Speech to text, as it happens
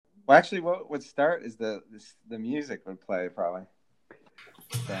Well, actually, what would start is the music would play probably.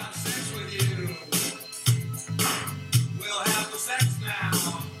 So. We'll have the sex now.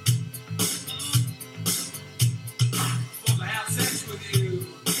 We'll have sex with you.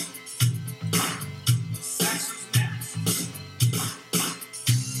 Sex is next.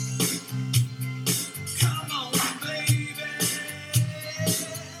 Come on, baby.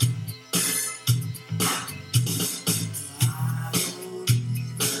 I don't even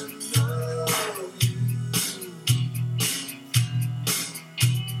know you.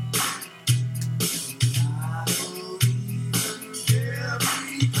 I don't even care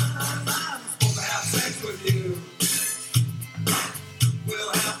because I'm supposed to have sex with you.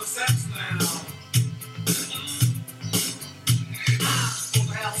 We'll have the sex now. I'm supposed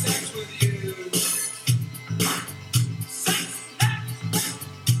to have sex with you. Sex next.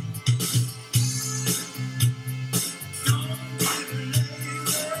 Don't get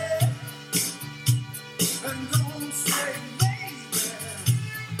lazy and don't say maybe.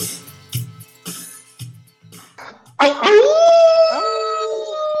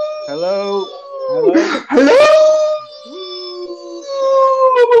 Hello.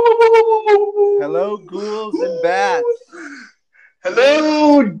 Hello, ghouls and bats.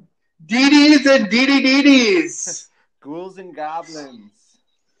 Hello, Dee-Dees and Dee-Dee-Dee-Dees. Ghouls and goblins.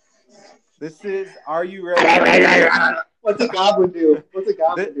 This is Are You Ready? What's a goblin do? This is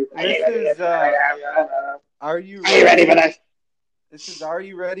Are You ready for this? This is Are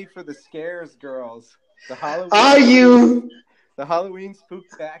You Ready for the Scares, girls? The Halloween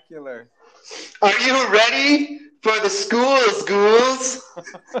Spooktacular. Are you ready for the schools, ghouls?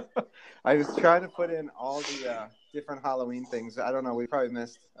 I was trying to put in all the different Halloween things. I don't know. We probably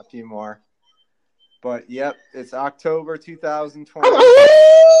missed a few more. But, yep, it's October 2020.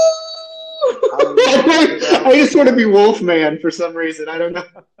 I just want to be Wolfman for some reason. I don't know.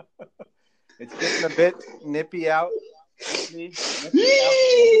 It's getting a bit nippy out.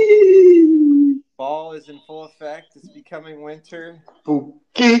 Fall is in full effect. It's becoming winter.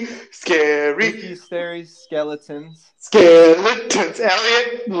 Spooky, scary. Spooky, scary skeletons. Skeletons.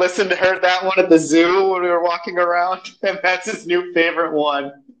 Elliot heard that one at the zoo when we were walking around, and that's his new favorite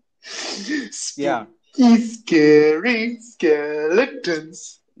one. Yeah. Spooky, scary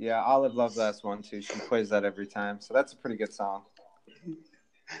skeletons. Yeah, Olive loves that one too. She plays that every time. So that's a pretty good song.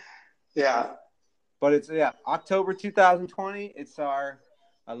 Yeah. But it's, October 2020. It's our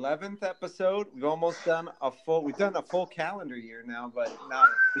 11th episode. We've almost done a full calendar year now, but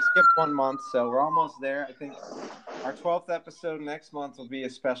we skipped 1 month, so we're almost there. I think our 12th episode next month will be a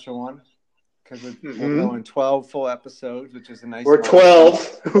special one because we're going 12 full episodes, which is a nice. We're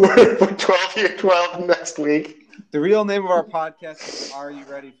 12. We're 12 here, 12 next week. The real name of our podcast is Are You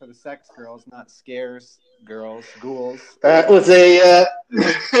Ready for the Sex Girls, not Scares Girls, Ghouls. That was a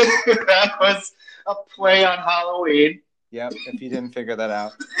play on Halloween. Yep, if you didn't figure that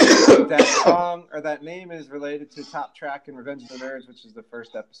out. That song, or that name, is related to Top Track and Revenge of the Nerds, which is the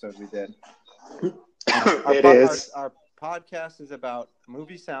first episode we did. Our podcast is about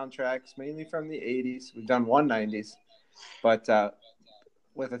movie soundtracks, mainly from the 80s. We've done one 90s, but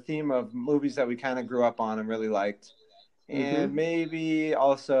with a theme of movies that we kind of grew up on and really liked. And maybe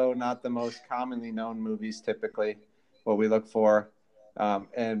also not the most commonly known movies, typically, what we look for.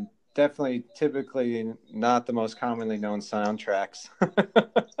 And definitely, typically, not the most commonly known soundtracks.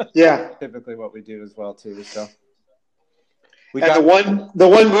 Yeah. Typically what we do as well, too. So the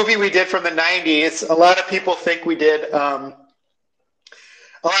one movie we did from the 90s, a lot of people think we did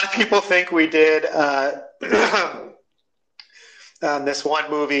this one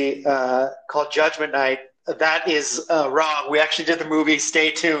movie called Judgment Night. That is wrong. We actually did the movie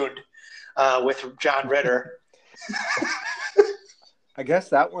Stay Tuned with John Ritter. I guess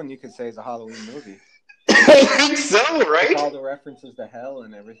that one you could say is a Halloween movie. I think so, right? With all the references to hell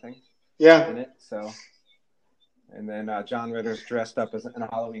and everything. Yeah. In it, so. And then John Ritter's dressed up in a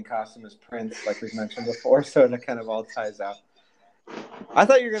Halloween costume as Prince, like we've mentioned before, so that kind of all ties out. I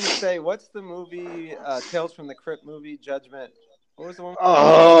thought you were going to say, what's the movie, Tales from the Crypt movie, Judgment? What was the one?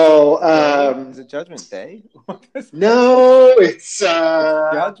 Is it Judgment Day? No, it's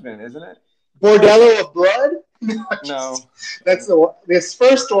Judgment, isn't it? Bordello of Blood? No. That's the one. This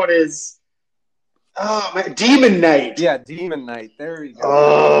first one is Demon Night. Yeah, Demon Night. There we go.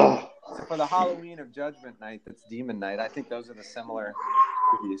 Oh. So for the Halloween of Judgment Night, that's Demon Night. I think those are the similar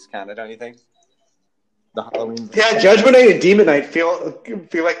movies, kind of, don't you think? The Halloween. Yeah, Judgment Night and Demon Night feel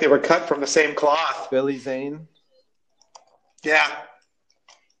like they were cut from the same cloth. Billy Zane. Yeah.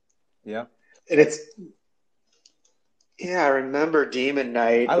 Yep. And it's. Yeah, I remember Demon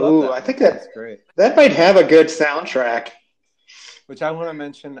Night. I love that. I think that's great. That might have a good soundtrack. which I want to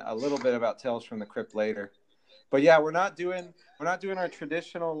mention a little bit about Tales from the Crypt later. But yeah, we're not doing our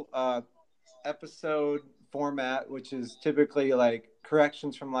traditional episode format, which is typically like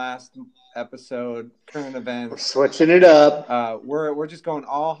corrections from last episode, current events. We're switching it up. We're just going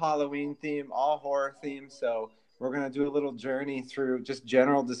all Halloween theme, all horror theme. So we're gonna do a little journey through just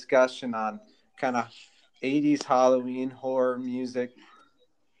general discussion on kind of 80s Halloween horror music,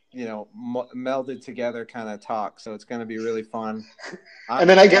 melded together kind of talk. So it's gonna be really fun. And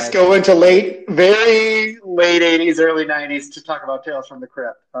then I guess go into very late 80s, early 90s to talk about Tales from the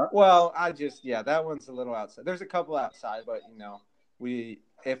Crypt. Huh? Well, that one's a little outside. There's a couple outside, but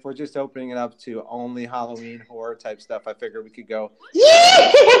if we're just opening it up to only Halloween horror type stuff, I figure we could go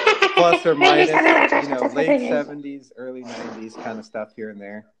plus or minus, late 70s, early 90s kind of stuff here and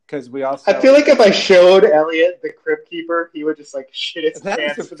there. Because we also, I feel like if I showed Elliot the Crypt Keeper, he would just like shit his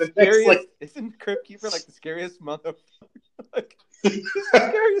pants for the next. Isn't Crypt Keeper like the scariest motherfucker? He's the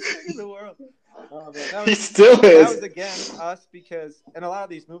scariest thing in the world. Oh, man, he still is. That was again us because, and a lot of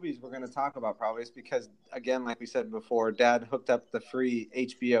these movies we're going to talk about probably is because, again, like we said before, Dad hooked up the free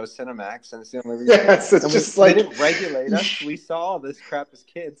HBO Cinemax, and it's the only reason. Yes, it's just like they didn't regulate us. We saw all this crap as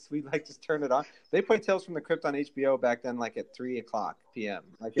kids. We just turn it on. They played Tales from the Crypt on HBO back then, like at 3:00 p.m.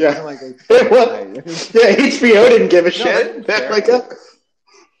 Like it wasn't like HBO didn't give a shit.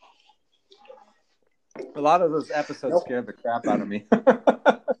 A lot of those episodes scared the crap out of me.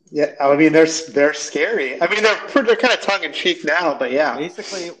 Yeah, I mean they're scary. I mean they're kind of tongue in cheek now, but yeah.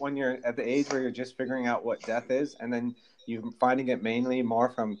 Basically, when you're at the age where you're just figuring out what death is, and then you finding it mainly more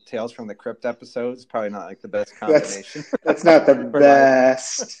from Tales from the Crypt episodes, probably not like the best combination. That's not the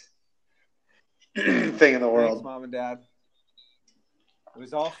best thing in the world. Thanks, Mom and Dad. It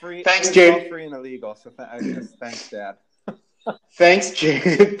was all free. Thanks, Jade. All free and illegal. So thanks, Dad. Thanks,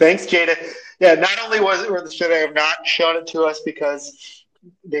 Jade. Thanks, Jada. Yeah, not only should they have not shown it to us because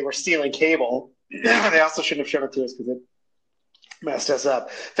they were stealing cable, they also shouldn't have shown it to us because it messed us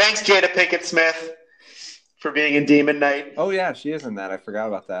up. Thanks, Jada Pinkett Smith, for being in Demon Knight. Oh yeah, she is in that. I forgot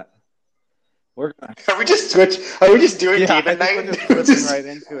about that. Are we just doing Demon Knight? We're just right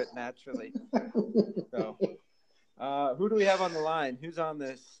into it naturally. So, who do we have on the line? Who's on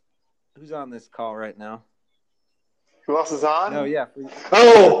this call right now? Who else is on? Oh yeah.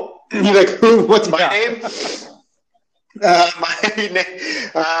 Oh, you're like who? What's my name? My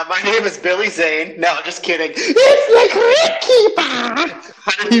name is Billy Zane. No, just kidding. It's the Crypt Keeper.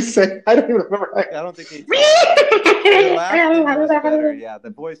 How do you say? I don't even remember. I don't think he. The last name was better. Yeah,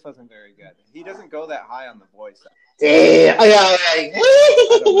 the voice wasn't very good. He doesn't go that high on the voice. Hey,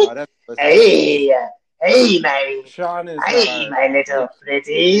 Sean is. Hey, my little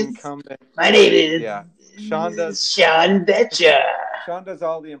pretties. Incumbent. My name is. Yeah. Sean Betcher. Sean does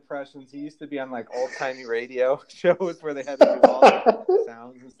all the impressions. He used to be on like old-timey radio shows where they had to do all the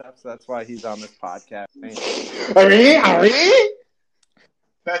sounds and stuff. So that's why he's on this podcast. I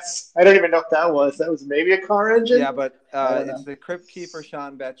don't even know if that was maybe a car engine. Yeah, but it's the Crypt Keeper,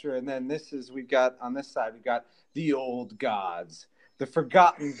 Sean Betcher, and then we got the old gods. The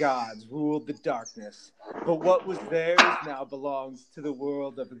forgotten gods ruled the darkness, but what was theirs now belongs to the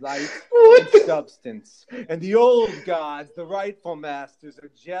world of light and substance. And the old gods, the rightful masters, are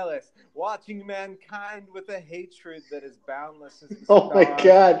jealous, watching mankind with a hatred that is boundless as the oh my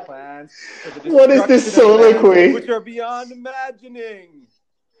God! Plans what is this soliloquy? Which are beyond imagining.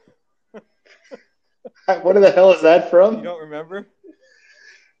 What the hell is that from? You don't remember?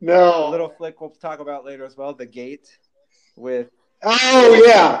 No. A little flick we'll talk about later as well. The Gate with. Oh,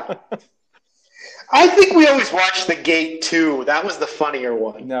 yeah. I think we always watched The Gate 2. That was the funnier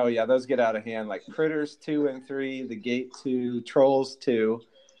one. No, yeah, those get out of hand. Like Critters 2 and 3, The Gate 2, Trolls 2.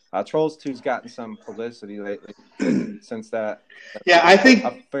 Trolls 2's gotten some publicity lately since that. Yeah, I think.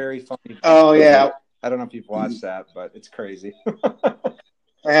 A very funny. Oh, yeah. I don't know if you've watched that, but it's crazy.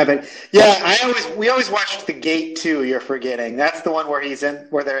 I haven't. Yeah, we always watched The Gate 2, you're forgetting. That's the one where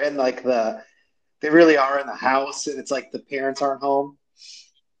they're in like they really are in the house, and it's like the parents aren't home.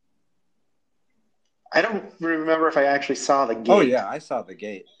 I don't remember if I actually saw The Gate. Oh, yeah, I saw The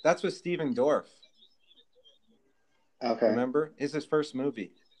Gate. That's with Steven Dorff. Okay. Remember? It's his first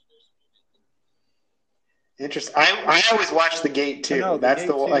movie. Interesting. I always watch The Gate, too. No, that's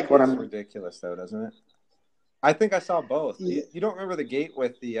the like what I'm ridiculous, though, doesn't it? I think I saw both. You don't remember The Gate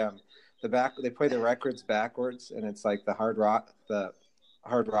with the back? They play the records backwards, and it's like the hard rock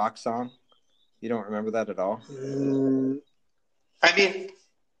song. You don't remember that at all? I mean,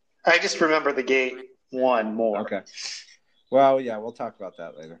 I just remember The Gate 1 more. Okay. Well, yeah, we'll talk about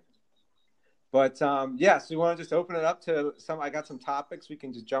that later. But, so you want to just open it up to I got some topics we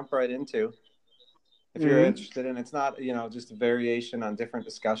can just jump right into. if you're interested in. It's not, just a variation on different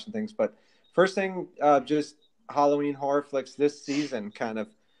discussion things. But first thing, just Halloween horror flicks this season. Kind of,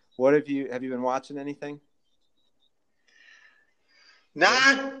 have you been watching anything?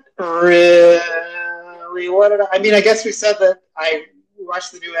 Not really. I guess we said that I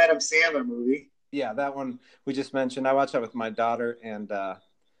watched the new Adam Sandler movie. Yeah, that one we just mentioned. I watched that with my daughter and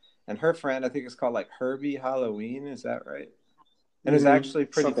her friend. I think it's called like Herbie Halloween. Is that right? And it's actually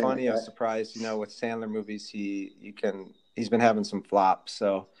pretty Something funny. Like I was surprised, with Sandler movies, he's been having some flops.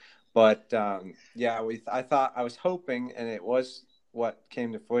 So, but I was hoping, and it was what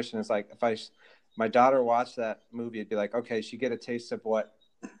came to fruition. It's like if my daughter watched that movie, it'd be like, okay, she get a taste of what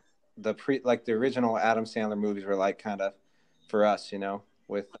the original Adam Sandler movies were like, kind of for us,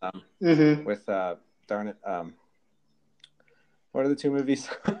 with darn it, what are the two movies?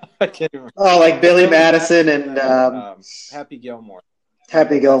 I can't remember. Oh, like Billy Madison and Happy Gilmore.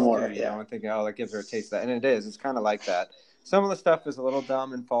 Happy Gilmore. Yeah. I'm thinking, that gives her a taste of that, and it is. It's kind of like that. Some of the stuff is a little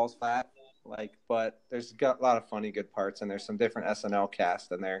dumb and falls flat, but there's got a lot of funny, good parts, and there's some different SNL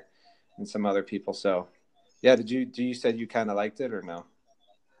cast in there, and some other people. So, yeah. You said you kind of liked it or no?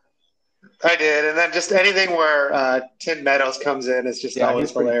 I did, and then just anything where Tim Meadows comes in is just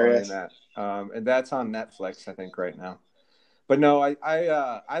always hilarious. Funny in that. And that's on Netflix, I think, right now. But no,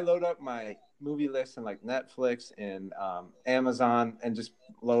 I load up my movie list in like Netflix and Amazon and just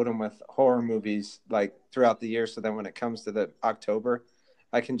load them with horror movies like throughout the year. So then when it comes to the October,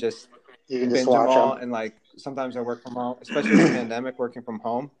 I can just binge them all. And like sometimes I work from home, especially with the pandemic, working from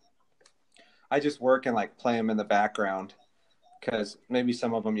home. I just work and like play them in the background because maybe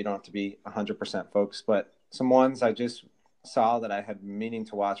some of them you don't have to be 100% focused, but some ones I just saw that I had meaning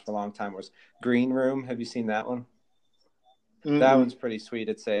to watch for a long time was Green Room. Have you seen that one? Mm-hmm. That one's pretty sweet.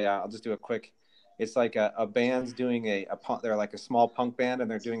 It's I'll just do a quick. It's like a band's doing they're like a small punk band and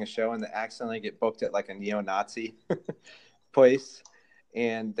they're doing a show and they accidentally get booked at like a neo-Nazi place,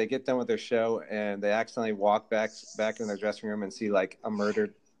 and they get done with their show and they accidentally walk back in their dressing room and see like a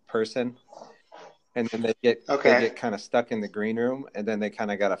murdered person, and then they get kind of stuck in the green room, and then they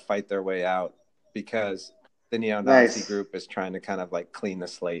kind of got to fight their way out because the neo-Nazi group is trying to kind of like clean the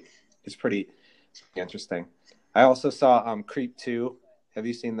slate. It's pretty interesting. I also saw Creep 2. Have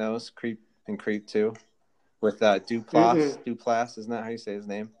you seen those? Creep and Creep 2 with Duplass. Mm-hmm. Duplass, isn't that how you say his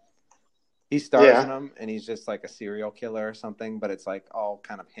name? He stars in them, and he's just like a serial killer or something, but it's like all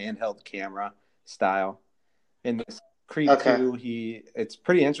kind of handheld camera style. In this Creep 2, it's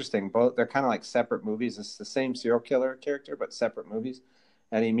pretty interesting. Both they're kind of like separate movies. It's the same serial killer character, but separate movies.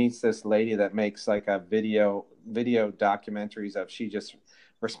 And he meets this lady that makes like a video documentaries of. She just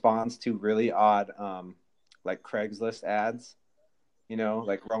responds to really odd like Craigslist ads,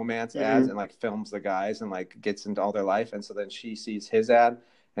 like romance ads, and like films the guys and like gets into all their life. And so then she sees his ad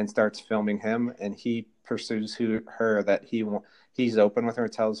and starts filming him, and he pursues her that he's open with her,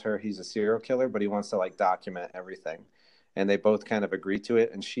 tells her he's a serial killer, but he wants to like document everything. And they both kind of agree to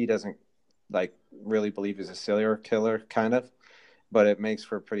it. And she doesn't like really believe he's a serial killer kind of, but it makes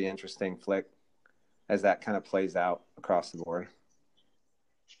for a pretty interesting flick as that kind of plays out across the board.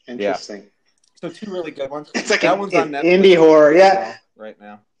 Interesting. Yeah. So 2 really good ones. It's like that one's on Netflix indie horror, right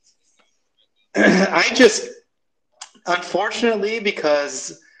now. I just, unfortunately,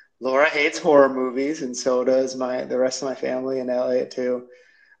 because Laura hates horror movies, and so does the rest of my family and Elliot too.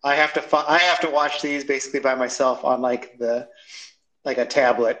 I have to watch these basically by myself on like a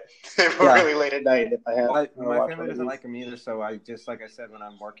tablet really late at night if I have. My family doesn't like them either, so I just, like I said, when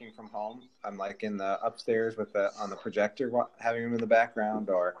I'm working from home, I'm like in the upstairs on the projector, having them in the background,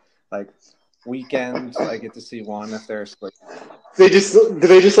 or like weekends I get to see one if they're asleep. Do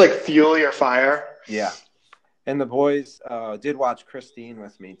they just like fuel your fire? Yeah. And the boys did watch Christine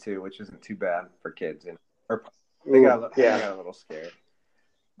with me too, which isn't too bad for kids. They got a little scared.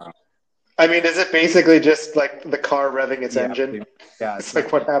 I mean, is it basically just like the car revving its engine? Yeah, it's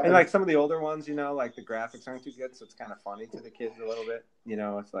like what happened. And like some of the older ones, like the graphics aren't too good, so it's kind of funny to the kids a little bit.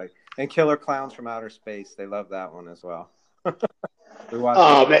 It's like, and Killer Clowns from Outer Space, they love that one as well.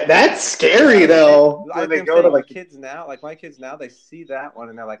 Man, that's scary though. I think go to like kids now, like my kids now, they see that one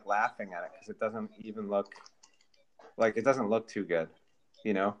and they're like laughing at it because it doesn't even look like it doesn't look too good,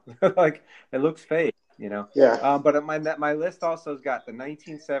 like it looks fake, Yeah. But my list also has got the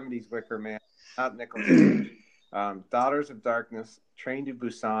 1970s Wicker Man, not Nicholson, Daughters of Darkness, Train to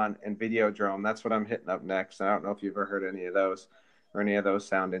Busan, and Videodrome. That's what I'm hitting up next. I don't know if you've ever heard any of those or any of those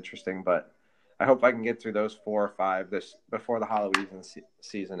sound interesting, but I hope I can get through those 4 or 5 before the Halloween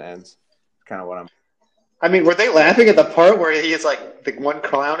season ends. Kind of what I'm. I mean, were they laughing at the part where he is like the one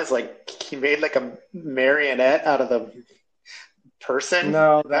clown is like he made like a marionette out of the person.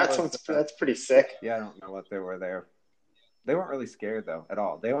 No, That's pretty sick. yeah, I don't know what they were there. They weren't really scared though at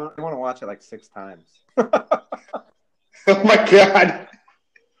all. They want to watch it like 6 times. Oh my god.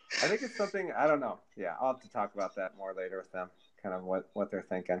 I think it's something, I don't know. Yeah, I'll have to talk about that more later with them, kind of what they're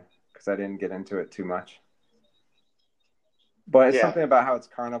thinking, because I didn't get into it too much. But it's something about how it's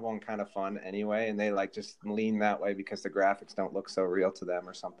carnival and kind of fun anyway, and they like just lean that way because the graphics don't look so real to them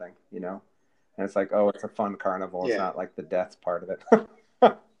or something, you know? And it's like, oh, it's a fun carnival. It's not like the death part of it.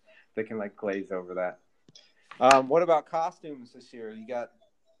 They can like glaze over that. What about costumes this year?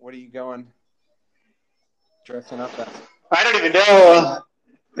 What are you going dressing up as? I don't even know.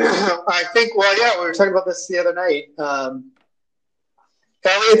 I think, well, yeah, we were talking about this the other night.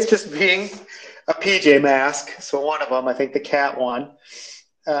 Elliot's just being a PJ Mask, so one of them, I think the cat one.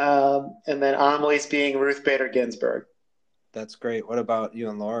 And then Amelie's being Ruth Bader Ginsburg. That's great. What about you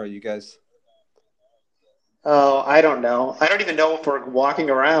and Laura? You guys? Oh, I don't know. I don't even know if we're walking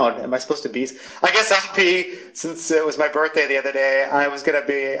around. Am I supposed to be? I guess I'll be, since it was my birthday the other day,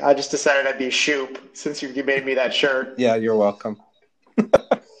 I just decided I'd be Shoop since you made me that shirt. Yeah, you're welcome.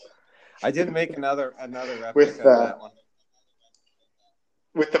 I did make another replica with of that one.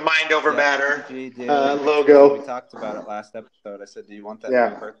 With the Mind Over Matter logo. We talked about it last episode. I said, do you want that for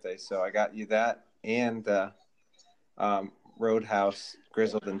your birthday? So I got you that and Roadhouse,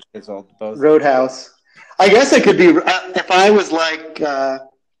 Grizzled and Chiseled. Both. Roadhouse. I guess it could be, if I was like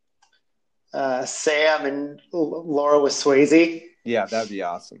Sam and Laura was Swayze. Yeah, that'd be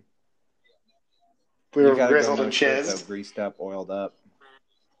awesome. We were grizzled and chiseled. Greased up, oiled up.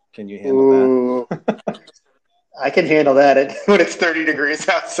 Can you handle that? I can handle that when it's 30 degrees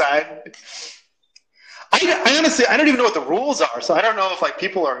outside. I honestly, I don't even know what the rules are, so I don't know if like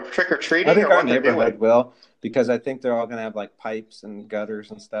people are trick or treating. I think or our neighborhood will, because I think they're all gonna have like pipes and gutters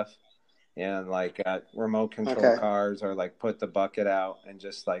and stuff, and like remote control cars, or like put the bucket out and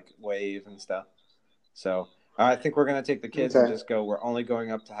just like wave and stuff. So I think we're gonna take the kids and just go. We're only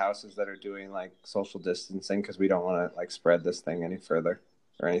going up to houses that are doing like social distancing because we don't want to like spread this thing any further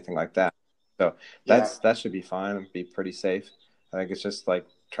or anything like that. So that should be fine and be pretty safe. I think it's just like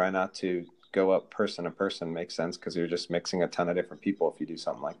try not to go up person to person makes sense because you're just mixing a ton of different people if you do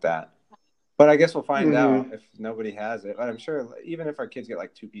something like that. But I guess we'll find out if nobody has it. But I'm sure even if our kids get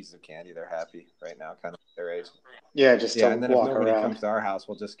like 2 pieces of candy, they're happy right now, kind of their age. Yeah, just to and then walk if nobody around. comes to our house,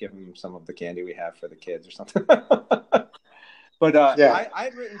 we'll just give them some of the candy we have for the kids or something. But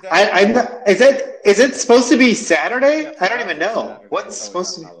I've written down. Is it supposed to be Saturday? Yeah, I don't even know. Saturday. What's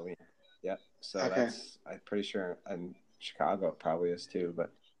supposed to be? Halloween. Yeah, so that's I'm pretty sure in Chicago it probably is too, but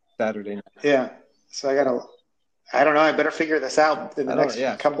Saturday night. Yeah, so I don't know. I better figure this out in the next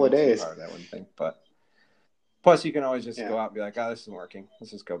couple of days. Hard, I wouldn't think, but plus you can always just go out and be like, "Oh, this isn't working. Let's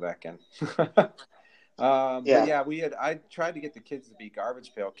just go back in." But I tried to get the kids to be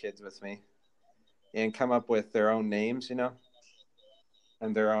Garbage Pail Kids with me, and come up with their own names,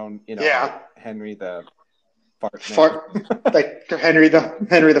 and their own, like Henry the fart like Henry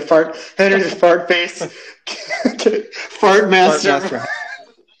the fart face, fart master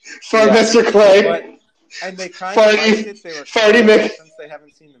Clay. And they kind of liked it. They were since they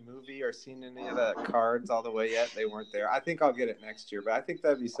haven't seen the movie or seen any of the cards all the way yet. They weren't there. I think I'll get it next year, but I think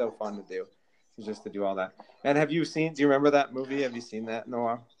that'd be so fun to do, just to do all that. And do you remember that movie? Have you seen that in a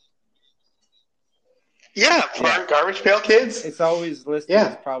while? Yeah, Garbage Pail Kids. It's always listed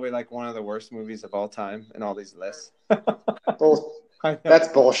as probably like one of the worst movies of all time in all these lists. That's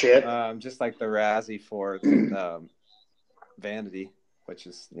bullshit. Just like the Razzie for Vanity, which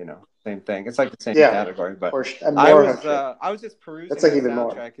is same thing. It's like the same category, but I was just perusing. That's like the even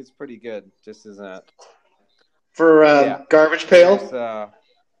soundtrack. More. It's pretty good. Just as a for Garbage Pail.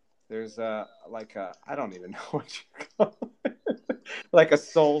 There's like I don't even know what you call it. Like a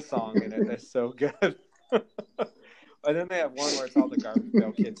soul song in it. That's so good. And then they have one where it's all the Garbage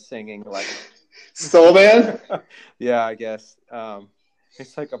Pail Kids singing like Soul Man. Yeah, I guess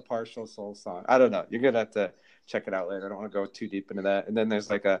it's like a partial soul song. I don't know. You're gonna have to check it out later. I don't want to go too deep into that. And then there's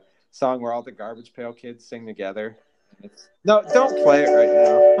like a song where all the Garbage Pail Kids sing together. No, don't play it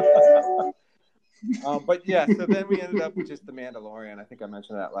right now. But yeah, so then we ended up with just The Mandalorian. I think I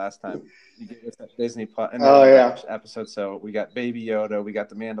mentioned that last time. You get this at Disney Plus episode. So we got Baby Yoda, we got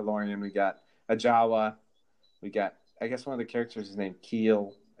The Mandalorian, we got a Jawa, we got, I guess one of the characters is named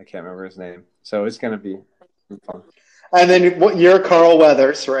Keel. I can't remember his name. So it's going to be fun. And then you're Carl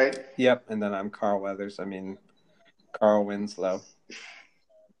Weathers, right? Yep, and then I'm Carl Weathers. I mean, Carl Winslow.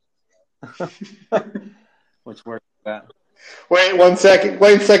 Which works with that. Wait one second.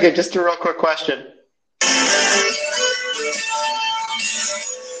 Just a real quick question.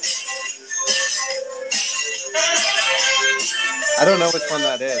 I don't know which one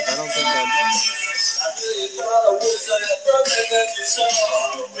that is. I don't think that's.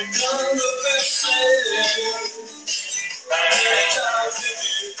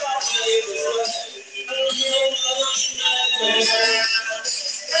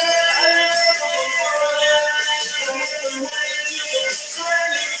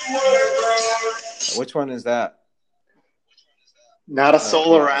 Which one is that? Not a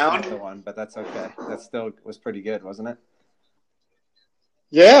soul yeah, that's around. not the one, but that's okay. That still was pretty good, wasn't it?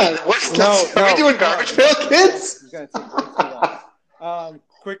 Yeah. Are we doing Garbage Pail Kids? It's gonna take way too long.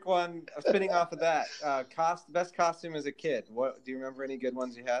 Quick one. Spinning off of that. Best costume as a kid. What do you remember? Any good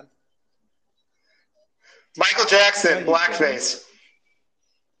ones you had? Michael Jackson, blackface.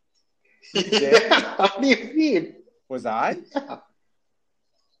 You did? Yeah. What do you mean? Was I? Yeah.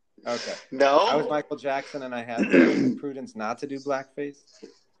 Okay. No. I was Michael Jackson, and I had the prudence not to do blackface.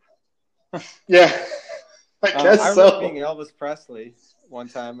 Yeah. I guess I so. remember being Elvis Presley one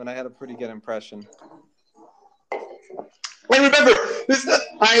time, and I had a pretty good impression. Wait, remember,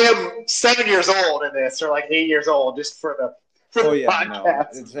 I am 7 years old in this, or like 8 years old, just for the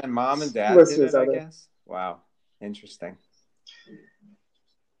podcast. No. And Mom and Dad did it, I guess. Wow. Interesting.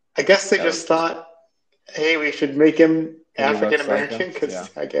 I guess they just thought, hey, we should make him African-American, because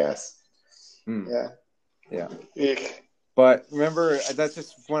I guess. Yeah. Eek. But remember, that's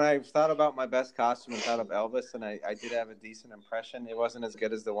just when I thought about my best costume and thought of Elvis, and I did have a decent impression. It wasn't as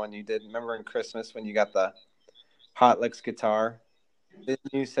good as the one you did. Remember in Christmas when you got the Hot Licks guitar? Didn't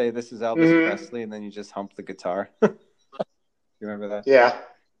you say this is Elvis Presley, and then you just humped the guitar? You remember that? Yeah.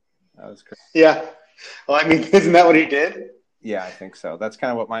 That was crazy. Yeah. Well, I mean, isn't that what he did? Yeah, I think so. That's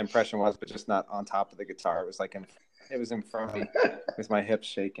kind of what my impression was, but just not on top of the guitar. It was like it was in front of me with my hips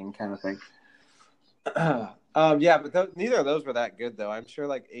shaking, kind of thing. Yeah, but neither of those were that good, though. I'm sure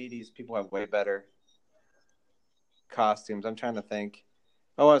like 80s people have way better costumes. I'm trying to think.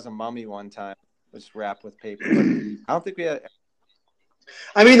 I was a mummy one time, just wrapped with paper. But I don't think we had.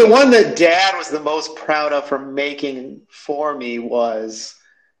 I mean, the one that Dad was the most proud of for making for me was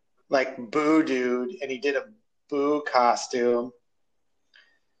like Boo Dude, and he did a Boo costume.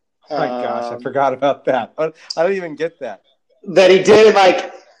 Oh my gosh, I forgot about that. I don't even get that. That he did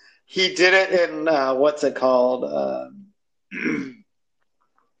he did it in what's it called? I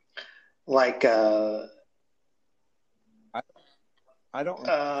don't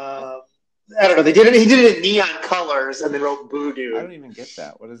know. He did it in neon colors and then wrote Boo Dude. I don't even get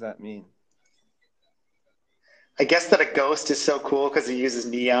that. What does that mean? I guess that a ghost is so cool because he uses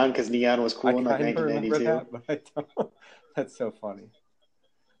neon, because neon was cool in like 1992. That, but I don't. That's so funny.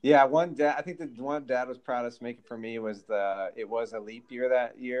 Yeah, I think the one Dad was proudest making for me was it was a leap year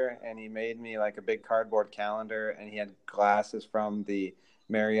that year, and he made me like a big cardboard calendar, and he had glasses from the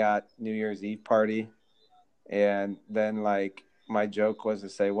Marriott New Year's Eve party, and then like my joke was to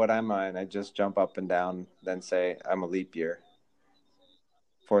say, "What am I?" And I just jump up and down, then say, "I'm a leap year,"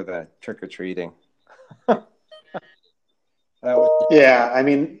 for the trick or treating. Yeah, I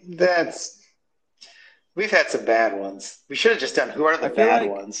mean we've had some bad ones. We should have just done who are the bad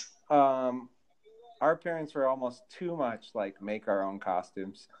ones. Our parents were almost too much like make our own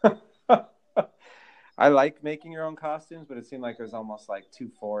costumes. I like making your own costumes, but it seemed like it was almost like too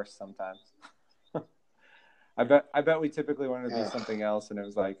forced sometimes. I bet we typically wanted to do something else, and it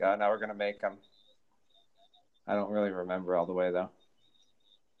was like, now we're gonna make them. I don't really remember all the way though.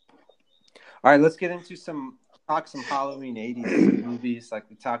 All right, let's get into some Halloween 80s movies like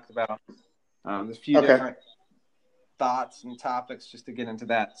we talked about. There's a few different thoughts and topics just to get into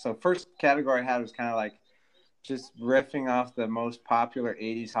that. So first category I had was kind of like just riffing off the most popular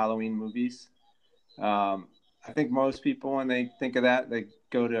 80s Halloween movies. I think most people, when they think of that, they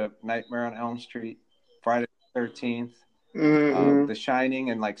go to Nightmare on Elm Street, Friday the 13th, The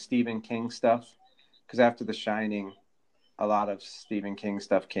Shining, and like Stephen King stuff. Because after The Shining, a lot of Stephen King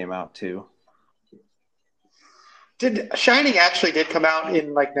stuff came out too. Did Shining actually come out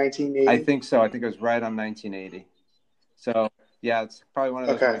in like 1980? I think so. I think it was right on 1980. So yeah, it's probably one of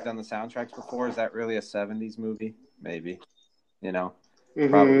those where we've done the soundtracks before. Is that really a 70s movie? Maybe,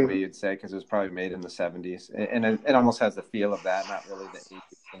 probably you'd say, because it was probably made in the 70s, and it almost has the feel of that, not really the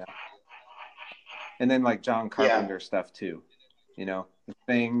 80s, And then like John Carpenter stuff too, The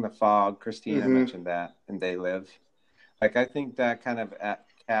Thing, The Fog, Christina mentioned that, and They Live. Like I think that kind of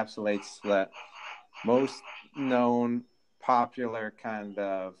encapsulates that most known popular kind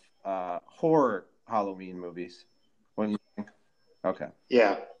of horror Halloween movies. When you think, okay,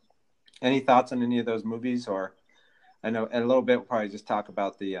 yeah. Any thoughts on any of those movies? Or I know in a little bit we'll probably just talk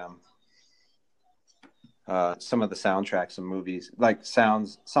about the some of the soundtracks of movies, like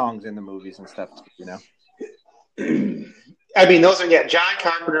songs in the movies and stuff. I mean, those are John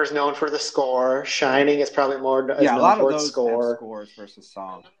Carpenter is known for the score. Shining is probably more is Yeah, a known lot of for its those have score. scores versus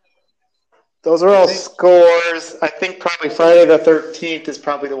songs. Those are I all think, scores. I think probably Friday the 13th is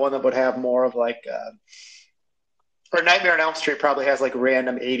probably the one that would have more of like, or Nightmare on Elm Street probably has like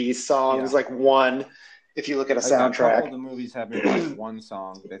random 80s songs, yeah. like one, if you look at a Like a couple of soundtrack. the movies have maybe like one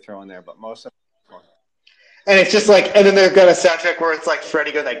song they throw in there, but most of them. And it's just like, and then they've got a soundtrack where it's like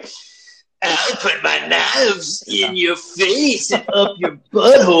Freddy going like, I'll put my knives in your face and up your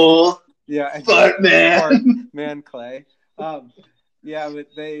butthole. Yeah, Fart man. Fart man Clay. Yeah, but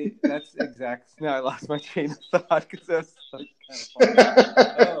that's exact. Now I lost my chain of thought because that's like kind of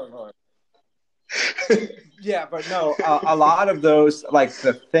funny. Oh, Lord. Yeah, but no, a lot of those, like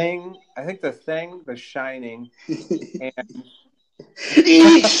The Thing, I think The Thing, The Shining, and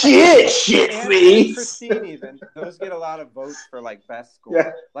Eat shit and face. Christine, even those get a lot of votes for like best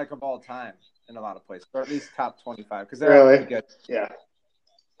score, like of all time in a lot of places, or at least top 25 because they're all pretty good. Yeah.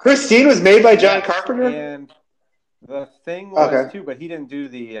 Christine was made by John Carpenter, and The Thing was too, but he didn't do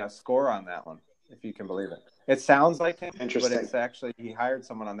the score on that one, if you can believe it. It sounds like him, but it's actually he hired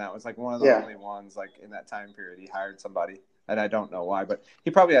someone on that. It was like one of the only ones like in that time period he hired somebody, and I don't know why, but he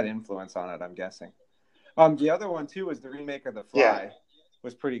probably had influence on it, I'm guessing. The other one too was the remake of The Fly,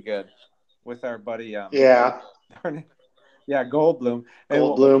 was pretty good with our buddy. Goldblum.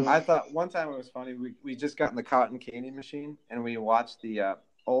 Goldblum. I thought one time it was funny. We just got in the cotton candy machine and we watched the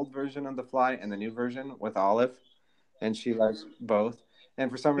old version of The Fly and the new version with Olive, and she likes both. And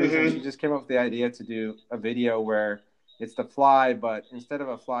for some reason, she just came up with the idea to do a video where it's the fly, but instead of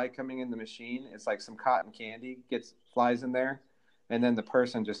a fly coming in the machine, it's like some cotton candy flies in there, and then the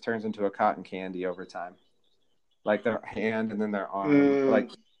person just turns into a cotton candy over time, like their hand and then their arm,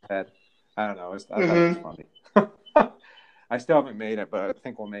 like head. I don't know. I thought it was funny. I still haven't made it, but I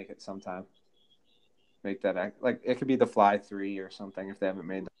think we'll make it sometime. Make that like it could be The Fly 3 or something if they haven't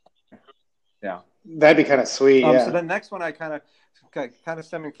made that. Yeah, that'd be kind of sweet. So the next one I kind of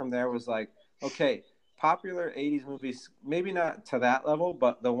stemming from there was like, okay, popular 80s movies, maybe not to that level,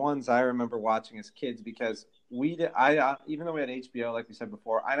 but the ones I remember watching as kids, because even though we had HBO, like we said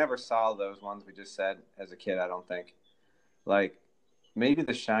before, I never saw those ones we just said as a kid. I don't think, like maybe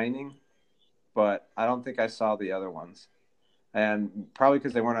The Shining, but I don't think I saw the other ones, and probably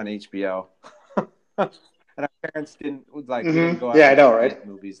because they weren't on HBO. And our parents didn't we didn't go out and get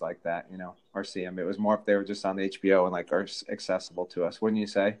movies like that, or see them. It was more if they were just on the HBO and like are accessible to us, wouldn't you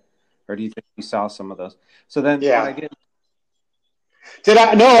say? Or do you think you saw some of those? So then, when I get did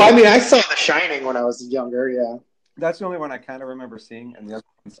I? No, I mean I saw The Shining when I was younger. Yeah, that's the only one I kind of remember seeing, and the other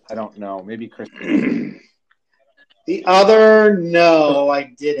ones I don't know. Maybe Chris. The other, no, I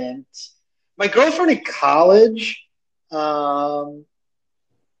didn't. My girlfriend in college,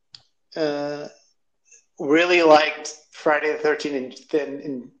 really liked Friday the 13th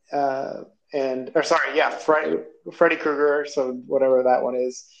Freddy Krueger, so whatever that one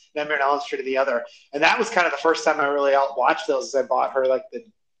is, Nightmare on Elm Street the other. And that was kind of the first time I really watched those. I bought her like the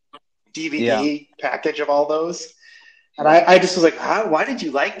DVD package of all those. And I just was like, why did you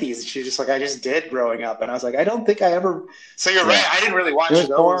like these? And she was just like, I just did growing up. And I was like, I don't think I ever. So you're right. I didn't really watch those.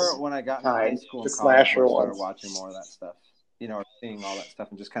 More when I got into high school and college, I started watching more of that stuff, seeing all that stuff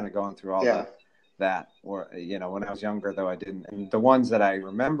and just kind of going through all that. Or, when I was younger, though, I didn't. And the ones that I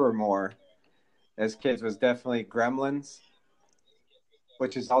remember more as kids was definitely Gremlins,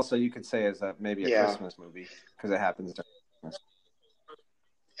 which is also, you could say, is maybe a Christmas movie because it happens during Christmas.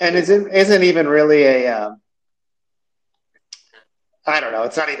 And isn't even really a. I don't know.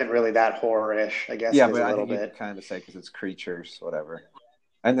 It's not even really that horror-ish, I guess. Yeah, but I think you kind of say because it's creatures, whatever.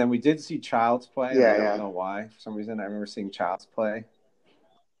 And then we did see Child's Play. Yeah, I don't know why. For some reason, I remember seeing Child's Play.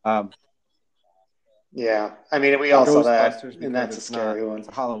 Yeah, I mean, we all saw that, and that's a scary one. It's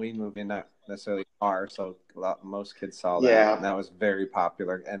a Halloween movie, not necessarily horror, so most kids saw that. Yeah, and that was very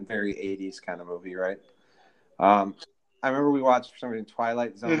popular and very 80s kind of movie, right? I remember we watched for some reason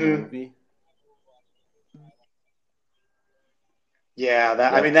Twilight Zone movie. Yeah,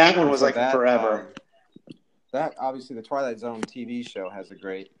 that one was like forever. That obviously the Twilight Zone TV show has a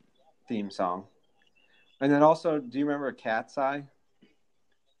great theme song, and then also, do you remember Cat's Eye?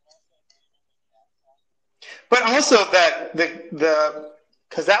 But also that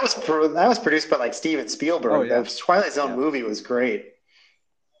because that was produced by like Steven Spielberg. Oh, yeah. The Twilight Zone movie was great,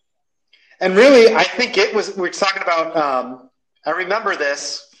 and really, I think it was. We're talking about. I remember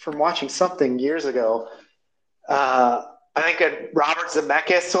this from watching something years ago. I think Robert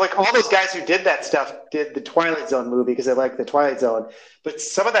Zemeckis. So like all those guys who did that stuff did the Twilight Zone movie because they liked the Twilight Zone. But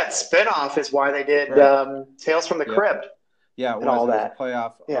some of that spinoff is why they did Tales from the Crypt. Yeah, it and was. all It was a that.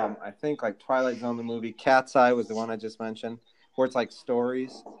 playoff. Yeah. I think like Twilight Zone, the movie. Cat's Eye was the one I just mentioned, where it's like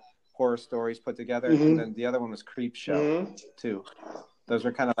stories, horror stories put together, and Mm-hmm. then the other one was Creep Show, Mm-hmm. too. Those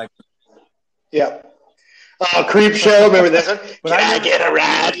were kind of like. Yeah. Oh, Creep Show. Remember this one? But Can I I never get a saw it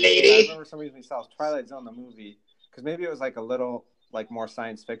ride, either, but I lady? remember somebody when saw Twilight Zone, the movie, because maybe it was like a little like more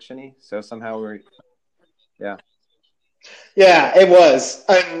science fiction-y. So somehow yeah. Yeah, it was.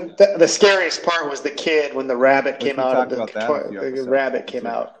 And the scariest part was the kid when the rabbit Which came we out of talked about that a few the episodes. rabbit came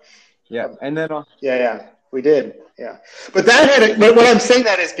out. Yeah, and then Yeah, we did. Yeah, but that had. But what I'm saying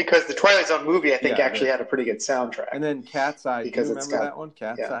that is because the Twilight Zone movie, I think, actually had a pretty good soundtrack. And then Cat's Eye. Do you remember that one,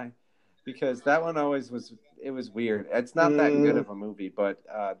 Cat's yeah. Eye? Because that one always was. It was weird. It's not that good of a movie, but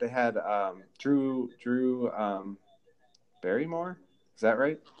they had Drew Barrymore. Is that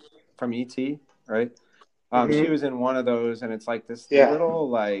right? From E.T. Right? She was in one of those, and it's like this little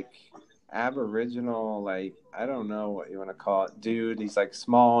like Aboriginal, like I don't know what you want to call it, dude. He's like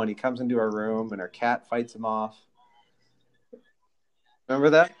small, and he comes into her room, and her cat fights him off. Remember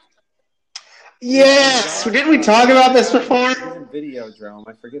that? Yes. Didn't we talk about this before? He's in Videodrome.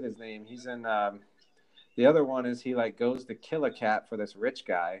 I forget his name. He's in. The other one is he like goes to kill a cat for this rich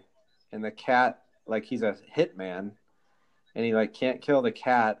guy, and the cat like he's a hitman, and he like can't kill the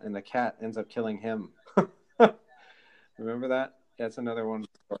cat, and the cat ends up killing him. Remember that? That's another one.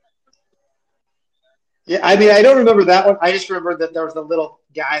 Yeah, I mean, I don't remember that one. I just remember that there was the little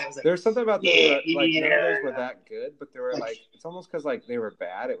guy that was like. There's something about those that, like none of those were that good, but they were like it's almost because like they were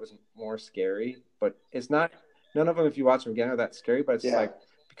bad. It was more scary, but it's not. None of them, if you watch them again, are that scary. But it's just like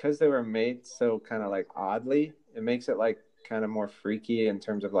because they were made so kind of like oddly, it makes it like kind of more freaky in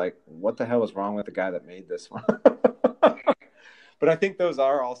terms of like what the hell was wrong with the guy that made this one. But I think those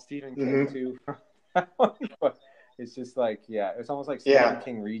are all Stephen King too. But it's just like it's almost like Stephen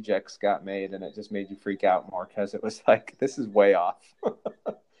King rejects got made, and it just made you freak out more because it was like this is way off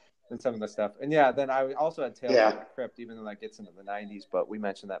than some of the stuff. And then I also had Tales from the Crypt, even though that gets into the 90s, but we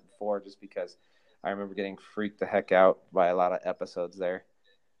mentioned that before just because I remember getting freaked the heck out by a lot of episodes there.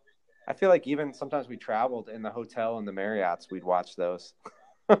 I feel like even sometimes we traveled in the hotel and the Marriotts, we'd watch those.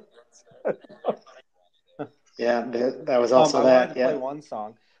 Yeah, that was also I that. wanted to play one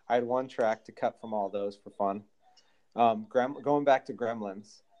song. I had one track to cut from all those for fun. Going back to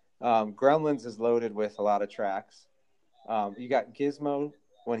Gremlins. Gremlins is loaded with a lot of tracks. You got Gizmo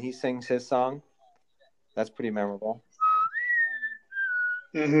when he sings his song. That's pretty memorable.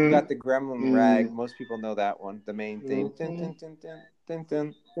 You got the Gremlin Rag. Most people know that one. The main theme.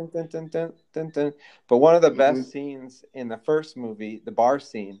 But one of the best scenes in the first movie, the bar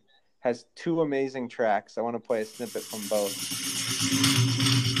scene, has two amazing tracks. I want to play a snippet from both.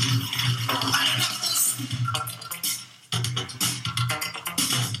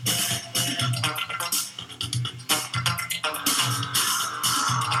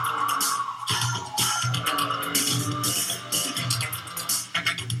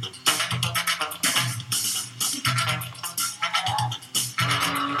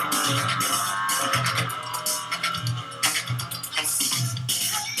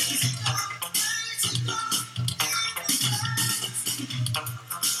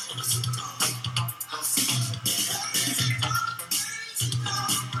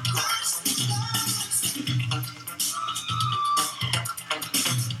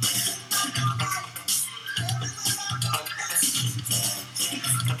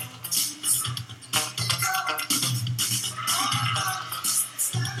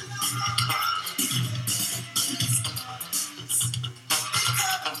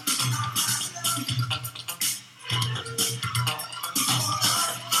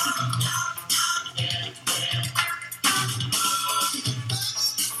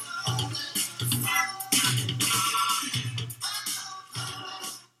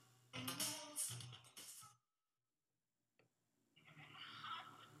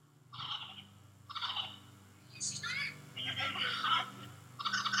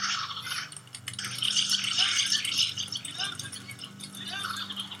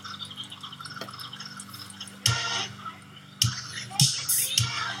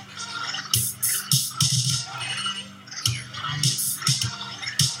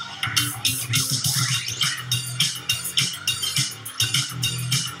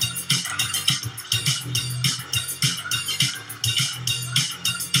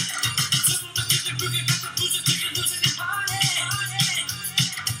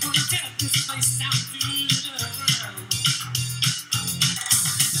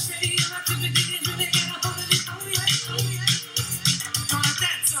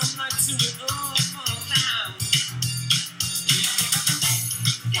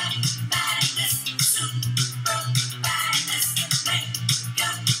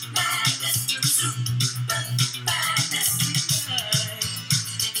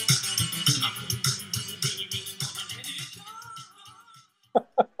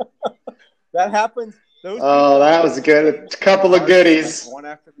 That happens. Those two Oh, that songs was are good. the A same couple of artist, like goodies. one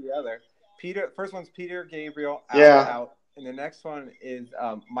after the other. First one's Peter Gabriel, Out Yeah. Out, and the next one is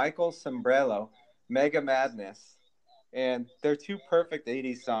Michael Sombrello, Mega Madness, and they're two perfect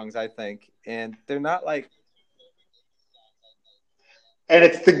 '80s songs, I think, and they're not like And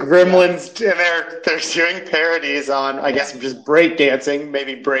it's the yeah, Gremlins, and they're doing parodies on, I yeah. guess, just break dancing,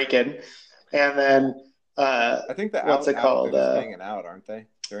 maybe breaking, and then I think the what's Out it Out they're called? just hanging out, aren't they?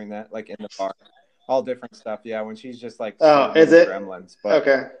 During that, like in the bar, all different stuff. Yeah, when she's just like Oh, is serving the it? Gremlins, but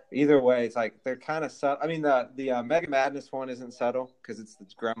Okay. either way, it's like they're kind of subtle. I mean, the Mega Madness one isn't subtle because it's the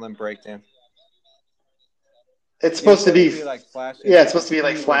Gremlin breakdance. It's Yeah, it's supposed to supposed to be, be like Flashdance yeah, it's supposed because to be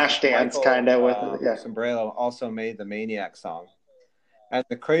like he was Flashdance, kind Michael of with, yeah. Sombrero also made the Maniac song. And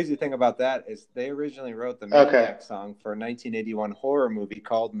the crazy thing about that is they originally wrote the Okay. Maniac song for a 1981 horror movie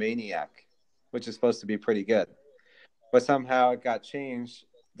called Maniac, which is supposed to be pretty good. But somehow it got changed,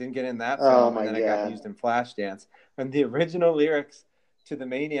 didn't get in that Oh film, and my then it got God. used in Flashdance. And the original lyrics to the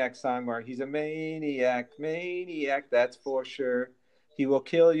Maniac song were, he's a maniac, maniac, that's for sure. He will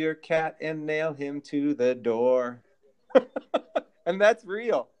kill your cat and nail him to the door. And that's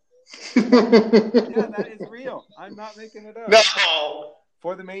real. Yeah, that is real. I'm not making it up. No.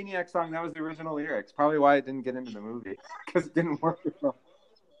 For the Maniac song, that was the original lyrics. Probably why it didn't get into the movie because it didn't work.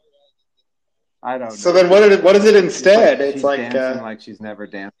 I don't So know. then what is it It's like instead? It's she's like, dancing like she's never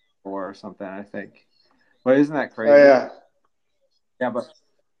danced before or something, I think. But isn't that oh crazy? yeah. Yeah, but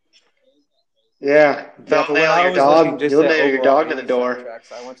Yeah. yeah, They'll but when nail I your was looking dog. just You'll at nail your overall dog to the 80s door.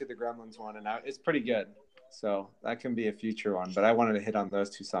 soundtracks, I went to the Gremlins one, and it's pretty good. So that can be a future one. But I wanted to hit on those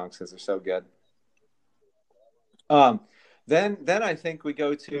two songs because they're so good. Um, then I think we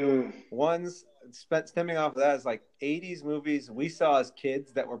go to Mm. ones stemming off of that is like '80s movies we saw as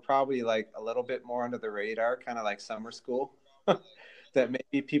kids that were probably like a little bit more under the radar, kind of like Summer School, that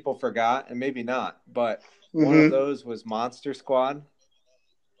maybe people forgot and maybe not. But one of Mm-hmm. those was Monster Squad,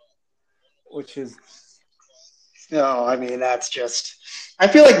 which is No, I mean that's just. I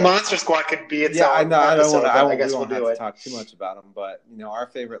feel like Monster Squad could be its yeah, I own know I don't want to episode, I but I won't we guess we'll won't have do to it. talk too much about them, but you know our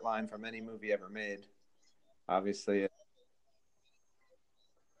favorite line from any movie ever made, obviously,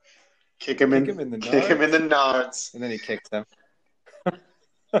 kick him in the Kick him in nards, the nards. and then he kicks them.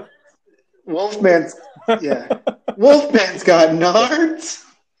 Wolfman's, yeah, Wolfman's got nards.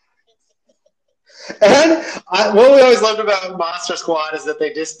 And what we always loved about Monster Squad is that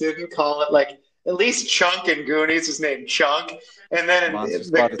they just didn't call it like at least Chunk in Goonies was named Chunk, and then Monster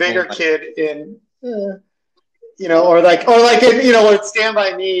Squad the is bigger named like kid in or like in with Stand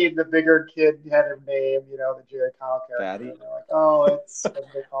by Me, the bigger kid had a name, the Jerry Connell character, Fatty. and they're like, oh, it's what did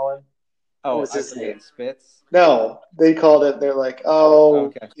they call him? What Oh, was I his forget. name? Spitz. No, they called it. They're like, Oh, oh,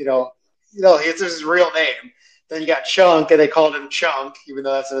 okay. it's his real name. Then you got Chunk, and they called him Chunk, even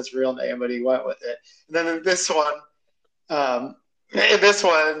though that's his real name, but he went with it. And then in this one,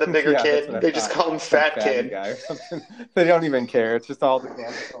 the bigger Yeah, that's what kid, I they just thought. call him Some Fat fatty Kid. guy or something. They don't even care. It's just all the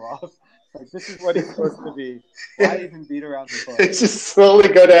gloves come off. Like this is what he's supposed to be. Why even beat around the bush? It just slowly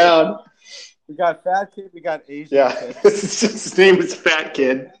go down. We got fat kid. We got Asian Yeah, kid. his name was Fat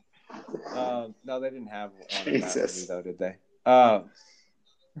Kid. No, they didn't have one in that movie Jesus. though, did they? Yeah,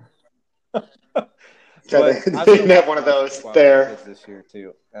 they didn't have one of those there. Kids this year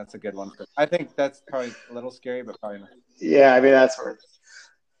too. That's a good one. I think that's probably a little scary, but probably not. Yeah, I mean that's where.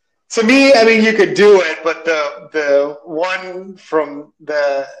 To me, I mean you could do it, but the one from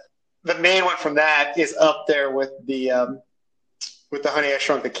the main one from that is up there with the Honey I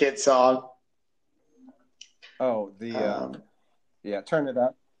Shrunk the Kid song. Oh, yeah, turn it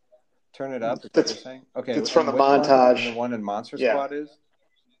up. Turn it up. Is what you're saying? Okay, it's from the which montage. One? The one in Monster Yeah. Squad is.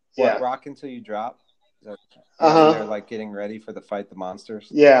 Yeah. What, Rock Until You Drop. Is that, Uh-huh. They're like getting ready for the fight the monsters.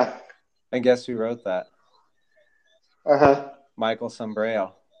 Yeah. And guess who wrote that? Uh-huh. Michael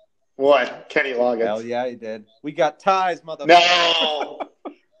Sombrero. What? Kenny Loggins. Hell yeah, he did. We got ties, motherfucker. No.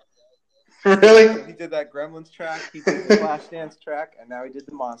 Really? He did that Gremlins track. He did the Flashdance track, and now he did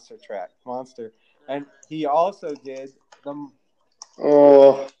the Monster track. Monster, and he also did the.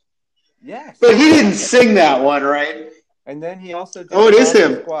 Oh. Yes. But he didn't sing that one, right? And then he also did. Oh, it is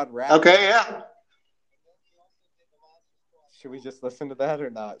him. Squad rap. Okay, yeah. Should we just listen to that or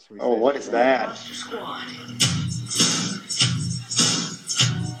not? Should we what is that? Monster Squad.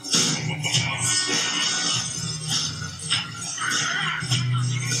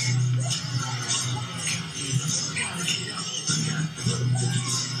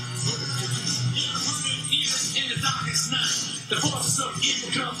 The forces of evil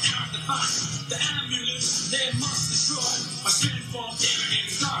come out to fight. The amulets they must destroy. A sinful demon in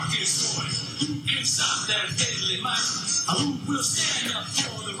the darkest void. Who can stop their deadly might? Who will stand up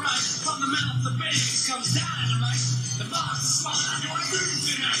for the right? From the mountain comes dynamite. The monster swine, you're a food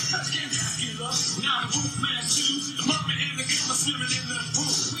tonight. Let's get Dracula. Now the Wolfman 2. The mummy and the killer swimming in the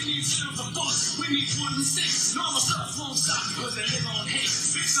pool. We need silver bucks. We need wooden sticks. Normal stuff won't stop because they live on hate.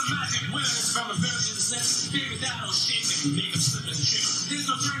 Fix some magic words from a virgin sex. Baby, that'll shake and make them slip and trip. There's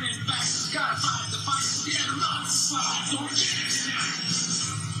no turning back. Gotta fight the fight. Yeah, the monster swine. So we're getting it tonight.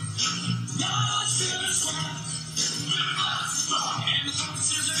 Monster swine. Monster swine. And the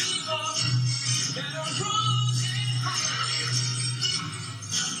monsters of evil. That are cruising high.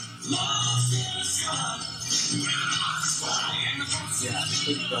 Monster swine. Monster swine. And the monsters of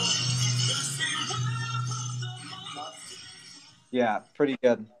evil. Yeah, pretty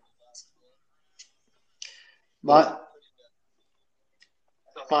good. Monster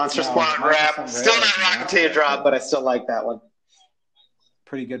Squad rap. Still not rocking till you drop, but I still like that one.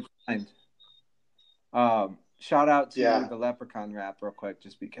 Pretty good find. Shout out to the Leprechaun rap real quick,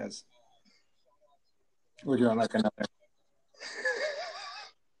 just because we're doing like another.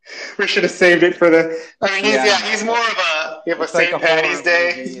 We should have saved it for the. I mean, he's more of a St. Like Patty's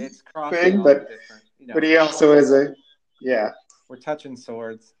Day thing, but he also is a We're touching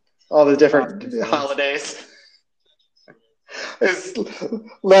swords. All the different holidays. Is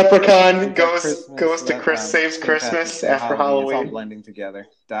Leprechaun goes to saves Christmas after Halloween. It's all blending together.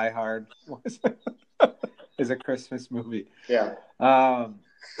 Die Hard is a Christmas movie. Yeah.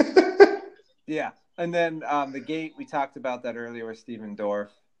 Yeah. And then The Gate, we talked about that earlier with Stephen Dorff.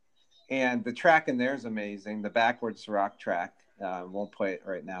 And the track in there is amazing. The backwards rock track. Won't play it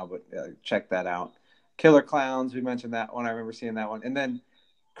right now, but check that out. Killer Clowns, we mentioned that one. I remember seeing that one. And then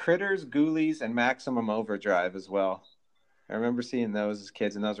Critters, Ghoulies, and Maximum Overdrive as well. I remember seeing those as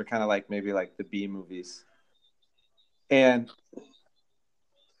kids, and those were kind of like maybe like the B movies. And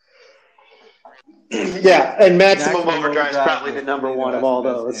and Maximum Overdrive is probably the number one of all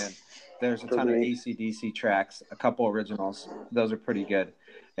those. And there's a ton of AC/DC tracks, a couple originals. Those are pretty good.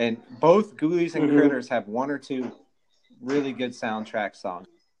 And both Ghoulies and Critters have one or two really good soundtrack songs.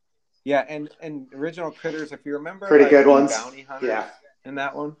 Yeah, and original Critters, if you remember, pretty good ones. Bounty Hunters in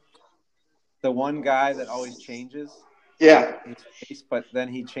that one. The one guy that always changes. Yeah. His face, but then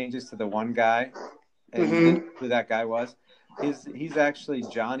he changes to the one guy, and who that guy was. He's actually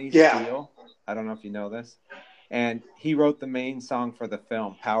Johnny Steele. I don't know if you know this. And he wrote the main song for the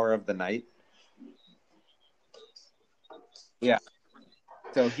film, Power of the Night. Yeah.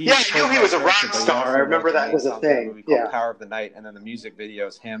 So I knew he was a rock star. I remember that was a thing. Yeah. Power of the Night, and then the music video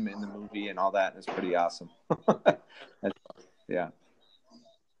is him in the movie and all that, and it's pretty awesome. Yeah.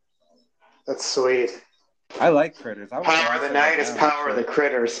 That's sweet. I like Critters. Power of the Night is Power of the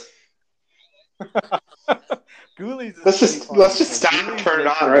Critters. Ghoulies is let's just stop and turn it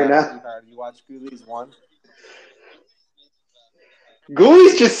on right now. You watch Ghoulies 1?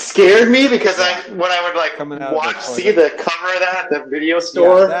 Ghoulies just scared me because when I would see the cover of that at the video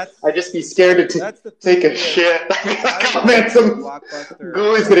store, I'd just be scared to take a shit. Oh man, some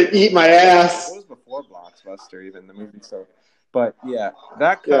Ghoulies gonna eat my ass. It was before Blockbuster, even the movie store. But yeah,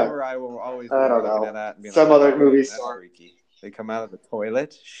 that cover I will always be looking at that and be some like, other movie that's store. Freaky. They come out of the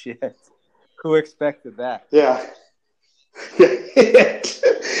toilet? Shit. Who expected that? Yeah.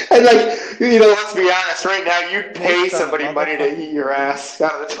 And let's be honest, right now you'd pay somebody money to eat your ass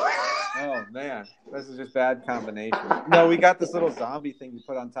out of the toilet. Oh man, this is just bad combination. No, we got this little zombie thing you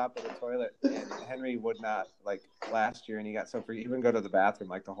put on top of the toilet, and Henry would not, last year, and he got so freaked. He wouldn't go to the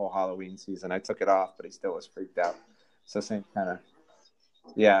bathroom the whole Halloween season. I took it off, but he still was freaked out. So same kind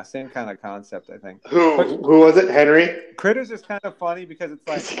of concept, I think. Who was it? Henry? Critters is kind of funny because it's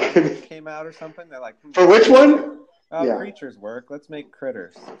like it came out or something. They're like, for which one? Creatures work. Let's make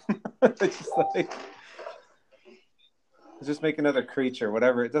Critters. It's just let's just make another creature,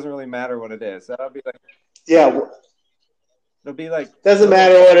 whatever. It doesn't really matter what it is. That'll be like it'll be like doesn't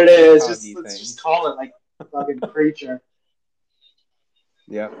matter what it is. Let's just call it fucking creature.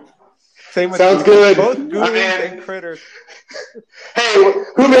 Yep. Same with sounds good. Both Ghoulies and Critters. Hey,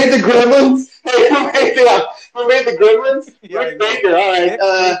 who made the Gremlins? Hey, who made the Gremlins? Yeah, Rick Baker. All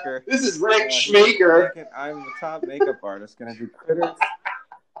right. This is Rick Schmaker. I'm the top makeup artist. Gonna do Critters.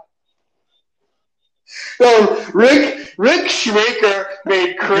 So Rick Schmaker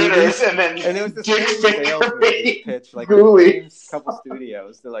made Critters, and then it was the Dick Baker made pitch, Ghoulies. A couple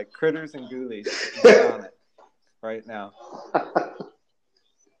studios. They're like Critters and Ghoulies. Get on it right now.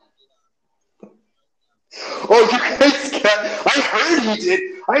 Oh, you guys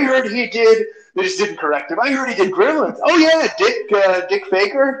I heard he did. They just didn't correct him. I heard he did Gremlins. Oh yeah, Dick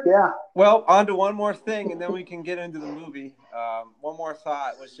Baker. Yeah. Well, on to one more thing, and then we can get into the movie. One more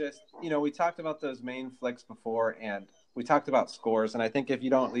thought was just, we talked about those main flicks before, and we talked about scores, and I think if you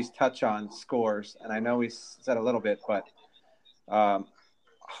don't at least touch on scores, and I know we said a little bit, but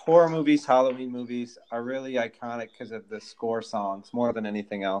horror movies, Halloween movies are really iconic because of the score songs more than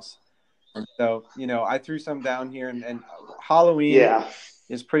anything else. And so, I threw some down here, and Halloween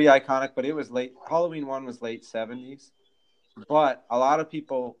is pretty iconic, but it was late. Halloween 1 was late 70s. But a lot of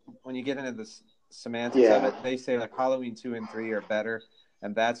people, when you get into the semantics of it, they say like Halloween 2 and 3 are better,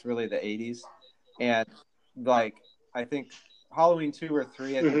 and that's really the 80s. And like, I think Halloween 2 or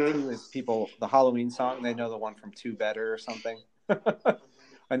 3, I think 2 is the Halloween song, they know the one from 2 better or something.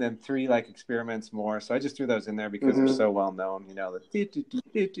 And then 3 like experiments more. So I just threw those in there because they're so well known,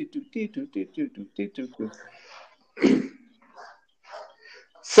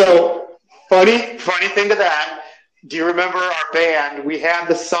 So funny thing to that. Do you remember our band? We had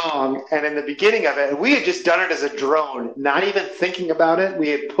the song, and in the beginning of it, we had just done it as a drone, not even thinking about it. We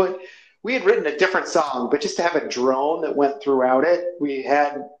had written a different song, but just to have a drone that went throughout it, we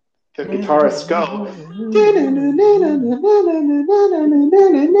had the guitarist go, and we didn't.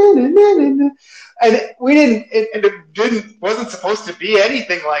 It wasn't supposed to be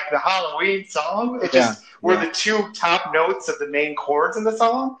anything like the Halloween song. It just were the 2 top notes of the main chords in the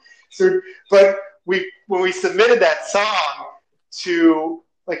song. So, but when we submitted that song to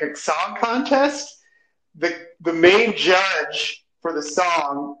like a song contest, the main judge for the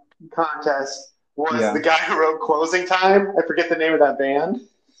song contest was the guy who wrote Closing Time. I forget the name of that band.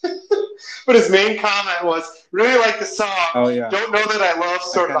 But his main comment was, really like the song. Oh, yeah. Don't know that I love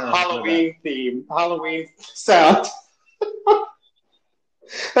sort of the Halloween theme, Halloween sound.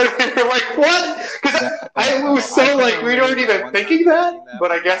 And we were like, what? Because it was so like we weren't even thinking that,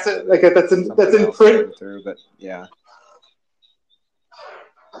 but I guess it like that's in print. But yeah.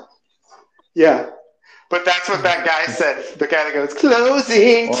 But that's what that guy said. The guy that goes,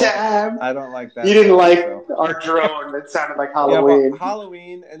 closing time. I don't like that. He didn't like our drone that sounded like Halloween. Yeah,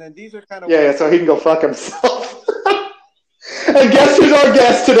 Halloween, and then these are kind of yeah, so he can go fuck himself. And guess who's our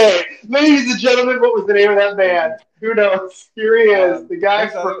guest today? Ladies and gentlemen, what was the name of that band? Who knows? Here he is, the guy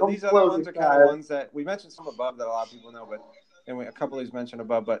from these other ones are kind of ones that we mentioned some above that a lot of people know, but and a couple of these mentioned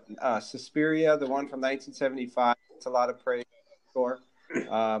above. But Suspiria, the one from 1975, it's a lot of praise score.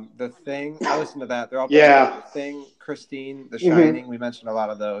 The Thing, I listened to that. They're all The Thing, Christine, The Shining. We mentioned a lot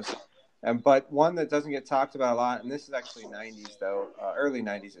of those. But one that doesn't get talked about a lot, and this is actually 90s though, early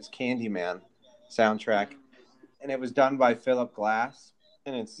 90s, is Candyman soundtrack, and it was done by Philip Glass,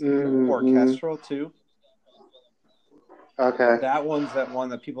 and it's orchestral too. Okay. That one's that one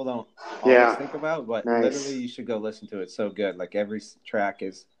that people don't always think about, but literally you should go listen to it. It's so good. Like every track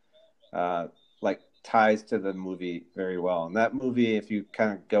is like ties to the movie very well. And that movie, if you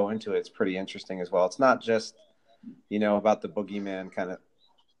kind of go into it, it's pretty interesting as well. It's not just, about the boogeyman kind of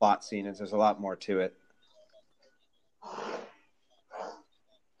plot scene. There's a lot more to it.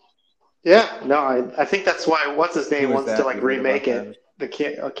 Yeah, no, I think that's why what's his name wants to like remake it, the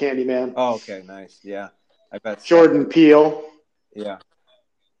Candyman. Oh, okay, nice. Yeah, I bet Jordan Peele. Yeah,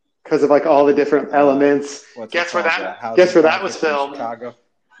 because of like all the different elements. Guess where that was filmed? Chicago.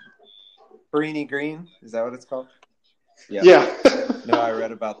 Greeny Green, is that what it's called? Yeah. No, I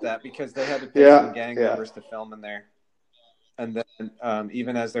read about that because they had to pay some gang members to film in there. And then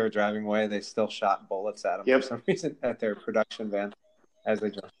even as they were driving away, they still shot bullets at them for some reason at their production van as they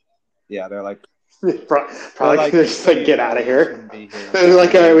drove. Yeah, they're like... Probably they're just like, get out of here. They're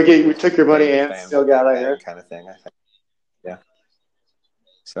like, all right, we took your money and still got out of here. Kind of thing, I think. Yeah.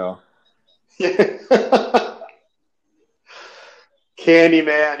 So...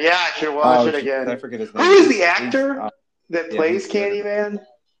 Candyman. Yeah, I should watch it again. I forget his name. Who is the actor that plays Candyman?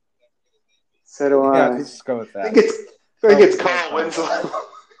 So do I. Yeah, let's go with that. I think it's Carl Winslow.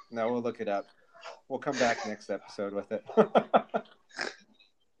 No, we'll look it up. We'll come back next episode with it.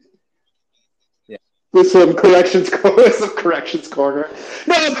 With some corrections corner.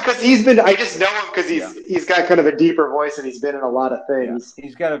 No, because I just know him because he's got kind of a deeper voice and he's been in a lot of things. Yeah.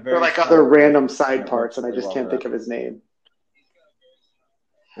 He's got a very like other random side parts, and I just can't think of his name.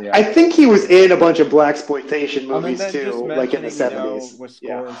 Yeah. I think he was in a bunch of blaxploitation movies too, like in the 70s. With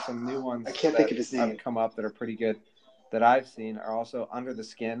scores, some new ones I can't think of his name. Have come up that are pretty good that I've seen are also Under the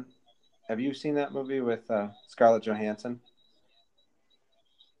Skin. Have you seen that movie with Scarlett Johansson?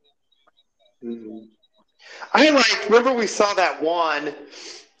 Mm-hmm. Remember we saw that one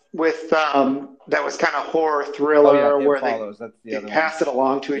with that was kind of horror thriller where they passed it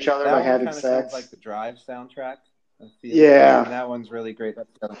along to each other by having sex. Sounds like the Drive soundtrack. Yeah, and that one's really great.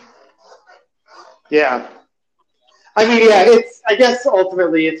 Yeah, I mean, I guess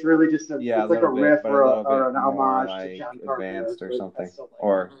ultimately it's really just it's like a riff or an homage to John Carpenter advanced or something,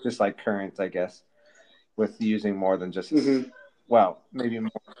 or just like current, I guess. with using more than just maybe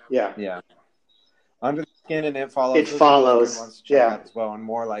more. Yeah. Under the Skin and It Follows. It Those Follows. are both good ones to check out as well, and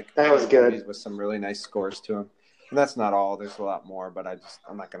more like that was good movies with some really nice scores to them. And that's not all. There's a lot more, but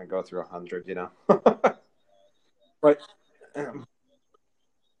I'm not going to go through 100. But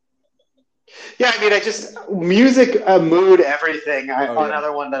yeah, I mean, music, mood, everything.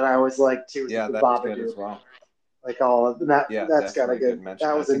 Another one that I always like too is the Babadook good as well. Like all of that. Yeah, that's got a good mention.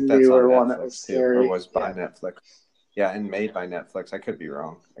 That was a newer one that was scary. Or was by Netflix. Yeah, and made by Netflix. I could be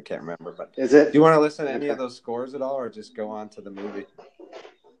wrong. I can't remember. But is it? Do you want to listen to any of those scores at all, or just go on to the movie?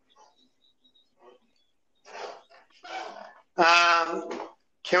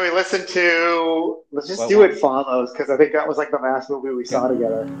 Can we listen to? Let's just do It Follows, because I think that was like the last movie we saw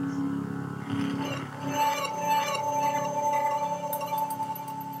together.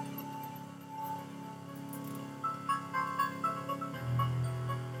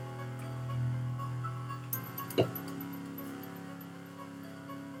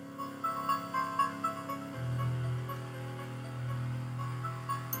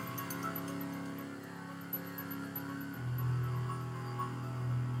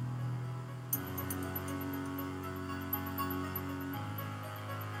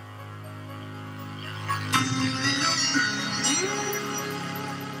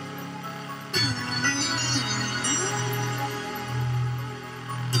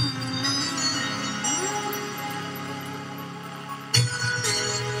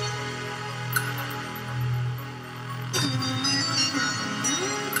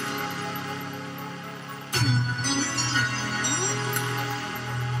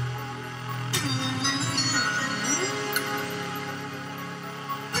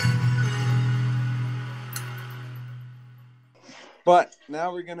 But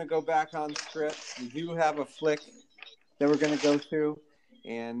now we're going to go back on script. We do have a flick that we're going to go through.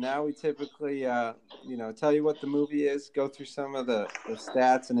 And now we typically, tell you what the movie is, go through some of the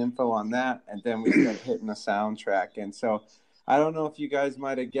stats and info on that, and then we start hitting the soundtrack. And so I don't know if you guys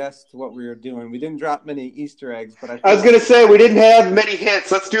might have guessed what we were doing. We didn't drop many Easter eggs, but I was going to say we didn't have many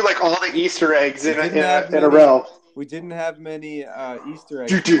hits. Let's do like all the Easter eggs in a row. We didn't have many Easter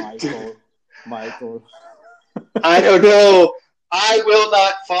eggs, Michael. I don't know. I will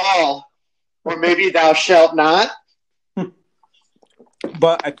not fall. Or maybe thou shalt not.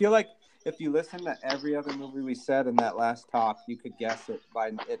 But I feel like if you listen to every other movie we said in that last talk, you could guess it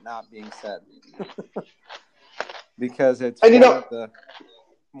by it not being said. Because it's one of the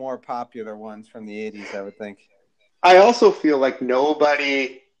more popular ones from the 80s, I would think. I also feel like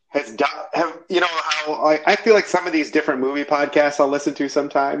nobody has done... I feel like some of these different movie podcasts I'll listen to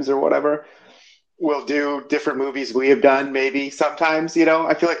sometimes or whatever... We'll do different movies we have done maybe sometimes,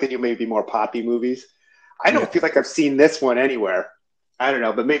 I feel like they do maybe more poppy movies. I don't feel like I've seen this one anywhere. I don't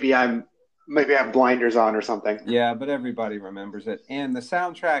know, but maybe I have blinders on or something. Yeah, but everybody remembers it. And the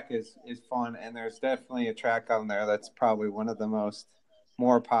soundtrack is fun, and there's definitely a track on there that's probably one of the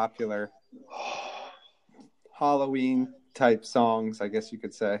more popular Halloween type songs, I guess you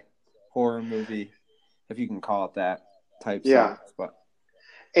could say. Horror movie, if you can call it that, type songs. But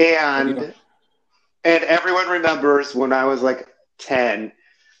And everyone remembers when I was like 10,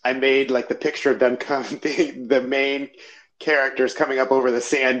 I made like the picture of them being the main characters coming up over the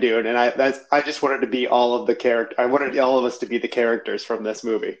sand dune, and I just wanted to be all of the character. I wanted all of us to be the characters from this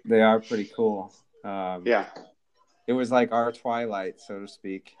movie. They are pretty cool. Yeah, it was like our Twilight, so to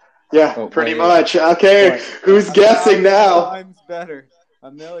speak. Yeah, but pretty much. Okay, who's guessing now? Times better,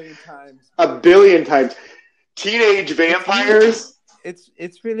 a million times, a billion times. Teenage vampires.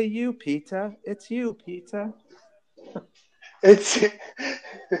 It's really you, Peter. It's you, Peter. It's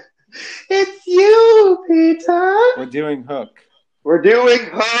you, Peter. We're doing Hook.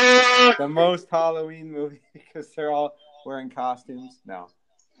 The most Halloween movie because they're all wearing costumes. No.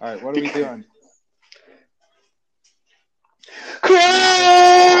 All right, what are we doing?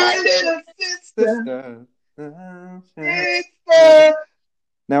 Cry, little sister.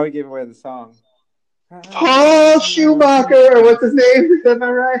 Now we gave away the song. Paul Schumacher, what's his name? Am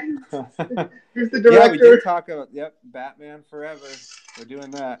I right? Who's the director? Yeah, we did talk about Batman Forever. We're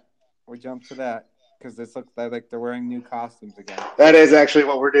doing that. We jumped to that because this looks like they're wearing new costumes again. That is actually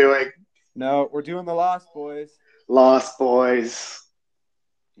what we're doing. No, we're doing the Lost Boys. Lost Boys.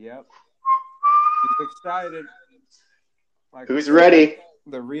 Yep. He's excited. Like, who's ready?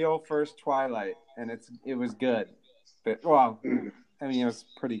 The real first Twilight, and it was good. But, well, I mean, it was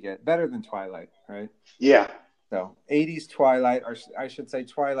pretty good. Better than Twilight, right? Yeah. So, 80s Twilight, or I should say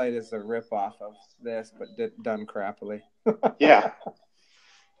Twilight is a ripoff of this, but done crappily. Yeah.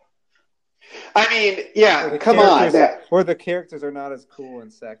 I mean, yeah, come on. Or the characters are not as cool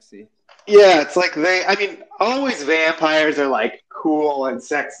and sexy. Yeah, it's like always vampires are like cool and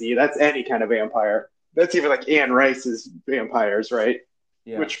sexy. That's any kind of vampire. That's even like Anne Rice's vampires, right?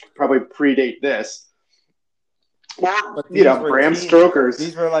 Yeah. Which probably predate this. Or, But Bram Stoker's.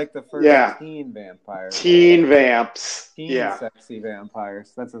 These were like the first teen vampires. Teen vamps. Teen sexy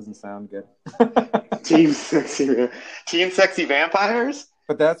vampires. That doesn't sound good. Teen sexy vampires?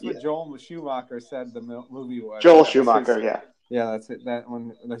 But that's what Joel Schumacher said the movie was. Joel Schumacher, Yeah, that's it. That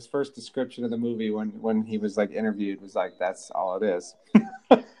when his first description of the movie when he was like interviewed was like, that's all it is.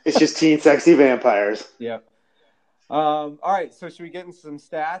 It's just teen sexy vampires. Yeah. All right, so should we get into some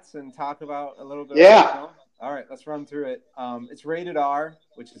stats and talk about a little bit of the film? All right, let's run through it. It's rated R,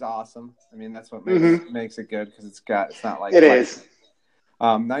 which is awesome. I mean, that's what makes it good because it's not like it is.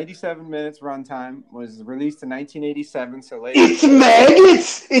 97 minutes runtime, was released in 1987. So later. It's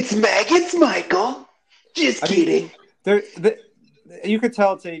maggots. It's maggots, Michael. Just kidding. You could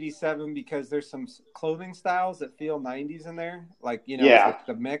tell it's 87 because there's some clothing styles that feel 90s in there. Like, it's like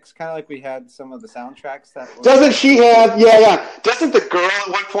the mix, kind of like we had some of the soundtracks. Doesn't she have, Doesn't the girl at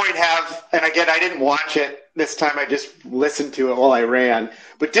one point have, and again, I didn't watch it this time, I just listened to it while I ran,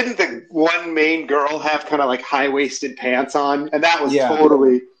 but didn't the one main girl have kind of like high-waisted pants on? And that was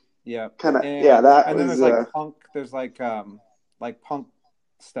totally kind of, that and was... then there's like punk, there's like punk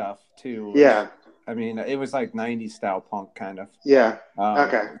stuff too. Yeah. I mean, it was like 90s style punk kind of. Yeah.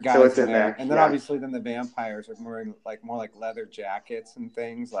 Okay. So it's in there. And then obviously then the vampires are more like leather jackets and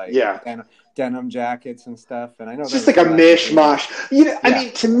things like denim jackets and stuff. And I know it's just like a mishmash. I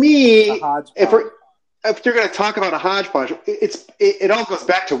mean, to me, if you're going to talk about a hodgepodge, it all goes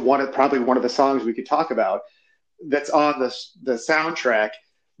back to probably one of the songs we could talk about that's on the soundtrack.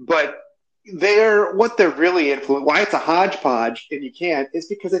 But what they're really influenced, why it's a hodgepodge and you can't, is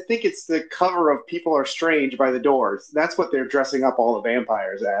because I think it's the cover of People Are Strange by the Doors. That's what they're dressing up all the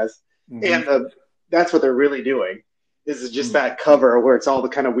vampires as. Mm-hmm. And that's what they're really doing, is just that cover where it's all the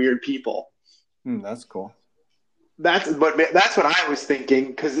kind of weird people. That's cool. That's what I was thinking,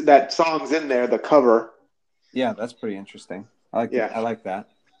 because that song's in there, the cover. Yeah, that's pretty interesting. I like that.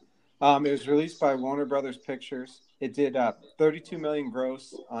 It was released by Warner Brothers Pictures. It did 32 million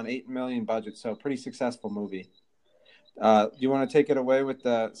gross on 8 million budget, so pretty successful movie. Do you want to take it away with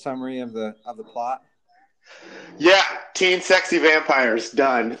the summary of the plot? Yeah, teen sexy vampires,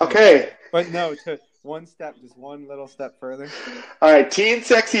 done. Okay. But no, just one little step further. All right, teen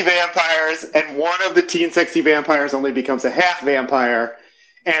sexy vampires, and one of the teen sexy vampires only becomes a half vampire,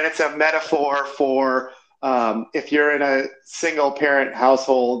 and it's a metaphor for if you're in a single parent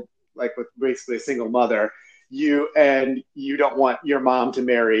household, like with basically a single mother, you don't want your mom to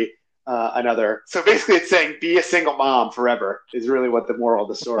marry another. So basically it's saying be a single mom forever is really what the moral of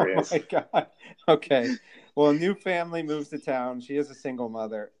the story is. Oh my God. Okay. Well, a new family moves to town. She is a single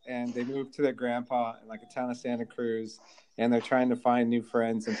mother, and they move to their grandpa in like a town of Santa Cruz, and they're trying to find new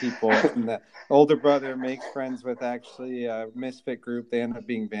friends and people. And the older brother makes friends with actually a misfit group. They end up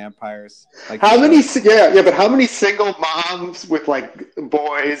being vampires. Like but how many single moms with like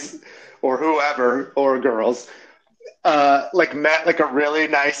boys or whoever or girls met like a really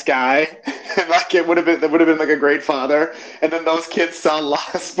nice guy, and like it would have been like a great father, and then those kids saw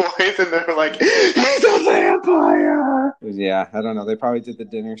Lost Boys and they're like, he's a vampire. Yeah, I don't know. They probably did the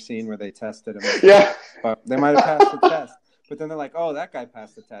dinner scene where they tested him. Yeah, but they might have passed the test. But then they're like, oh, that guy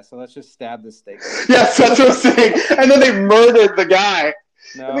passed the test, so let's just stab this steak. Yes, that's what I'm saying. And then they murdered the guy.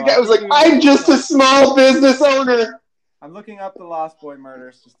 No, and the guy was like, I'm just a small business owner. I'm looking up the Lost Boy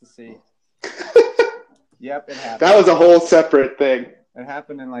murders just to see. Yep, it happened. That was a whole separate thing. It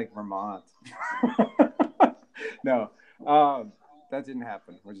happened in like Vermont. No, that didn't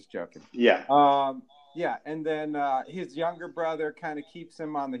happen. We're just joking. Yeah. Yeah, and then his younger brother kind of keeps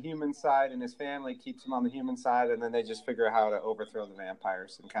him on the human side, and his family keeps him on the human side, and then they just figure out how to overthrow the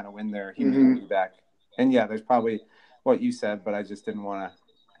vampires and kind of win their humanity back. And yeah, there's probably what you said, but I just didn't want to.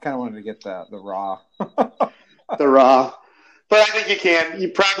 I kind of wanted to get the raw. The raw. But I think you can. You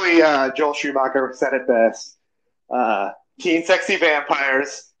probably, Joel Schumacher said it best. Teen sexy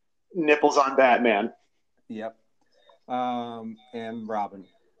vampires, nipples on Batman. Yep. And Robin.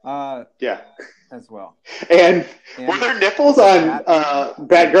 Yeah. As well. And were there nipples on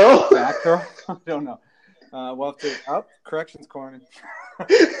Batgirl? Batgirl? I don't know. Corrections corner.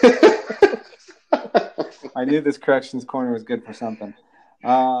 I knew this corrections corner was good for something.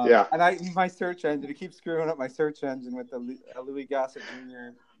 Yeah. And my search engine, it keeps screwing up my search engine with the Louis Gossett Jr.,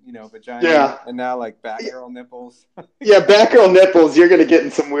 vagina. Yeah. And now like Batgirl nipples. Yeah, Batgirl nipples. You're going to get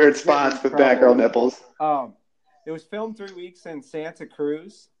in some weird spots with Batgirl nipples. It was filmed 3 weeks in Santa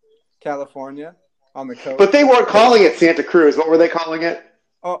Cruz, California, on the coast. But they weren't calling it Santa Cruz. What were they calling it?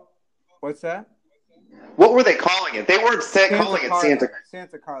 What's that? What were they calling it? They weren't calling it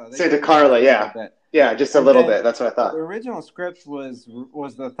Santa Carla. Santa Carla, yeah. Yeah, just a little bit. That's what I thought. The original script was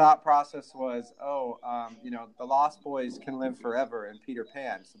the thought process was, the Lost Boys can live forever in Peter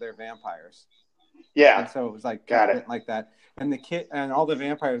Pan, so they're vampires. Yeah. And so it was like like that. And the kid and all the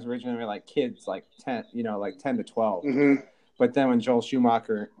vampires originally were like kids, like 10, like 10 to 12. Mm-hmm. But then when Joel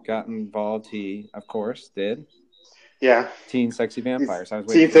Schumacher got involved, he of course did. Yeah. Teen Sexy Vampires. I was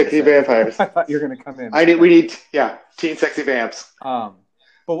waiting. Teen Sexy Vampires. I thought you were going to come in. We need Teen Sexy Vamps.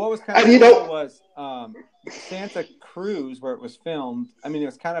 But what was kind of cool was Santa Cruz, where it was filmed. I mean, it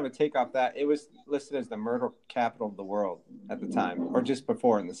was kind of a takeoff that it was listed as the murder capital of the world at the time, or just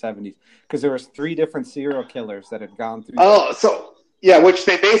before in the 70s, because there was 3 different serial killers that had gone through. Oh, which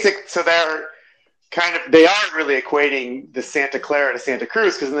they are really equating the Santa Clara to Santa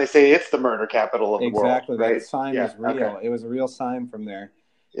Cruz, because then they say it's the murder capital of the world. Exactly, right? That sign was real. Okay. It was a real sign from there.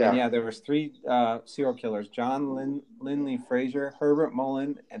 Yeah, and there was 3 serial killers: John Linley Frazier, Herbert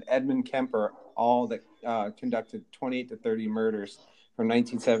Mullen, and Edmund Kemper, all that conducted 28 to 30 murders from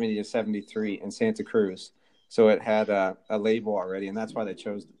 1970 to 73 in Santa Cruz. So it had a label already, and that's why they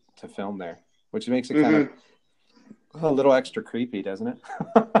chose to film there, which makes it kind of a little extra creepy, doesn't it?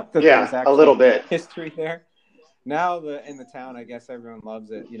 Yeah, a little bit. History there. Now in the town, I guess everyone loves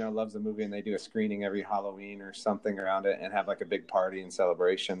it. Loves the movie, and they do a screening every Halloween or something around it, and have like a big party and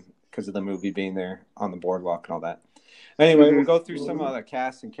celebration because of the movie being there on the boardwalk and all that. Anyway, we'll go through some of the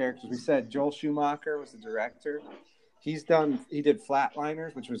cast and characters. We said Joel Schumacher was the director. He did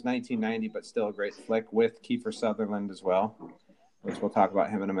Flatliners, which was 1990, but still a great flick with Kiefer Sutherland as well, which we'll talk about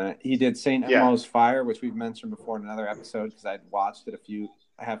him in a minute. He did St. Elmo's Fire, which we've mentioned before in another episode because I'd watched it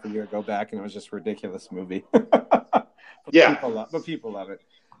half a year ago back, and it was just a ridiculous movie. People love it.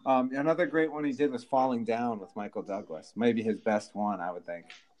 Another great one he did was Falling Down with Michael Douglas. Maybe his best one, I would think.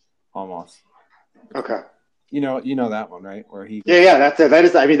 Almost. Okay. You know that one, right? Where he that's it. That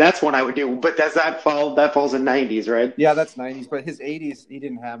is, I mean, that's one I would do. But does that falls in 90s, right? Yeah, that's 90s. But his 80s, he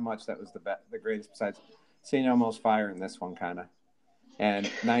didn't have much that was the greatest besides St. Elmo's Fire and this one kind of. And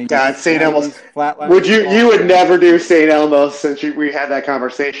 90s. God, St. Elmo's. Flatline. You would never do St. Elmo's since we had that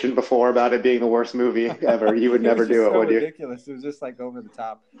conversation before about it being the worst movie ever. You would never do it, would you? Ridiculous. It was just like over the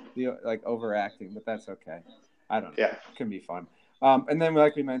top, like overacting. But that's okay. I don't know. Yeah, it can be fun. And then,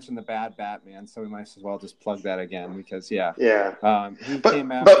 like we mentioned, the Bad Batman, so we might as well just plug that again because, he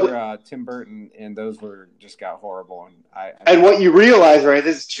came after Tim Burton, and those just got horrible. And what you realize, right,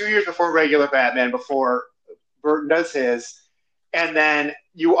 this is 2 years before regular Batman, before Burton does his, and then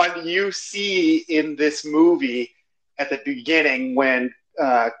you see in this movie at the beginning when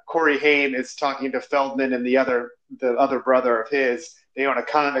Corey Haim is talking to Feldman and the other brother of his, they own a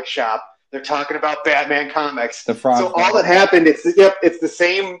comic shop. They're talking about Batman comics. So all that happened, it's the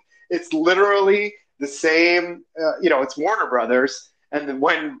same. It's literally the same. It's Warner Brothers. And then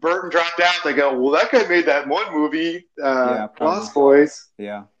when Burton dropped out, they go, well, that guy made that one movie, Lost Boys.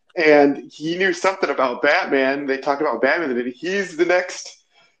 Yeah. And he knew something about Batman. They talked about Batman, and he's the next.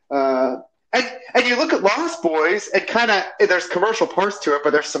 And you look at Lost Boys, and kind of there's commercial parts to it,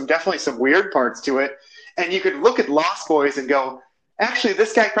 but there's definitely some weird parts to it. And you could look at Lost Boys and go, actually,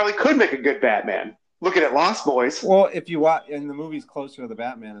 this guy probably could make a good Batman. Looking at Lost Boys. Well, if you watch, and the movie's closer to the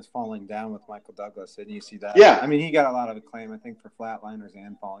Batman is Falling Down with Michael Douglas, and you see that. Yeah. I mean, he got a lot of acclaim, I think, for Flatliners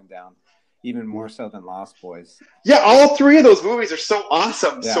and Falling Down, even more so than Lost Boys. Yeah, all 3 of those movies are so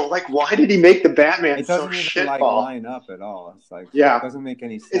awesome. Yeah. So, why did he make the Batman so shitball? It doesn't even line up at all. It's like, it doesn't make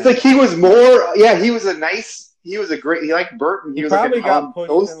any sense. It's like he was more, he liked Burton. He probably got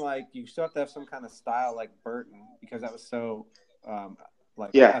pushed in, you still have to have some kind of style like Burton, because that was so,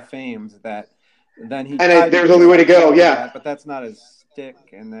 famed that then he. And there's only way to go, but that's not his stick,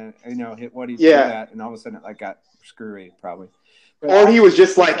 and then, hit what he's good at, and all of a sudden it, got screwy, probably. Or he was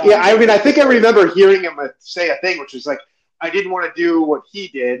just like, I think I remember hearing him say a thing, which was like, I didn't want to do what he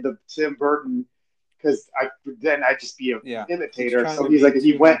did, the Tim Burton, because I'd just be an imitator. So he's like,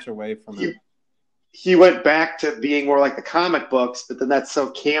 he went away from it. He went back to being more like the comic books, but then that's so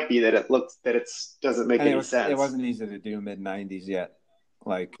campy that it doesn't make any sense. It wasn't easy to do mid-90s yet.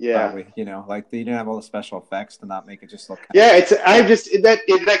 Probably, they didn't have all the special effects to not make it just look.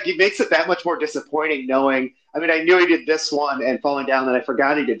 It makes it that much more disappointing knowing. I mean, I knew he did this one and Falling Down, and I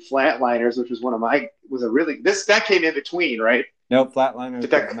forgot he did Flatliners, which was that came in between, right? No,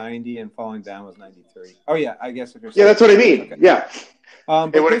 Flatliners was 90 and Falling Down was 93. Oh yeah, I guess if you're. Yeah, that's what I mean. Okay. Yeah.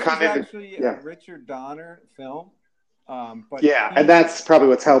 It would have come in. Actually, a Richard Donner film. And that's probably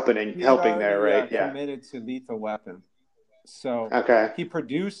what's helping there, right? Committed to Lethal Weapon. So he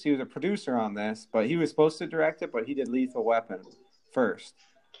was a producer on this, but he was supposed to direct it, but he did Lethal Weapon first.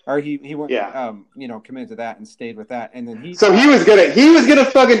 Or he went, Yeah. Committed to that and stayed with that, and then he was gonna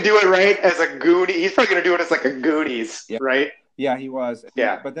fucking do it right as a Goonie. He's probably gonna do it as like a Goonies, right? Yeah, he was.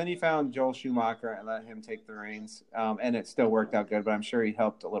 Yeah. But then he found Joel Schumacher and let him take the reins, and it still worked out good. But I'm sure he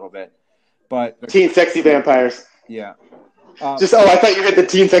helped a little bit. But Teen Sexy Vampires. Yeah. I thought you hit the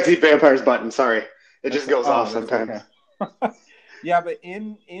Teen Sexy Vampires button. Sorry, it just goes off sometimes. Okay. Yeah, but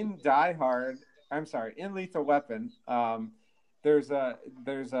in Die Hard, in Lethal Weapon, there's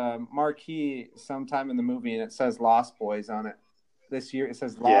a marquee sometime in the movie, and it says Lost Boys on it. This year, it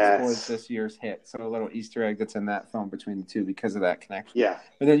says Lost Boys this year's hit. So a little Easter egg that's in that film between the two because of that connection. Yeah.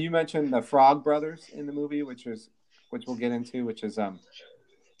 And then you mentioned the Frog Brothers in the movie, which we'll get into, which is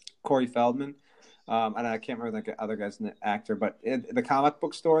Corey Feldman. And I can't remember the other guy's actor, but the comic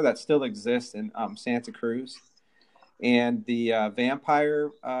book store that still exists in Santa Cruz, and the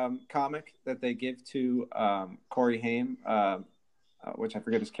vampire comic that they give to Corey Haim, which I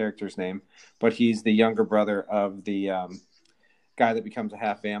forget his character's name, but he's the younger brother of the guy that becomes a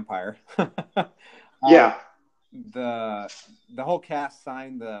half vampire. Yeah. The whole cast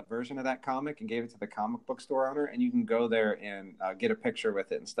signed the version of that comic and gave it to the comic book store owner, and you can go there and get a picture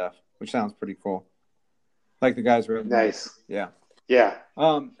with it and stuff, which sounds pretty cool. Like the guy's really nice. Yeah. Yeah.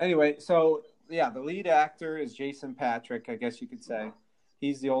 Anyway, so yeah, the lead actor is Jason Patric, I guess you could say.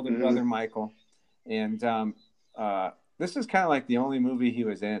 He's the older brother, Michael, and this is kind of like the only movie he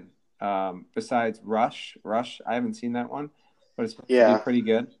was in besides Rush. I haven't seen that one, but it's pretty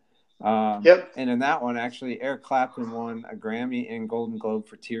good. Yep. And in that one, actually, Eric Clapton won a Grammy and Golden Globe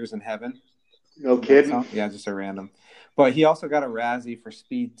for Tears in Heaven. No kidding. Yeah, just a random. But he also got a Razzie for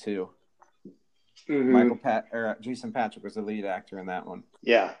Speed 2. Jason Patric was the lead actor in that one.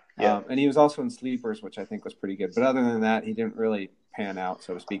 Yeah. And he was also in Sleepers, which I think was pretty good. But other than that, he didn't really pan out,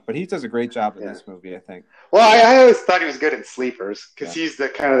 so to speak. But he does a great job in this movie, I think. Well, I always thought he was good in Sleepers because he's the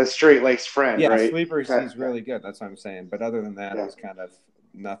kind of the straight-laced friend, right? Yeah, Sleepers, he's really good. That's what I'm saying. But other than that, it was kind of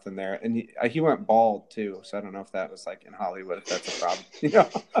nothing there. And he went bald, too, so I don't know if that was like in Hollywood, if that's a problem.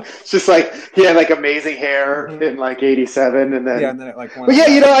 It's just like he had like amazing hair in like 87, and then... Yeah, and then it like went... But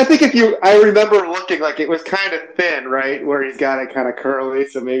yeah, I think I remember looking like it was kind of thin, right? Where he's got it kind of curly,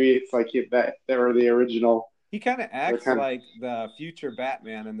 so maybe it's like they were the original... He kind of acts like the future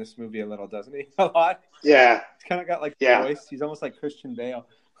Batman in this movie a little, doesn't he? A lot. Yeah. He's kind of got like the voice. He's almost like Christian Bale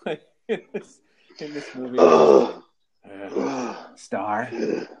in this movie. Star.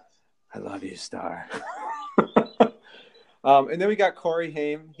 I love you, Star. And then we got Corey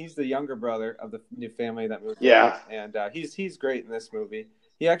Haim. He's the younger brother of the new family that moved. Yeah. And he's great in this movie.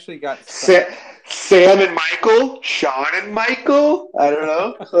 He actually got... Sam and Michael? Sean and Michael? I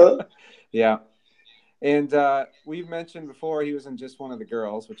don't know. Yeah. And we've mentioned before he was in Just One of the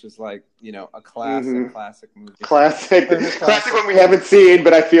Girls, which is like, a classic movie. Classic one we haven't seen,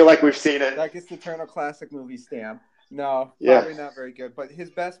 but I feel like we've seen it. That gets the Eternal Classic movie stamp. No, probably not very good. But his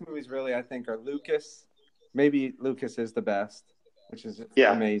best movies really, I think, are Lucas. Maybe Lucas is the best, which is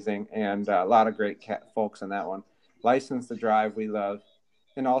amazing. And a lot of great folks in that one. License to Drive, we love.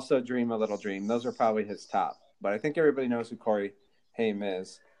 And also Dream a Little Dream. Those are probably his top. But I think everybody knows who Corey Haim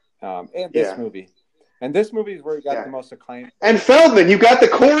is. And this movie. And this movie is where he got the most acclaim. And Feldman, you got the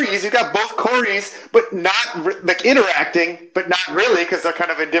Coreys. You got both Coreys, but not like interacting, but not really because they're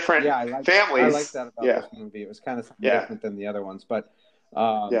kind of in different families. I like that about this movie. It was kind of something different than the other ones. But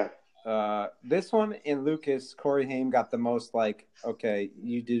this one in Lucas, Corey Haim got the most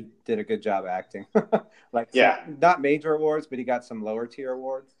you did a good job acting. Not major awards, but he got some lower tier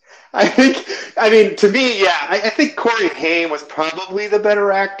awards. I think Corey Haim was probably the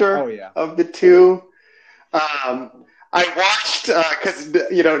better actor of the two. I watched because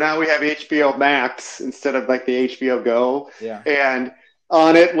now we have HBO Max instead of like the HBO Go, and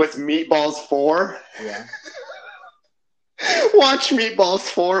on it was Meatballs 4. Yeah. Watch Meatballs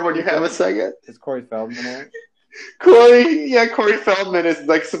 4 when you have a second. Is Corey Feldman in it? Corey Feldman is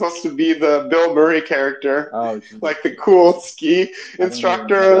like supposed to be the Bill Murray character, like the cool ski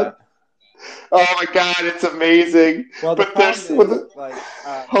instructor. Oh my God, it's amazing. Well, but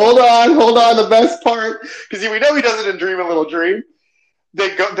hold on, the best part, because we know he does it in Dream a Little Dream.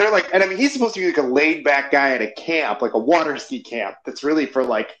 They're like, and I mean, he's supposed to be like a laid back guy at a camp, like a water ski camp that's really for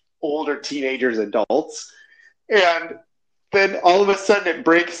like older teenagers, adults. And then all of a sudden it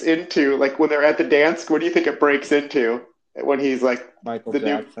breaks into, like when they're at the dance, what do you think it breaks into? When he's like Michael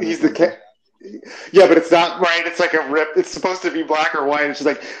Jackson. He's the yeah, but it's not right. It's like a rip. It's supposed to be black or white. It's just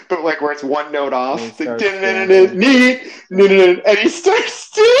like, but like where it's one note off. It's like, and he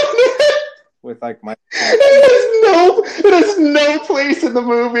starts doing it with like my. It has no place in the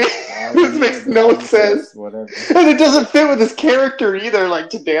movie. This makes no sense. Whatever. And it doesn't fit with his character either, like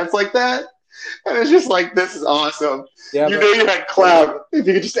to dance like that. And it's just like, this is awesome. Yeah, you know you had clout if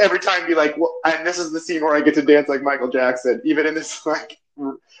you could just every time be like, well, and this is the scene where I get to dance like Michael Jackson, even in this like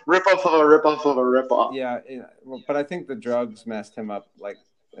rip-off of a rip-off of a rip-off. Yeah, but I think the drugs messed him up, like,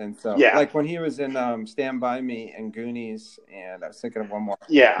 and so like when he was in Stand By Me and Goonies, and I was thinking of one more.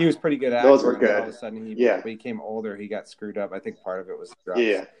 Yeah, he was pretty good at. Those were good. All of a sudden, he became older. He got screwed up. I think part of it was drugs.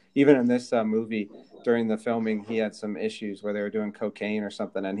 Yeah. Even in this movie, during the filming, he had some issues where they were doing cocaine or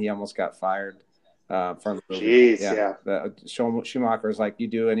something, and he almost got fired from the movie. Jeez, Schumacher was like, "You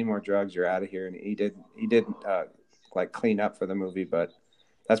do any more drugs, you're out of here." And he did like clean up for the movie, but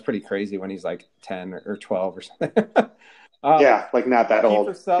that's pretty crazy when he's like 10 or 12 or something. Like not that old.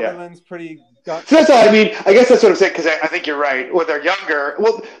 Kiefer Sutherland's pretty. So that's all I mean. I guess that's what I'm saying, because I think you're right. When they're younger,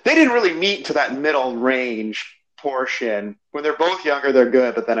 well, they didn't really meet to that middle range portion. When they're both younger, they're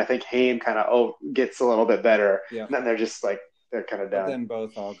good, but then I think Haim kind of gets a little bit better. Yeah. And then they're just like, they're kind of done. But then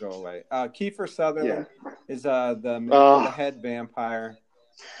both all go away. Kiefer Sutherland is the head vampire.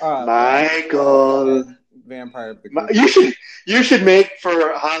 Michael. Vampire of the group. You should make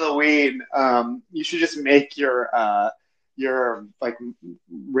for Halloween. You should just make your like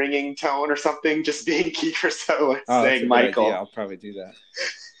ringing tone or something, just being Kiefer Sutherland saying Michael. Yeah, I'll probably do that.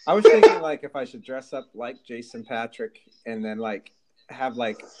 I was thinking like if I should dress up like Jason Patrick and then like have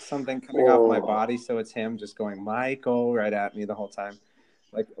like something coming off my body so it's him just going Michael right at me the whole time.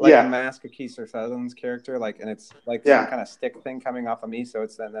 Like a mask of Kiefer Sutherland's character, like, and it's like some kind of stick thing coming off of me, so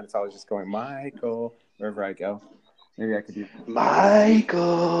it's then it's always just going Michael wherever I go. Maybe I could do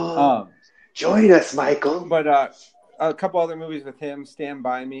Michael. Join us, Michael. But a couple other movies with him, Stand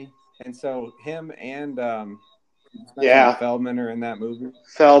By Me, and so him and Feldman are in that movie.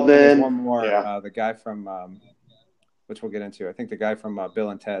 Feldman. One more, the guy from which we'll get into. I think the guy from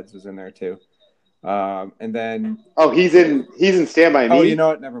Bill and Ted's was in there too. And then he's in Stand By Me. Oh, you know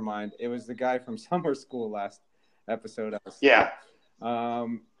what? Never mind. It was the guy from Summer School last episode.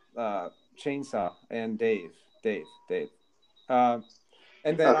 Chainsaw and Dave. And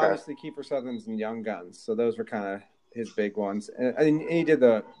then obviously Kiefer Sutherland's in Young Guns. So those were kind of his big ones. And he did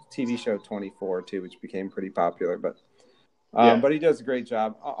the TV show 24 too, which became pretty popular. But he does a great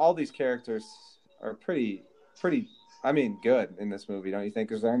job. All these characters are pretty. I mean, good in this movie, don't you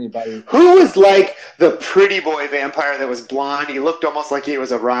think? Is there anybody who was like the pretty boy vampire that was blonde? He looked almost like he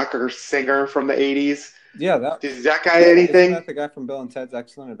was a rocker singer from the 80s. Yeah, is that guy anything? Isn't that the guy from Bill and Ted's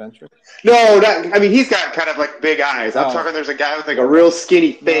Excellent Adventure? No, he's got kind of like big eyes. I'm talking. There's a guy with like a real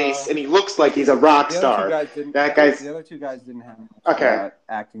skinny face, and he looks like he's a rock star. The other two guys didn't have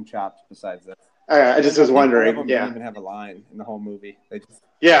acting chops besides this. I just was wondering. One of them didn't even have a line in the whole movie. They just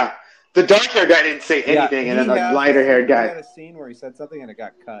The dark-haired guy didn't say anything, and then the lighter-haired guy. He had a scene where he said something and it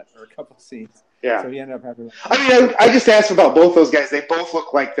got cut, or a couple of scenes. Yeah. So he ended up having. I just asked about both those guys. They both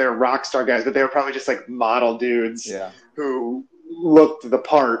look like they're rock star guys, but they were probably just like model dudes who looked the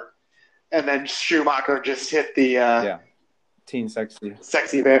part. And then Schumacher just hit the teen sexy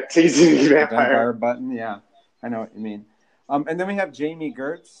vampire button. Yeah, I know what you mean. And then we have Jamie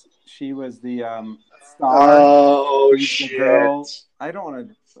Gertz. She was the star. Oh shit! Girl. I don't want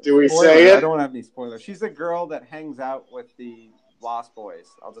to. Do we say it? I don't want to have any spoilers. She's the girl that hangs out with the Lost Boys.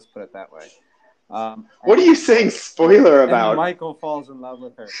 I'll just put it that way. What are you saying spoiler about? Michael falls in love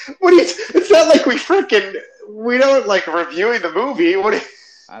with her. It's not like we don't like reviewing the movie.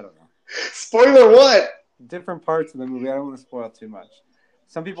 I don't know. Spoiler what? Different parts of the movie. I don't want to spoil too much.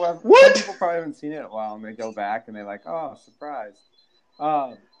 Some people probably haven't seen it in a while, and they go back and they're like, "Oh, surprise!"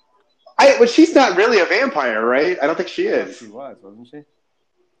 But she's not really a vampire, right? I don't think she is. She wasn't she?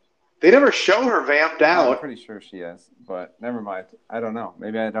 They never show her vamped out. I'm pretty sure she is, but never mind. I don't know.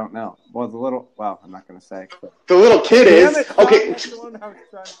 Maybe I don't know. Well, I'm not going to say. But... The little kid is. Okay. That's the one I was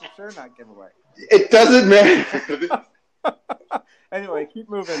trying to for sure not give away. It doesn't matter. Anyway, keep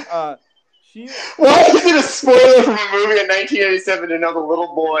moving. Why is it a spoiler from a movie in 1987 to know the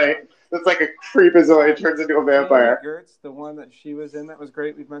little boy that's like a freakazoid turns into a vampire? Gertz, the one that she was in that was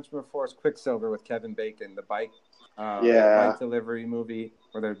great, we've mentioned before, is Quicksilver with Kevin Bacon, the bike delivery movie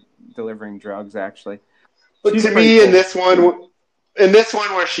where they're delivering drugs, actually. But to me, cool. in this one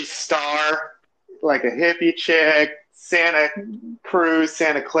where she's star, like a hippie chick, Santa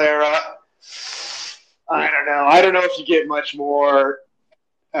Clara, I don't know. I don't know if you get much more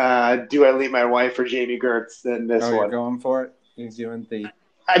Do I Leave My Wife for Jamie Gertz than this one. You're going for it? You're doing the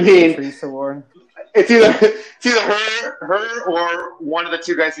Patrice Award? It's either her or one of the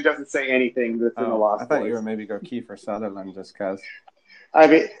two guys who doesn't say anything that's in the Lost Boys. I thought you were maybe go Kiefer Sutherland just because. I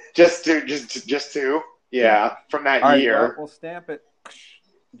mean, just to from that year. We'll stamp it.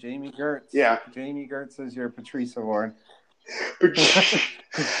 Jamie Gertz. Yeah. Jamie Gertz is your Patrice Award.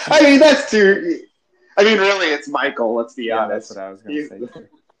 I mean, that's too. I mean, really, it's Michael. Let's be honest. That's what I was going to say.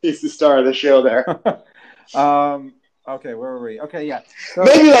 He's the star of the show there. Okay, where were we? Okay, yeah. So,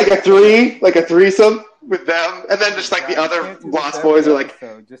 maybe like a threesome with them, and then just like the other Lost Boys are like.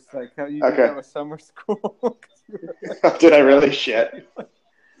 So just like how you did that with Summer School. Did I really? Shit.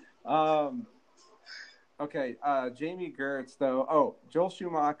 Okay, Jamie Gertz though. Oh, Joel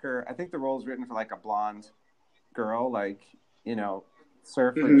Schumacher. I think the role's written for like a blonde girl, like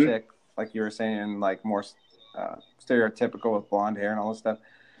surfer chick, like you were saying, like more stereotypical with blonde hair and all this stuff.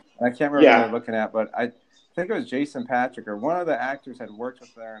 And I can't remember what they're looking at, but I think it was Jason Patrick or one of the actors had worked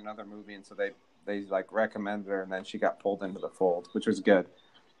with her in another movie, and so they like recommended her, and then she got pulled into the fold, which was good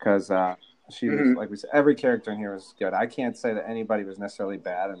because she was like we said, every character in here was good. I can't say that anybody was necessarily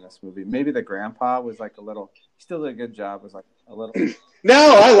bad in this movie. Maybe the grandpa was like a little. He still did a good job. Was like a little.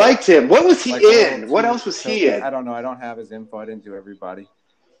 No, I liked him. What was he in? What else was he in? I don't know. I don't have his info. I didn't do everybody.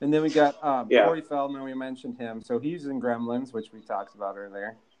 And then we got Corey Feldman. We mentioned him. So he's in Gremlins, which we talked about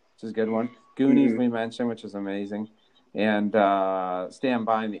earlier, which is a good one. Goonies we mentioned, which is amazing. And Stand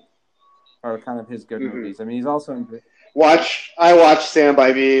By Me are kind of his good movies. I mean, he's also in... I watched Stand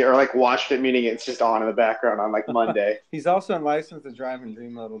By Me, or like watched it, meaning it's just on in the background on like Monday. He's also in License to Drive and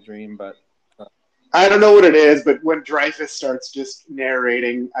Dream a Little Dream, but... I don't know what it is, but when Dreyfuss starts just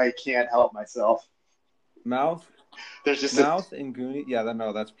narrating, I can't help myself. Mouth? There's just Mouth and Goonies. Yeah,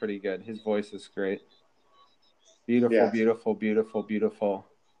 that's pretty good. His voice is great. Beautiful, beautiful, beautiful, beautiful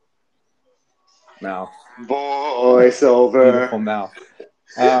mouth. Voiceover. Beautiful mouth.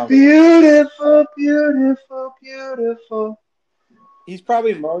 Beautiful, beautiful, beautiful. He's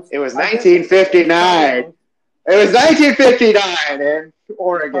probably most. It was 1959. It was 1959 in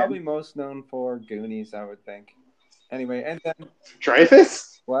Oregon. Probably most known for Goonies, I would think. Anyway, and then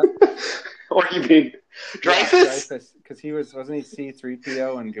Dreyfuss? What? Or you mean Dreyfuss? Dreyfuss, because wasn't he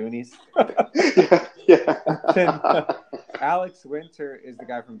C-3PO in Goonies? yeah. Then, Alex Winter is the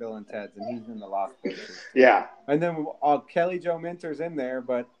guy from Bill and Ted's, and he's in the Lost Boys. Yeah. And then Kelly Jo Minter's in there,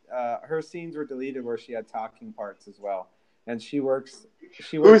 but her scenes were deleted where she had talking parts as well. And she works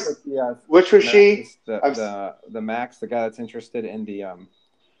with which was Max, she? The Max, the guy that's interested in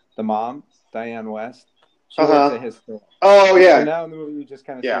the mom, Diane West. She works at his store. Oh yeah. So now in the movie you just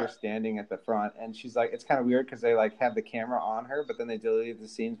kind of see her standing at the front, and she's like, it's kind of weird because they like have the camera on her, but then they deleted the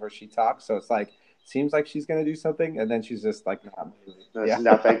scenes where she talks, so it's like seems like she's gonna do something, and then she's just like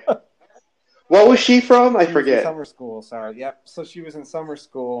nothing. What was she from? I forget. Summer School. Sorry. Yep. So she was in Summer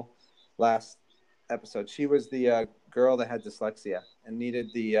School last episode. She was the girl that had dyslexia and needed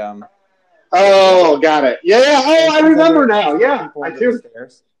the. Oh, got it. Yeah. Oh, I remember now. Yeah, I do.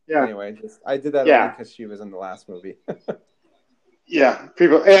 Yeah. Anyway, I did that only because she was in the last movie. Yeah,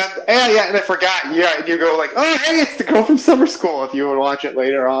 people, and I forgot. Yeah, you go like, oh, hey, it's the girl from Summer School. If you would watch it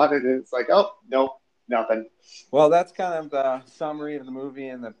later on, and it's like, oh, nope, nothing. Well, that's kind of the summary of the movie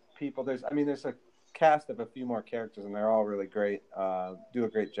and the people. There's a cast of a few more characters, and they're all really great. Do a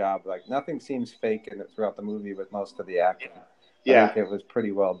great job. Like nothing seems fake in it throughout the movie with most of the acting. I think it was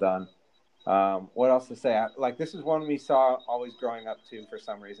pretty well done. What else to say? This is one we saw always growing up too for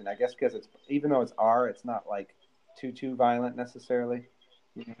some reason. I guess because even though it's R, it's not like too violent necessarily.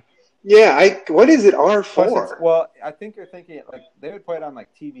 Yeah, what is it R for? Well, I think you're thinking like they would put it on like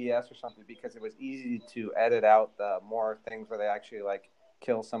TBS or something because it was easy to edit out the more things where they actually like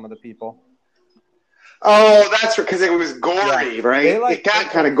kill some of the people. Oh, that's because it was gory, right? It got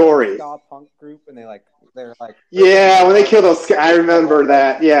kind of gory. Punk group, and they're like. Yeah, when they kill those, I remember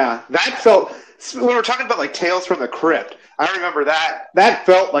that. Yeah, that felt. When we're talking about like Tales from the Crypt, I remember that. That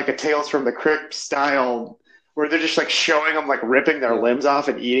felt like a Tales from the Crypt style, where they're just like showing them like ripping their limbs off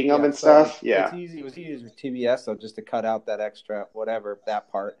and eating them and stuff. Yeah, it was easy with TBS though, just to cut out that extra whatever that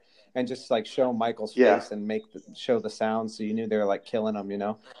part. And just like show Michael's face and show the sounds, so you knew they were like killing him,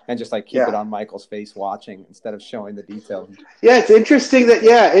 and just like keep it on Michael's face watching instead of showing the details. Yeah, it's interesting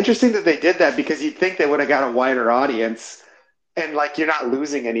that they did that because you'd think they would have got a wider audience, and like you're not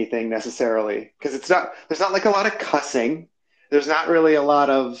losing anything necessarily because there's not like a lot of cussing, there's not really a lot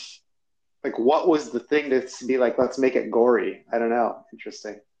of like what was the thing to be like let's make it gory. I don't know.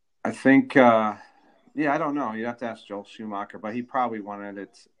 Interesting. I think. I don't know. You'd have to ask Joel Schumacher, but he probably wanted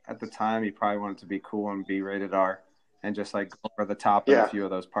it at the time. He probably wanted to be cool and be rated R, and just like go over the top in a few of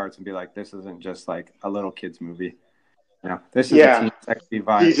those parts and be like, "This isn't just like a little kid's movie. This is a teen sexy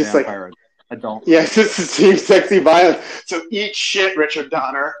violent vampire adult." Yes, this is teen sexy violence. So eat shit, Richard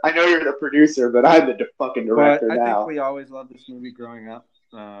Donner. I know you're the producer, but I'm the fucking director now. I think we always loved this movie growing up.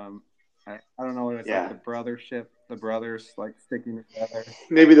 I don't know if it's like the brothership, the brothers like sticking together.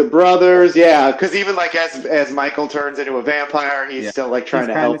 Maybe the brothers, yeah. Because even like as Michael turns into a vampire, he's still like trying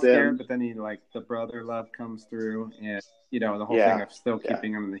to help him. But then he like the brother love comes through, and the whole thing of still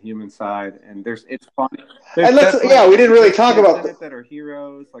keeping him on the human side. And it's funny. And we didn't really talk about it that are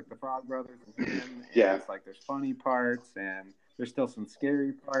heroes like the Frog Brothers and him. And it's like there's funny parts and there's still some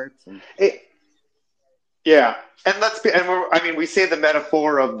scary parts and. And we say the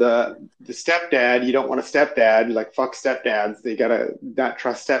metaphor of the stepdad. You don't want a stepdad. Like, fuck stepdads. You gotta not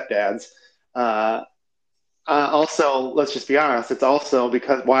trust stepdads. Also, let's just be honest. It's also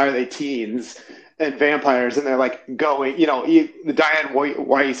because why are they teens and vampires? And they're like going. The Diane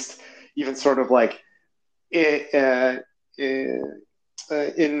Weist even sort of like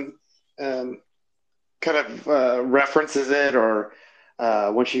kind of references it or.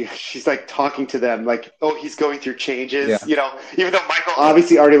 When she's like talking to them, like, oh, he's going through changes, even though Michael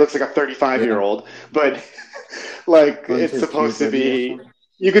obviously already looks like a 35-year-old, but like it's supposed to be,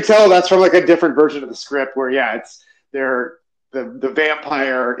 you could tell that's from like a different version of the script where, it's the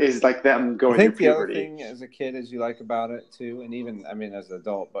vampire is like them going through puberty. I think the other thing as a kid is you like about it too, and even, as an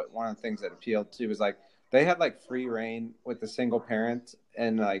adult, but one of the things that appealed to was like, they had like free reign with the single parent.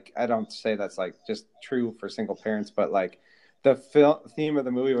 And like, I don't say that's like just true for single parents, but like, the theme of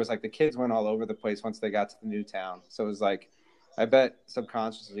the movie was like the kids went all over the place once they got to the new town. So it was like, I bet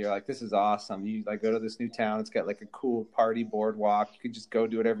subconsciously you're like, this is awesome. You like go to this new town. It's got like a cool party boardwalk. You could just go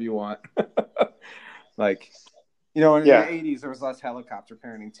do whatever you want. Like, in the 80s, there was less helicopter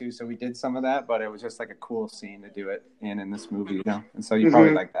parenting too. So we did some of that, but it was just like a cool scene to do it in this movie, And so you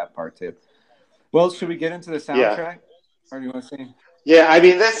probably like that part too. Well, should we get into the soundtrack or do you want to see? Yeah,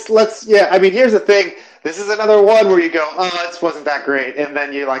 here's the thing. This is another one where you go, oh, this wasn't that great. And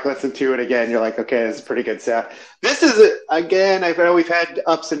then you like listen to it again. You're like, okay, this is pretty good sound. This is, again, I know we've had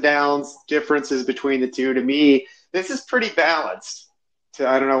ups and downs, differences between the two. To me, this is pretty balanced.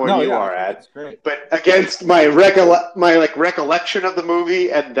 I don't know where you are at. But against my recollection of the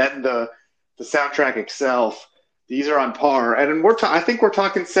movie and then the soundtrack itself, these are on par. And I think we're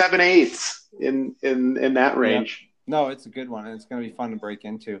talking 7/8 in that range. Yeah. No, it's a good one, and it's going to be fun to break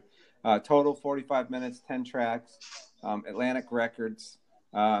into. Total 45 minutes, 10 tracks, Atlantic Records.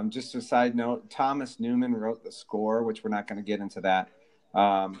 Just a side note, Thomas Newman wrote the score, which we're not going to get into that.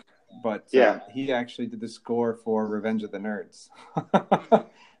 But he actually did the score for Revenge of the Nerds.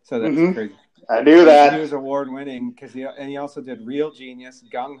 So that's crazy. I knew that. He was award-winning because he also did Real Genius,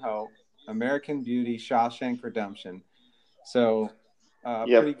 Gung Ho, American Beauty, Shawshank Redemption. So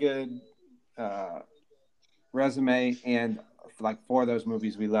pretty good resume, and like 4 of those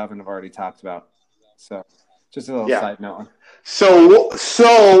movies we love and have already talked about. So just a little side note.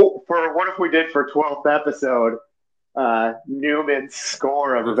 So for what if we did for 12th episode, Newman's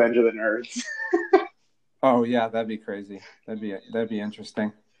score of Revenge of the Nerds? Oh yeah, that'd be crazy. That'd be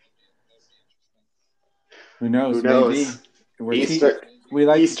interesting. Who knows? Maybe we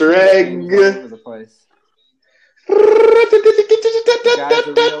like Easter egg all over the place. The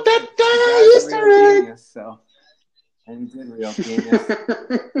guy's a real genius, and he did Real Genius.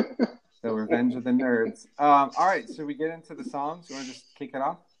 So Revenge of the Nerds. All right, so we get into the songs. You want to just kick it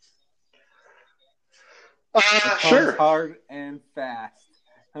off? Sure. Hard and fast.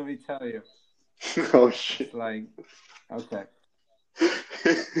 Let me tell you. Oh shit! It's like, okay.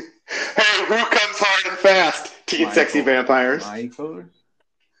 Hey, who comes hard and fast? Teen Sexy Vampires. Michael.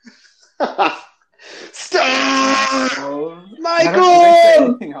 Stop! Michael! I don't say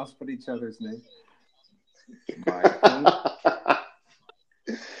anything else but each other's name. Michael.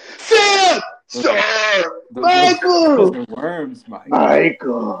 Sam! Stop! Michael! Those are worms, Michael.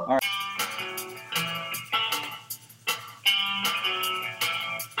 Michael. All right.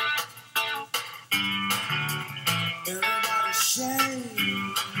 Everybody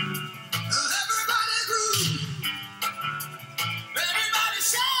shame. Everybody groove. Everybody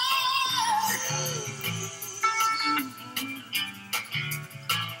shine.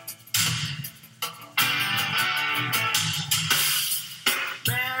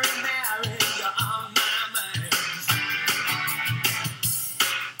 Mary, you're on my mind.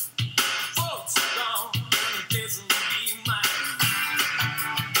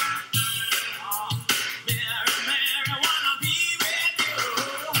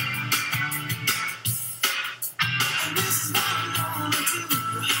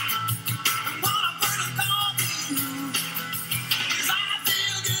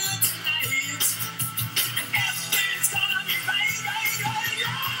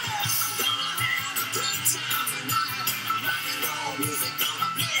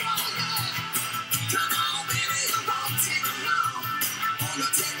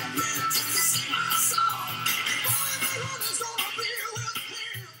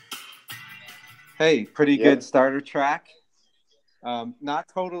 Hey, pretty good starter track. Not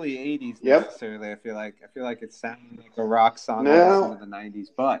totally 80s necessarily. I feel like it's sounding like a rock song almost into the 90s,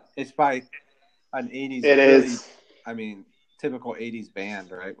 but it's by an 80s. It really, is. I mean, typical 80s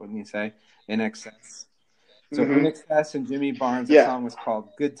band, right? Wouldn't you say? In Excess. So In Excess and Jimmy Barnes. The song was called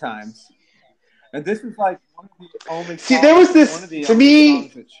 "Good Times," and this was like one of the only. There was this one of the to only me.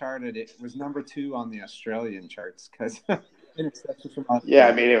 songs that charted. It was number 2 on the Australian charts because In Excess was from Australia. Yeah,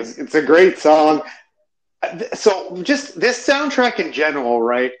 I mean it's a great song. So just this soundtrack in general,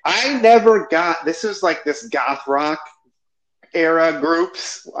 right? I never got this is like this goth rock era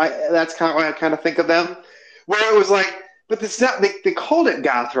groups. That's kind of why I kind of think of them, where it was like, but it's not. They called it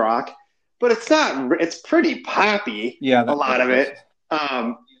goth rock, but it's not. It's pretty poppy. Yeah, a lot of it.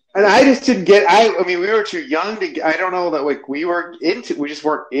 And I just didn't get. I mean, we were too young to. I don't know that like we just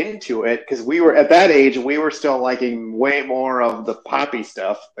weren't into it because we were at that age and we were still liking way more of the poppy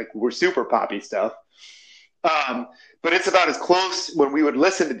stuff. Like we're super poppy stuff. But it's about as close when we would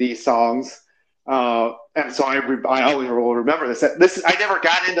listen to these songs. And so I always will remember this. I never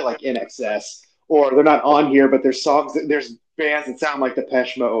got into like In Excess, or they're not on here, but there's songs. There's bands that sound like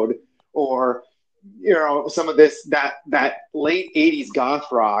Depeche Mode, or some of this that late '80s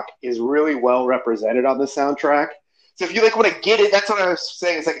goth rock is really well represented on the soundtrack. So if you like want to get it, that's what I was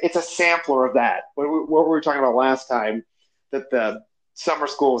saying. It's like it's a sampler of that. What we were talking about last time, that the Summer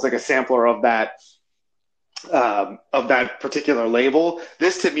School was like a sampler of that particular label.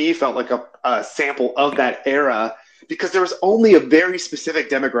 This to me felt like a sample of that era because there was only a very specific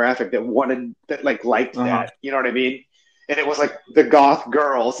demographic that liked that. You know what I mean? And it was like the goth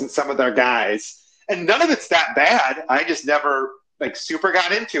girls and some of their guys. And none of it's that bad. I just never like super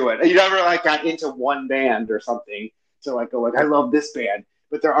got into it. You never like got into one band or something to like go like I love this band.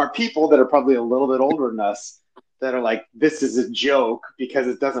 But there are people that are probably a little bit older than us that are like, this is a joke because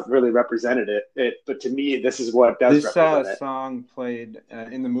it doesn't really represent it. But to me, this is what does represent it. This song played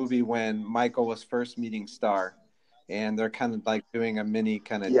in the movie when Michael was first meeting Star, and they're kind of like doing a mini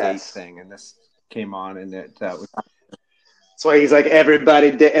kind of date thing, and this came on, and it was. That's why he's like,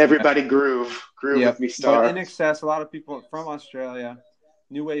 everybody groove with me, Star. But In Excess, a lot of people from Australia,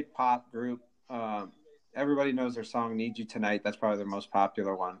 new wave pop group. Everybody knows their song "Need You Tonight." That's probably their most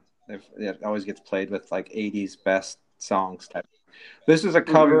popular one. It always gets played with like 80s best songs type. This is a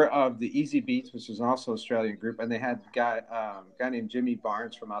cover of the Easy Beats, which is also an Australian group, and they had a guy named Jimmy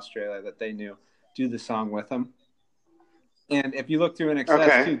Barnes from Australia that they knew do the song with them. And if you look through In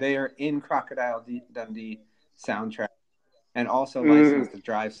Excess too, they are in Crocodile Dundee soundtrack and also License to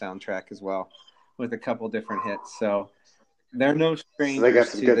Drive soundtrack as well, with a couple different hits. So they're no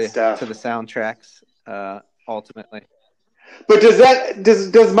strangers to the soundtracks. Ultimately. But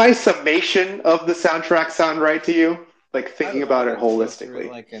does my summation of the soundtrack sound right to you? Like thinking about it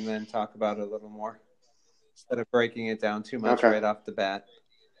holistically, and then talk about it a little more instead of breaking it down too much right off the bat.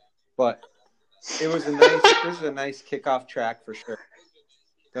 But it was this is a nice kickoff track for sure.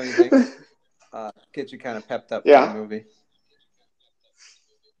 Don't you think? Get you kind of pepped up for the movie.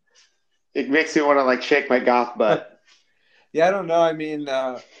 It makes me want to like shake my goth butt. Yeah, I don't know. I mean,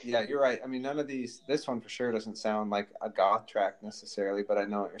 you're right. I mean, none of these. This one for sure doesn't sound like a goth track necessarily, but I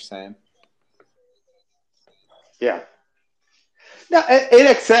know what you're saying. Yeah. No, In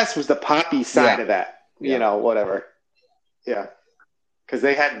Excess was the poppy side of that. You know, whatever. Yeah, because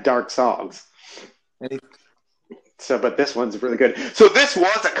they had dark songs. So, but this one's really good. So this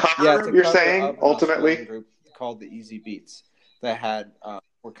was a cover. You're saying ultimately group called the Easy Beats that had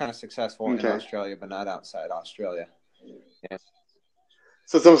were kind of successful in Australia, but not outside Australia. Yeah.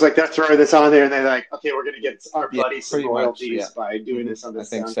 So it's almost like they're throwing this on there, and they're like, "Okay, we're going to get our buddies some royalties by doing this on this."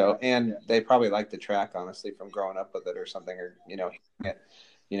 I think so, and they probably liked the track, honestly, from growing up with it or something, or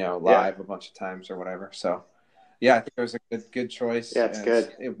live a bunch of times or whatever. So, yeah, I think it was a good choice. Yeah, it's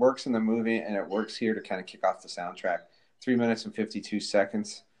good. It works in the movie, and it works here to kind of kick off the soundtrack. 3 minutes and 52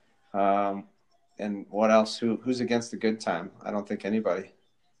 seconds. And what else? Who's against the good time? I don't think anybody.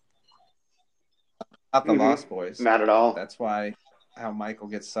 Not the Lost Boys. Not at all. That's why how Michael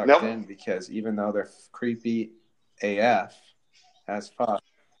gets sucked in, because even though they're creepy AF as fuck,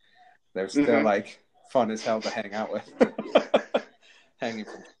 they're still like fun as hell to hang out with. Hanging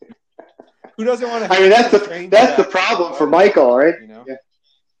from. Who doesn't want to? I mean, that's the problem for Michael, right? You know.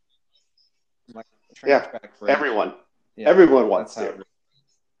 Everyone. Yeah, everyone wants to.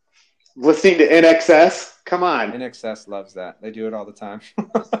 Listening to In Excess, come on. In Excess loves that. They do it all the time.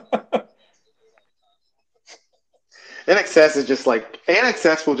 In Excess is just like In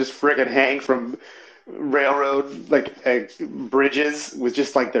Excess will just friggin' hang from railroad bridges was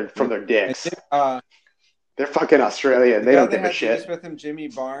just like from their dicks. They're fucking Australian. They don't give a shit. With him, Jimmy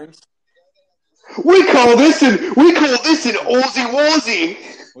Barnes. We call this an Aussie Wazzy.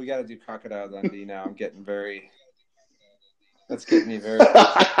 We got to do Crocodile Dundee now. That's getting me very.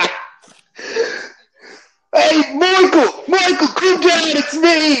 Hey, Michael, come down. It's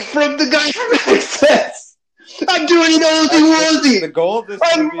me from the guy from Access. I'm doing an Aussie Wazzy. The goal of this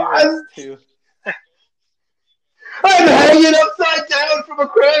movie was to. I'm hanging upside down from a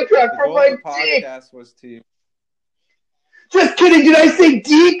crane track from my dick. The podcast was to. Just kidding. Did I say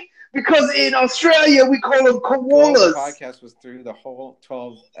dick? Because in Australia we call them koalas. The podcast was through the whole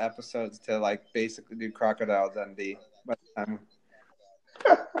 12 episodes to basically do Crocodile Dundee. But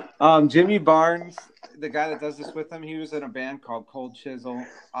Jimmy Barnes, the guy that does this with him, he was in a band called Cold Chisel,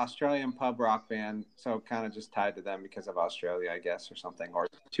 Australian pub rock band. So kind of just tied to them because of Australia, I guess, or something, or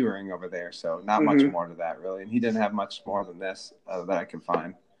touring over there. So not much more to that really. And he didn't have much more than this that I could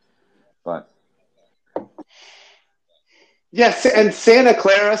find. But. Yes, and Santa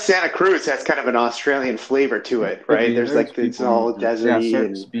Cruz has kind of an Australian flavor to it, right? There's it's all deserty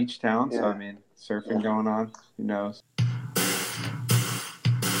and beach town. So surfing going on. Who knows?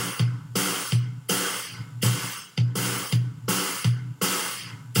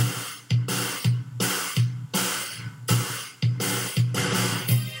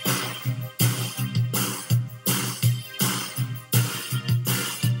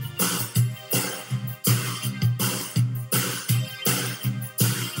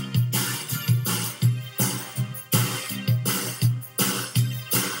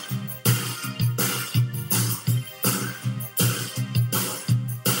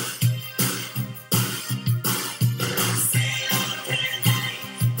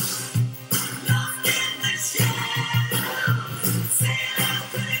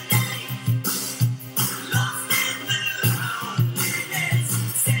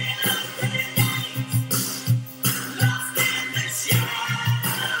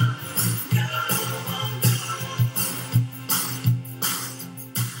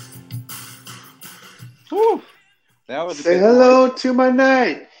 Say hello to my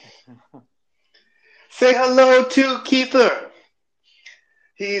night. Say hello to Kiefer.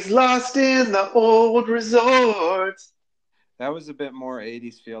 He's lost in the old resort. That was a bit more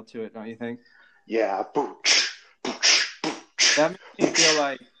 80s feel to it, don't you think? Yeah. That made me feel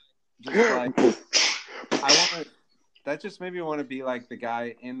like that just made me want to be like the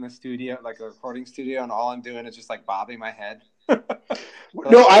guy in the studio, like a recording studio, and all I'm doing is just bobbing my head.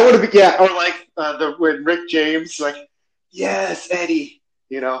 No, I would have been, or when Rick James, yes, Eddie,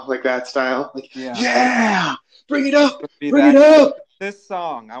 like that style. Yeah, bring it up, bring it up. This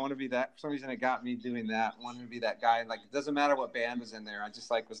song, I want to be that. For some reason, it got me doing that. I wanted to be that guy. It doesn't matter what band was in there. I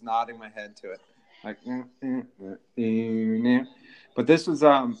just was nodding my head to it. But this was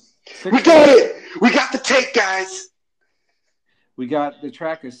we got it. We got the take, guys. We got the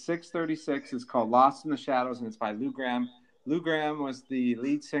track is 636. It's called Lost in the Shadows, and it's by Lou Gramm. Lou Gramm was the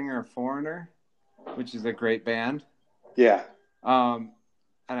lead singer of Foreigner, which is a great band. Yeah. And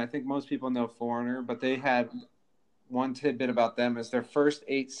I think most people know Foreigner, but they had one tidbit about them is their first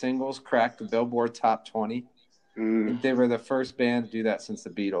 8 singles cracked the Billboard Top 20. They were the first band to do that since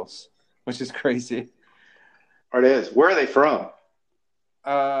the Beatles, which is crazy. It is. Where are they from?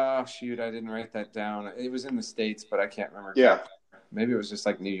 Shoot, I didn't write that down. It was in the States, but I can't remember. Yeah. Maybe it was just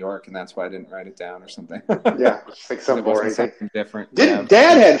New York, and that's why I didn't write it down or something. Yeah, just some boring thing. Something different. Dad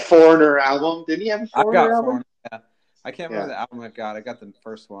had Foreigner album? Didn't he have a Foreigner album? Foreigner, yeah. I can't remember the album I got. I got the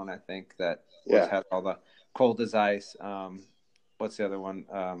first one, I think, that had all the Cold as Ice. What's the other one?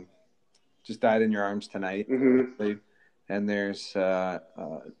 Just Died in Your Arms Tonight. Mm-hmm. And there's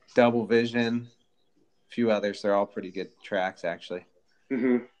Double Vision, a few others. They're all pretty good tracks, actually.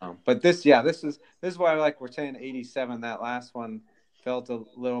 Mm-hmm. But this is why we're saying 87. That last one felt a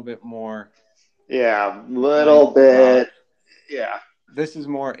little bit more. Yeah, little bit. Yeah. This is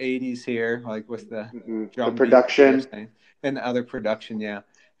more 80s here, with the drum production and the other production, yeah,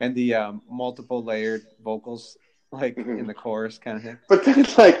 and the multiple layered vocals, in the chorus kind of thing. But then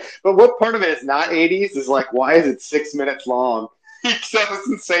but what part of it is not 80s is why is it 6 minutes long? He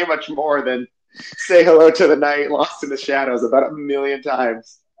doesn't say much more than "Say hello to the night, lost in the shadows" about 1 million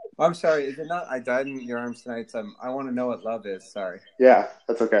times. I'm sorry, is it not "I Died in Your Arms Tonight"? I want to know what love is. Sorry. Yeah,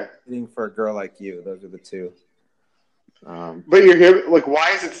 that's okay. Waiting for a Girl Like You. Those are the two. But you're here.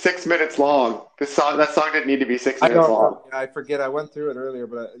 Why is it 6 minutes long? That song didn't need to be 6 minutes long. I forget. I went through it earlier,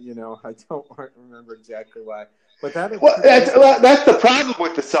 but I don't remember exactly why. But that's the problem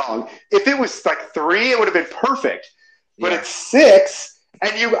with the song. If it was 3, it would have been perfect. But it's 6,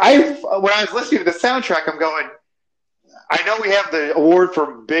 And when I was listening to the soundtrack, I'm going, I know we have the award for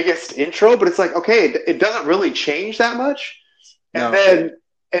biggest intro, but it's like, okay, it doesn't really change that much. And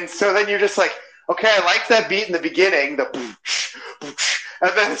No. so then you're just like, okay, I like that beat in the beginning,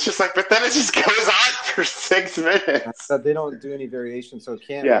 and then it's just like, but then it just goes on for 6 minutes. So they don't do any variation, so it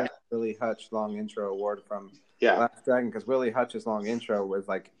can't win Willie Hutch long intro award from Last Dragon, because Willie Hutch's long intro was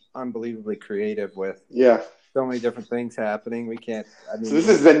like unbelievably creative with so many different things happening. We can't. I mean,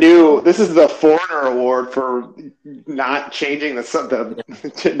 so this is the Foreigner Award for not changing no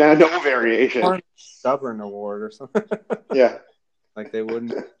variation. Stubborn award or something. Yeah, like they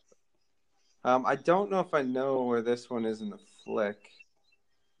wouldn't. I don't know if I know where this one is in the flick.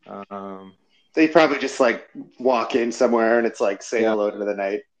 They probably just like walk in somewhere and it's like say hello to the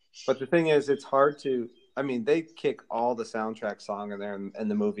night. But the thing is, it's hard to. I mean, they kick all the soundtrack song in there in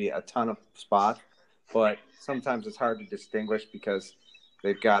the movie a ton of spots, but sometimes it's hard to distinguish because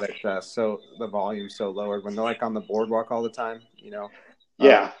they've got it so the volume's so lowered when they're like on the boardwalk all the time. You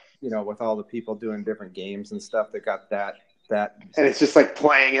know, with all the people doing different games and stuff, they got that. And it's just like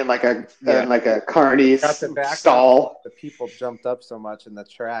playing in like a carny stall. The people jumped up so much and the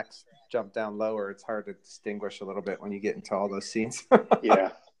tracks jumped down lower. It's hard to distinguish a little bit when you get into all those scenes.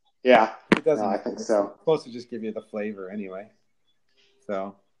 Yeah. It doesn't. I think so. It's supposed to just give you the flavor anyway.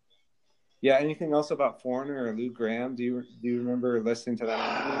 So, yeah. Anything else about Foreigner or Lou Gramm? Do you remember listening to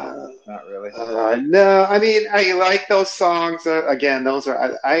that? Not really. No, I mean I like those songs. Again, those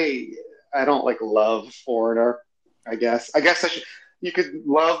are I don't like love Foreigner. I guess you could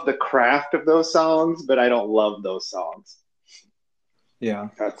love the craft of those songs, but I don't love those songs. Yeah,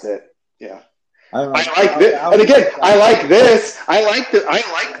 that's it. Yeah, I like this, and again, I like this. I like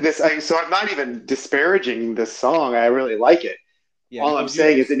this. So I'm not even disparaging this song. I really like it. Yeah, all I'm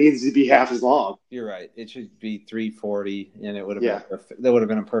saying is it needs to be half as long. You're right. It should be 3:40, and it would have been perfect. That would have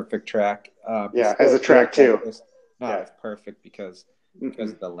been a perfect track. As a track too. It's not perfect because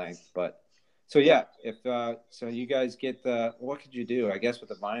of the length, but. So if so you guys get what could you do? I guess with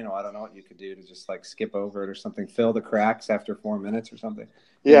the vinyl, I don't know what you could do to just like skip over it or something, fill the cracks after 4 minutes or something.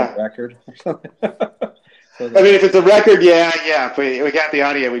 Record or something. I mean, if it's a record, if we got the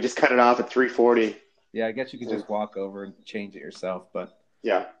audio, we just cut it off at 3:40. Yeah, I guess you could just walk over and change it yourself, but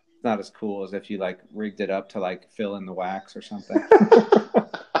it's not as cool as if you like rigged it up to like fill in the wax or something.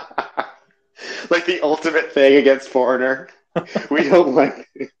 Like the ultimate thing against Foreigner. We don't like.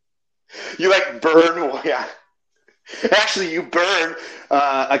 You like burn, Actually, you burn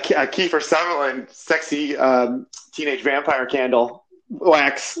a Kiefer Sutherland sexy teenage vampire candle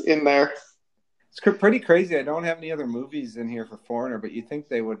wax in there. It's pretty crazy. I don't have any other movies in here for Foreigner, but you think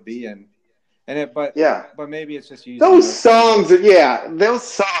they would be in. But maybe it's just using those songs. Those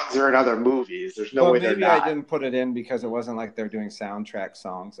songs are in other movies. There's no way they're not. Maybe I didn't put it in because it wasn't like they're doing soundtrack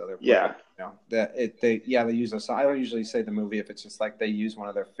songs. So they use a song. I don't usually say the movie if it's just like they use one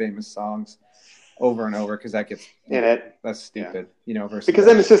of their famous songs over and over because that gets in it. That's stupid, versus because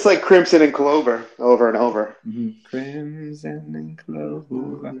then it's just like Crimson and Clover over and over. Mm-hmm. Crimson and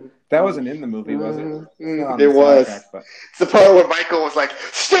Clover. That wasn't in the movie, was it? It was. But... It's the part where Michael was like,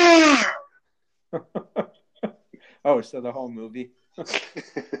 "Stop!" Oh, so the whole movie.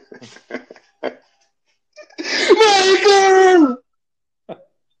 Michael!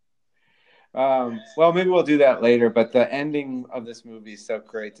 Well, maybe we'll do that later, but the ending of this movie is so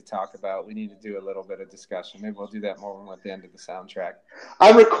great to talk about. We need to do a little bit of discussion. Maybe we'll do that more when we're at the end of the soundtrack.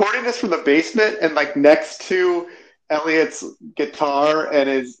 I'm recording this from the basement, and like next to Elliot's guitar and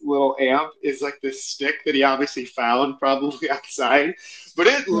his little amp is like this stick that he obviously found probably outside, but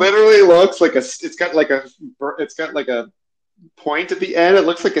it literally looks like it's got like a point at the end. It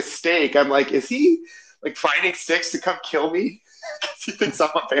looks like a stake. I'm like, is he like finding sticks to come kill me? Because he thinks I'm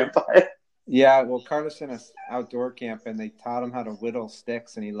a vampire. Yeah, well, Carlos in an outdoor camp, and they taught him how to whittle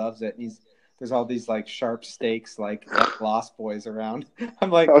sticks, and he loves it. And there's all these like sharp stakes, like Lost Boys around. I'm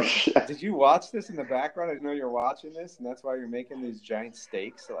like, oh, shit. Did you watch this in the background? I didn't know you're watching this, and that's why you're making these giant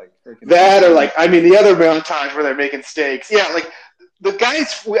stakes. Like that, or like, I mean, the other montage where they're making stakes. Yeah, like the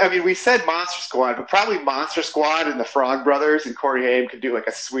guys. I mean, we said Monster Squad, but probably Monster Squad and the Frog Brothers and Corey Haim could do like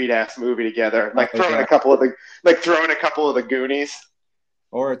a sweet ass movie together. Like throwing a couple of the Goonies.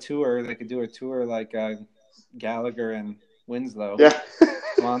 Or a tour. They could do a tour like Gallagher and Winslow. Yeah.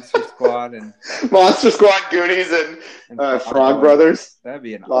 Monster Squad, Goonies, and Frog Brothers. That'd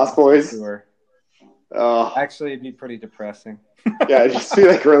be an Lost awesome Boys tour. Oh. Actually, it'd be pretty depressing. Yeah, it'd just be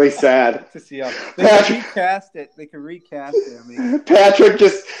like really sad. To see how they could recast it. I mean,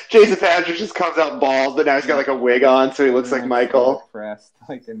 Jason Patrick just comes out bald, but now he's got like a wig on, so he looks like Michael. Depressed,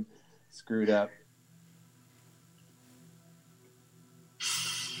 like and screwed up.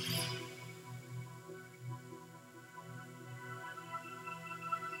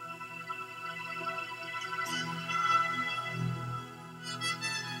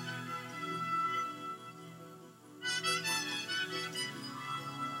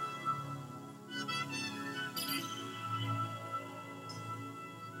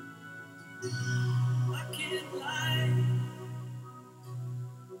 I can't lie.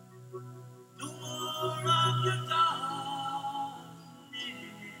 No more of your darling.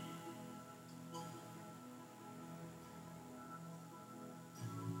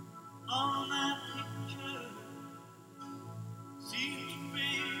 All my pictures seem to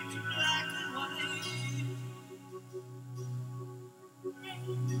fade to black and white.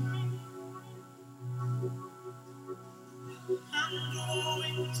 I'm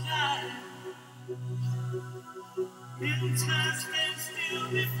growing tired. In time stand still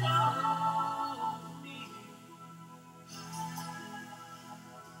before me.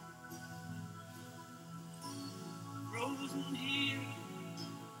 Frozen here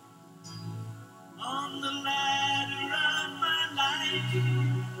on the ladder of my life.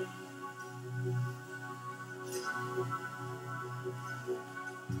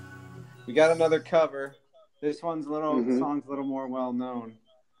 We got another cover. This one's Mhm. song's a little more well known.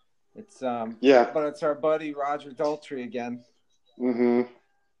 It's Yeah. but it's our buddy Roger Daltrey again. Mhm.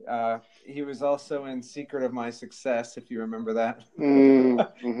 He was also in Secret of My Success, if you remember that, Mhm.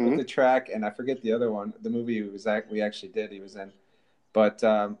 with the track, and I forget the other one. The movie we actually did, he was in. But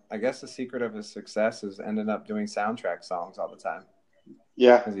I guess the secret of his success is ending up doing soundtrack songs all the time.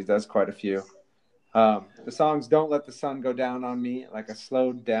 Yeah. Because he does quite a few. The songs "Don't Let the Sun Go Down on Me," like a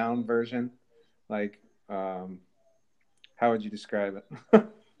slowed down version. Like, how would you describe it?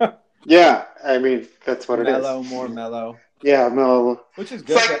 Yeah. I mean, that's what mellow, it is. more mellow. Yeah, mellow. Which is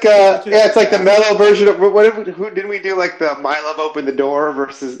good. It's like it's like the mellow version of who didn't we do, like the My Love Opened the Door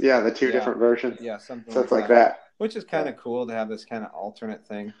versus the two different versions. Yeah, something So it's like that. Which is kind of cool to have this kind of alternate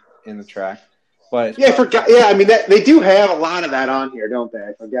thing in the track. But yeah, I mean they do have a lot of that on here, don't they?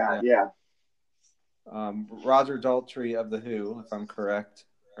 I forgot. Yeah. Roger Daltrey of The Who, if I'm correct.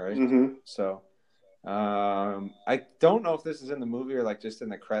 Right. Mm-hmm. So I don't know if this is in the movie or like just in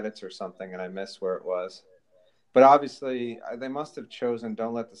the credits or something, and I missed where it was. But obviously, they must have chosen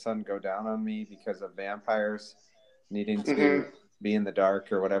 "Don't Let the Sun Go Down on Me" because of vampires needing to be in the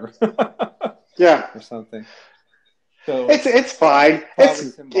dark or whatever. Yeah. Or something. So it's fine.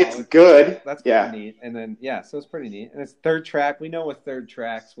 It's good. That's pretty neat. And then so it's pretty neat. And it's third track. We know with third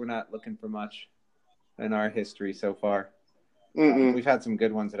tracks, we're not looking for much in our history so far. We've had some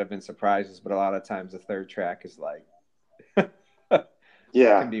good ones that have been surprises, but a lot of times the third track is like,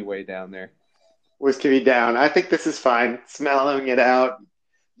 can be way down there. Which can be down. I think this is fine. Smelling it out.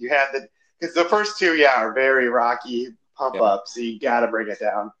 You have because the first two, are very rocky pump up, so you got to bring it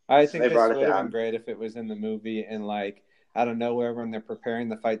down. I think this would have been great if it was in the movie and like out of nowhere when they're preparing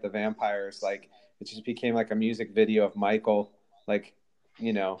to fight the vampires, like it just became like a music video of Michael, like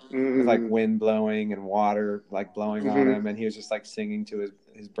with like wind blowing and water like blowing on him, and he was just like singing to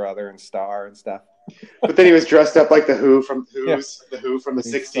his brother and Star and stuff. But then he was dressed up like the Who from the Who from the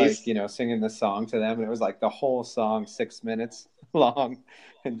 60s. Like, singing the song to them, and it was like the whole song 6 minutes long,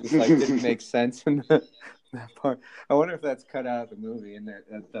 and just like didn't make sense in that part. I wonder if that's cut out of the movie, and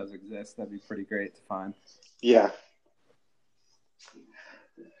that does exist. That'd be pretty great to find. Yeah.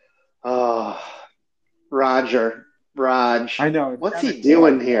 Oh, Raj. I know. What's he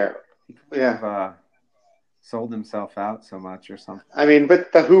doing here? He could have sold himself out so much or something. I mean,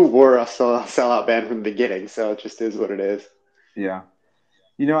 but the Who were a sellout band from the beginning, so it just is what it is. Yeah.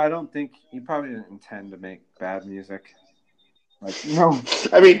 I don't think he probably didn't intend to make bad music. Like, no.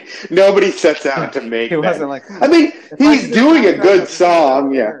 I mean, nobody sets out to make. He wasn't like. I mean, he's doing a good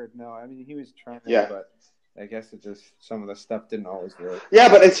song. Yeah. No, I mean he was trying. Yeah. But I guess it just some of the stuff didn't always work. Yeah,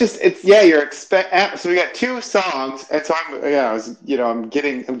 but you're so we got two songs, and so I'm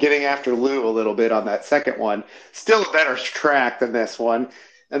getting after Lou a little bit on that second one. Still a better track than this one,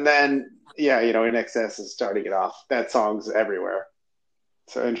 and then In Excess is starting it off. That song's everywhere.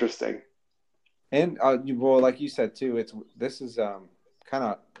 So interesting. And like you said too, this is kind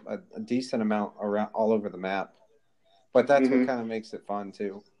of a decent amount around all over the map, but that's what kind of makes it fun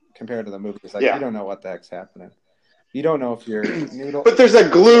too. Compared to the movies, like you don't know what the heck's happening. You don't know if you're noodle. But there's a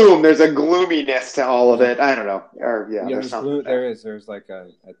gloominess to all of it. I don't know. Or there's something. There's like a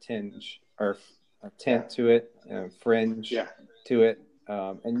tinge or a tint to it, fringe to it,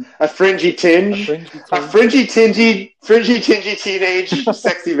 and a fringy tinge, a fringy tingy teenage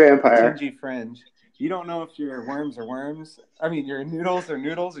sexy vampire. Tingy fringe. You don't know if your worms are worms. I mean, your noodles are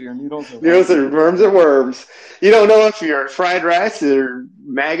noodles, or your noodles are worms. Noodles are worms or worms. You don't know if you're fried rice or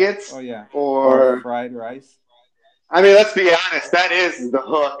maggots. Oh, yeah. Or fried rice. I mean, let's be honest. That is the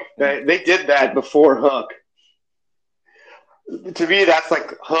Hook. They did that before Hook. To me, that's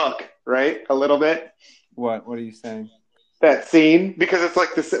like Hook, right? A little bit. What are you saying? That scene, because it's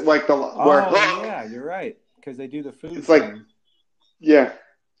like this, like where Hook. Yeah, you're right. Because they do the food. It's like, yeah.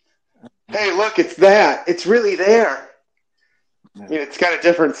 Hey, look, it's that. It's really there. Yeah. It's got a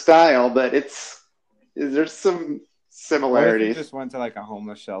different style, but there's some What if you similarities. just went to like a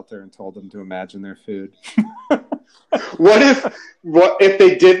homeless shelter and told them to imagine their food? What if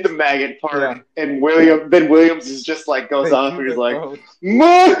they did the maggot part and Williams is just like goes They off do and he's the like, road.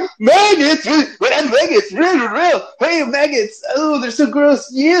 maggots, maggots, real. Hey, maggots, oh, they're so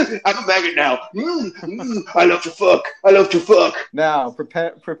gross. Yeah, I'm a maggot now. I love to fuck. Now,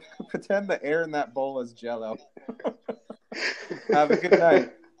 pretend the air in that bowl is Jell-O. Have a good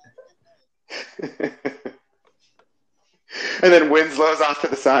night. And then Winslow's off to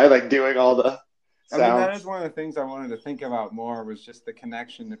the side, like doing all the sounds. I mean, that is one of the things I wanted to think about more was just the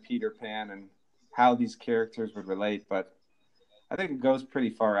connection to Peter Pan and how these characters would relate. But I think it goes pretty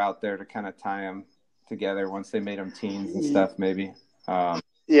far out there to kind of tie them together once they made them teens and stuff, maybe.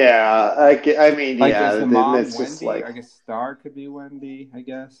 Yeah, I mean, like, yeah. is the mom it's Wendy? just like, I guess Star could be Wendy, I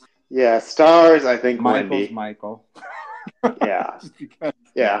guess. Yeah, Stars, I think Michael's Wendy. Michael. Yeah.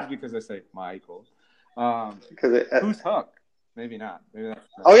 Just because I say Michael. Who's Hook? Maybe not. Maybe that's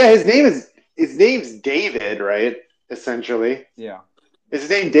oh yeah, his name's David, right? Essentially. Yeah. His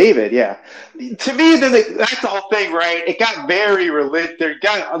name David, yeah. To me, that's the whole thing, right? It got very religious. They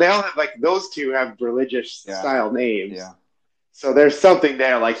all have like those two have religious style names. Yeah. So there's something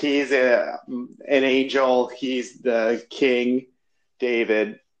there. Like he's an angel. He's the king,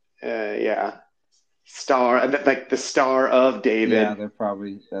 David. Yeah. Star, and like the Star of David. Yeah,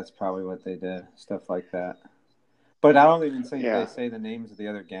 that's probably what they did. Stuff like that. But I don't even think they say the names of the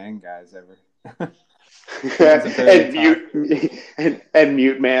other gang guys ever. and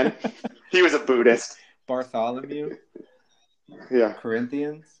Mute Man. He was a Buddhist. Bartholomew. Yeah.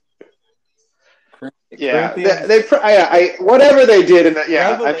 Corinthians. Yeah. They whatever they did in that.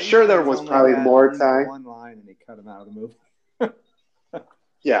 Yeah, I'm sure there was probably more time. One line and he cut him out of the movie.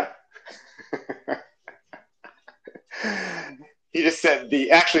 Yeah. He just said at the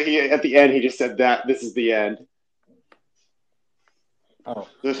end he just said that this is the end. Oh.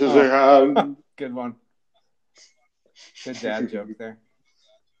 This is the good one. Good dad joke there.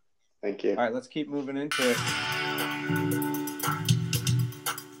 Thank you. All right, let's keep moving into it.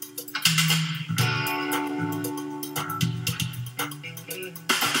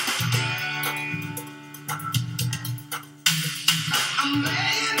 I'm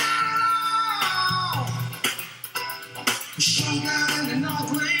laying out alone, sugar in the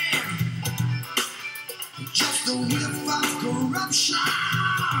Northland, just a whiff of corruption.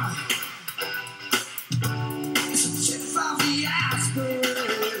 It's a tip of the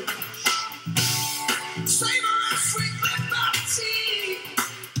iceberg, savory sweet liberty,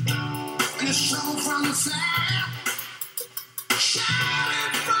 and a show from the south,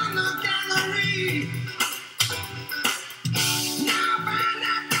 shouting from the gallery.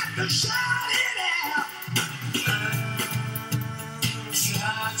 Shut it out.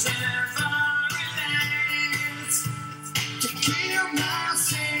 To kill my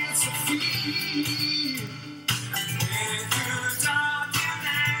sense of fear. Dark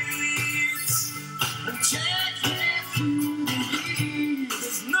nights and take me through the years.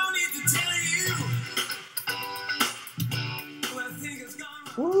 There's no need to tell you what I think is gone.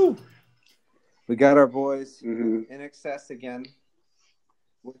 Woo! We got our boys in excess again.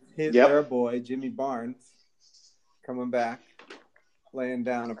 With their boy, Jimmy Barnes, coming back, laying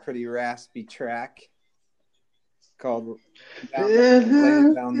down a pretty raspy track called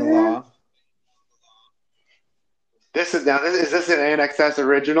Laying Down the Law. Is this an NXS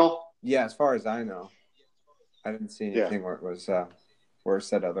original? Yeah, as far as I know. I didn't see anything where it was where it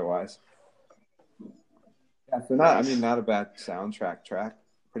said otherwise. Yeah, so not a bad soundtrack track.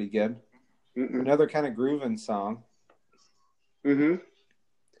 Pretty good. Another kind of grooving song. Mm-hmm.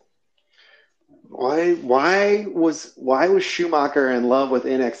 Why was Schumacher in love with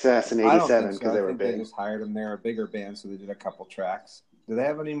NXS in '87? Because they were big. They just hired them. They're a bigger band, so they did a couple tracks. Do they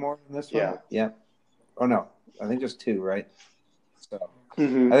have any more than this one? Yeah. Oh no, I think just two, right? So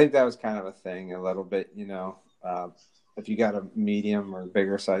I think that was kind of a thing, a little bit. If you got a medium or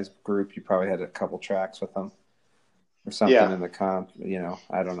bigger sized group, you probably had a couple tracks with them or something in the comp.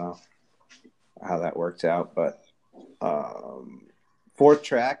 I don't know how that worked out, but. Fourth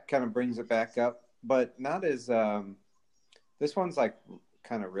track kind of brings it back up, but not as this one's like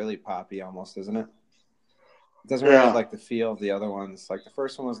kind of really poppy almost, isn't it? It doesn't really have like the feel of the other ones. Like the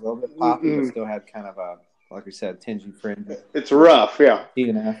first one was a little bit poppy, but still had kind of a, like we said, Tingey fringe. It's rough, yeah.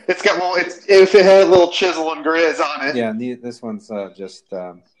 It's got if it had a little chisel and grizz on it. Yeah, and this one's this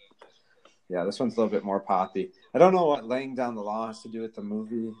one's a little bit more poppy. I don't know what Laying Down the Law has to do with the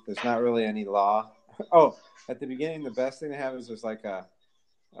movie. There's not really any law. Oh, at the beginning, the best thing they have is there's like a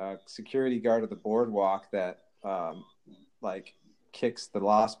security guard of the boardwalk that like kicks the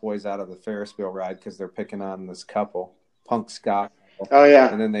Lost Boys out of the Ferris wheel ride because they're picking on this couple, Punk Scott. Oh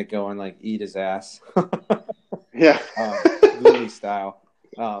yeah. And then they go and like eat his ass. Yeah. Ghoulies style.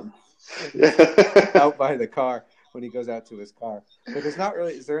 Out by the car when he goes out to his car. But there's not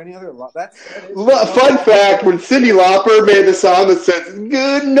really. Is there any other? Fun fact: when Cyndi Lauper made the song that says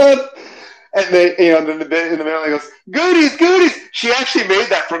 "Good enough," and they, then in the middle, he goes "Goodies, goodies." She actually made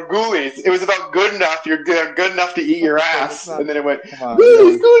that from Ghoulies. It was about good enough. You're good enough to eat your ass, and then it went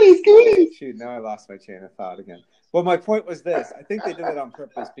 "Goodies, goodies, goodies." Shoot! Now I lost my chain of thought again. Well, my point was this. I think they did it on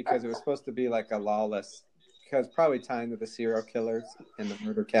purpose because it was supposed to be like a lawless, because probably tying to the serial killers and the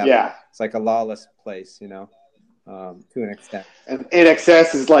murder capital. Yeah. It's like a lawless place, to an extent. And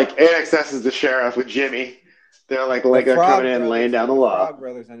INXS is the sheriff with Jimmy. They're like they're coming in, laying down the law. The Frog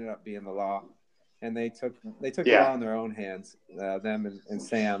Brothers ended up being the law, and they took the law in their own hands. Them and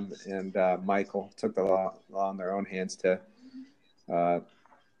Sam and Michael took the law in their own hands to,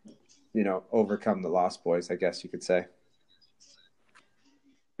 overcome the Lost Boys, I guess you could say.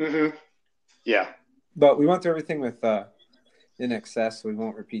 Mm-hmm. Yeah. But we went through everything with INXS, so we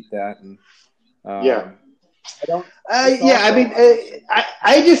won't repeat that. And I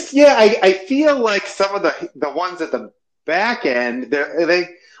feel like some of the ones at the back end, they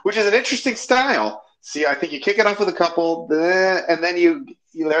which is an interesting style. See, I think you kick it off with a couple, and then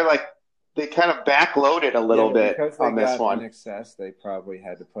they're like they kind of backloaded a little bit on this one. INXS, they probably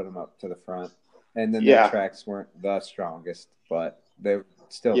had to put them up to the front, and then the tracks weren't the strongest, but they were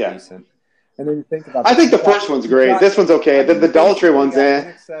still decent. And then you think about. I think the first one's great. This one's okay. The Daltrey one's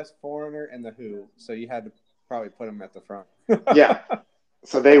INXS, Foreigner, and the Who. So you had to probably put them at the front. Yeah.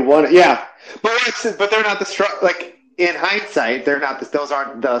 So they won it. Yeah, but they're not the strong. Like in hindsight, they're not. Those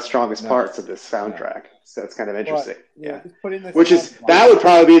aren't the strongest parts of this soundtrack. So it's kind of interesting. That would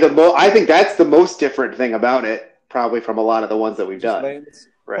probably be the most. I think that's the most different thing about it, probably from a lot of the ones that we've done.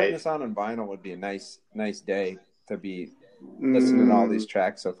 Right. Putting this on vinyl would be a nice day to be listening to all these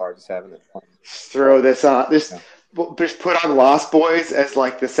tracks so far, just having it fun. Throw this on. Just put on Lost Boys as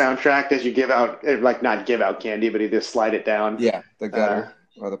like the soundtrack as you give out, like not give out candy, but either slide it down. Yeah, the gutter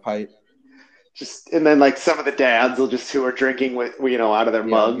or the pipe. And then like some of the dads will who are drinking with out of their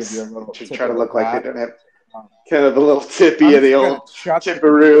mugs to try to look like they don't have kind of the little tippy of the old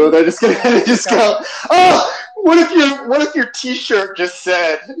tipperoo. They're just gonna go. Oh, what if your T-shirt just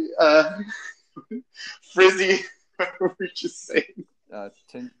said frizzy? What were we just saying?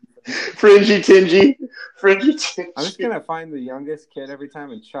 Fringy, Tingey. I'm just gonna find the youngest kid every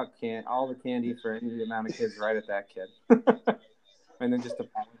time and chuck all the candy for any amount of kids right at that kid, and then just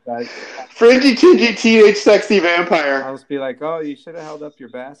apologize. Fringy, Tingey, teenage sexy vampire. I'll just be like, "Oh, you should have held up your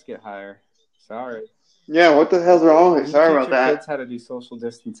basket higher. Sorry." Yeah, what the hell's wrong with me? Sorry about that. Kids how to do social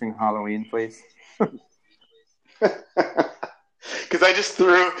distancing Halloween, please. Because I just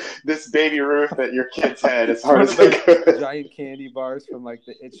threw this Baby Ruth at your kid's head as hard as I could. Giant candy bars from like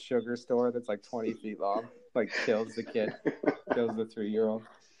the It's Sugar store that's like 20 feet long. Like kills the kid. Kills the 3-year-old.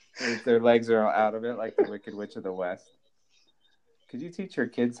 Their legs are all out of it like the Wicked Witch of the West. Could you teach your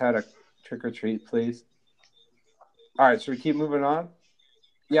kids how to trick or treat, please? All right, should we keep moving on?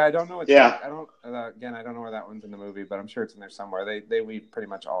 Yeah, I don't know. I don't know where that one's in the movie, but I'm sure it's in there somewhere. They weave pretty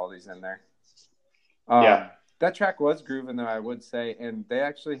much all of these in there. That track was Groovin', though, I would say. And they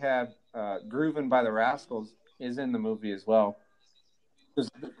actually have Groovin' by the Rascals is in the movie as well. Is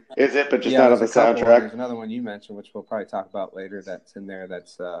it? But just not on the soundtrack? There's another one you mentioned, which we'll probably talk about later, that's in there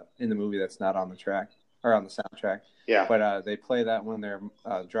that's in the movie that's not on the track or on the soundtrack. Yeah. But they play that when they're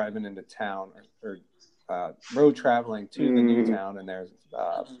driving into town or road traveling to the new town, and there's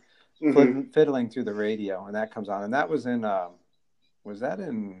fiddling through the radio, and that comes on. And that was in was that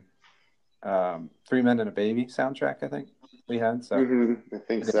in 3 Men and a Baby soundtrack, I think we had. So I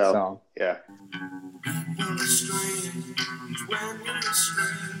think so. Song. Yeah. People are strange when you're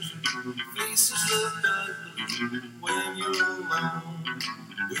strange. Faces look ugly when you're alone.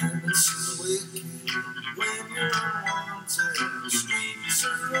 Women seem wicked when you're unwanted. Streets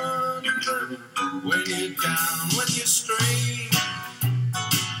are uneven when you're down, when you're strange.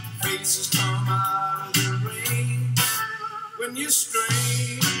 Faces come out of the rain when you're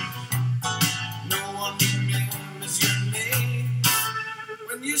strange. No one remembers your name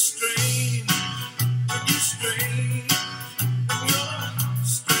when you're strange. When you're strange. When you're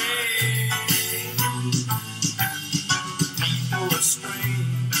strange. People are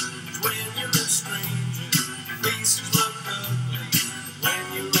strange when you're strange.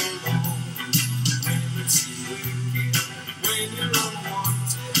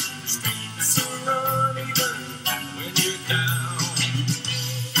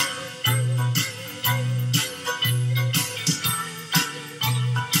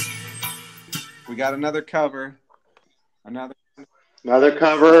 got another cover. Another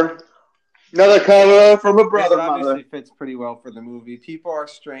cover. Another cover from a brother. This obviously fits pretty well for the movie. People Are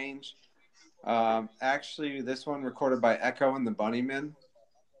Strange. Actually, this one recorded by Echo and the Bunnymen,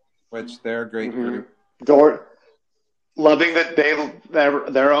 which they're a great group. Loving that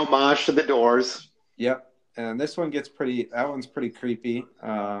their homage to the Doors. Yep, and this one gets that one's pretty creepy.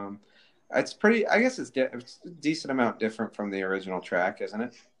 It's pretty. I guess it's a decent amount different from the original track, isn't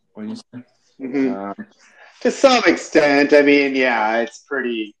it? When you say? To some extent, I mean, yeah, it's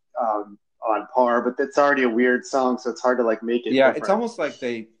pretty on par, but it's already a weird song, so it's hard to like make it. Yeah, different. It's almost like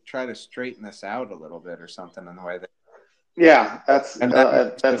they try to straighten this out a little bit or something in the way that. Yeah, that's I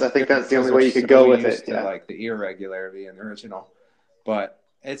think that's the only way you could go with it. Yeah, like the irregularity in the original, but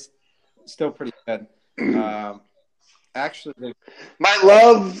it's still pretty good. Actually, my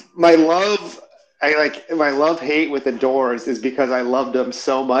love hate with the Doors is because I loved them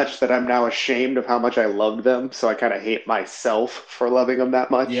so much that I'm now ashamed of how much I loved them. So I kind of hate myself for loving them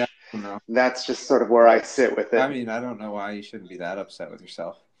that much. Yeah, that's just sort of where I sit with it. I mean, I don't know why you shouldn't be that upset with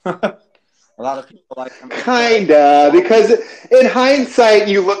yourself. A lot of people like them. Kinda, because in hindsight,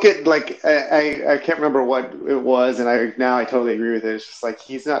 you look at like I can't remember what it was, and I totally agree with it. It's just like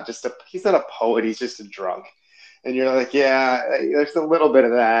he's not a poet; he's just a drunk. And you're like, yeah, there's a little bit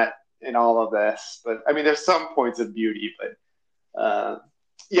of that in all of this, but I mean, there's some points of beauty, but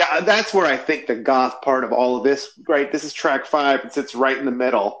yeah, that's where I think the goth part of all of this. Right, this is track 5; it sits right in the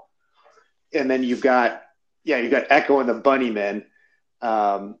middle, and then you've got Echo and the Bunnymen.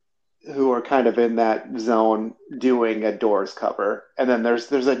 Who are kind of in that zone doing a Doors cover. And then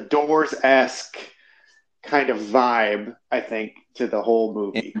there's a Doors-esque kind of vibe, I think, to the whole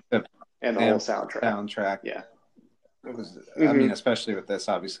movie and the whole soundtrack. Yeah. It was, I mean, especially with this,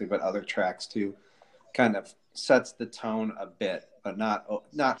 obviously, but other tracks too, kind of sets the tone a bit, but not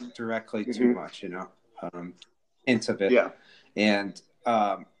directly too much, hints of it. Yeah. And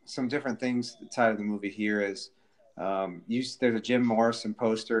some different things tied to the movie here is, there's a Jim Morrison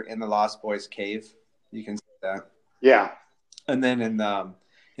poster in the Lost Boys cave. You can see that. Yeah. And then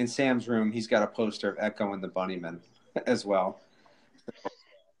in Sam's room, he's got a poster of Echo and the Bunnymen as well.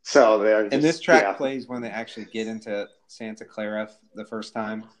 So there. And this track plays when they actually get into Santa Clara the first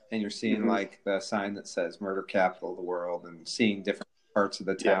time, and you're seeing like the sign that says "Murder Capital of the World," and seeing different parts of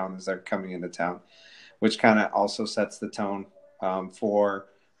the town as they're coming into town, which kind of also sets the tone for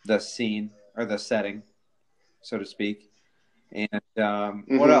the scene or the setting, so to speak. And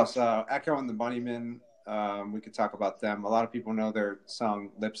what else? Echo and the Bunnymen, we could talk about them. A lot of people know their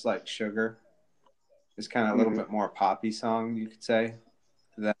song Lips Like Sugar. It's kind of a little bit more poppy song, you could say,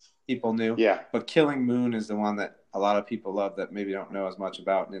 that people knew. Yeah. But Killing Moon is the one that a lot of people love that maybe don't know as much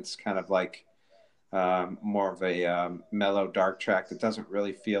about. And it's kind of like more of a mellow, dark track that doesn't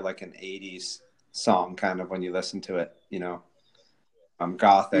really feel like an 80s song kind of when you listen to it,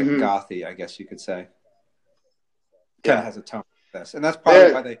 gothy, I guess you could say. Kind of has a tone like this, and that's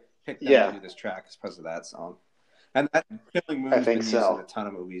probably why they picked them to do this track, is because of that song. And that Killing Moon has been used in a ton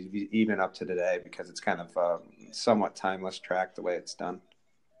of movies, even up to today, because it's kind of a somewhat timeless track the way it's done.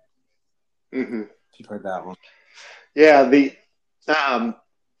 Mm-hmm. You've heard that one? Yeah,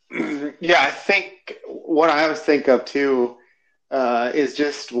 I think what I always think of too is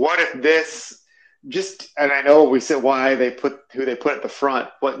just what if this. And I know we said why who they put at the front,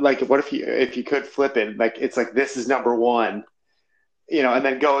 but like, what if you could flip it? Like, it's like, this is number one, and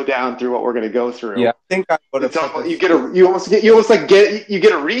then go down through what we're going to go through. Yeah, I think I would have. You almost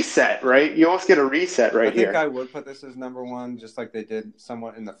get a reset, right? You almost get a reset right here. I think I would put this as number one, just like they did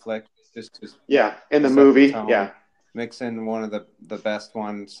somewhat in the flick. Just in the movie, mix in one of the best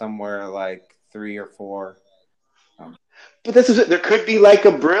ones somewhere like 3 or 4. But there could be like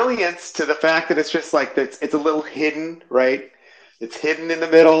a brilliance to the fact that it's just like it's a little hidden, right? It's hidden in the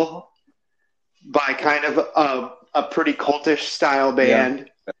middle by kind of a pretty cultish style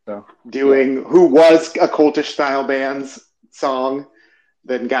band doing who was a cultish style band's song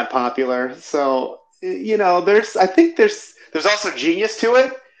that got popular. So I think there's also genius to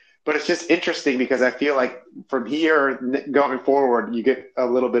it, but it's just interesting because I feel like from here going forward, you get a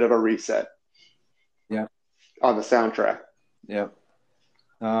little bit of a reset. Yeah. On the soundtrack. Yep.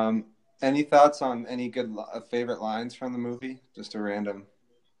 Any thoughts on any good favorite lines from the movie? Just a random.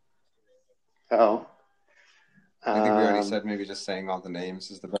 Oh. I think we already said maybe just saying all the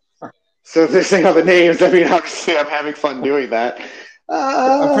names is the best part. So if they're saying all the names, I mean, obviously I'm having fun doing that.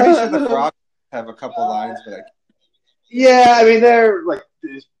 I'm pretty sure the frogs have a couple lines, but yeah, I mean, they're like,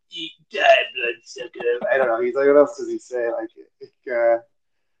 eat dead bloodsucker. I don't know. He's like, what else does he say?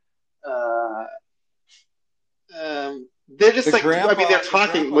 They're just like, I mean, they're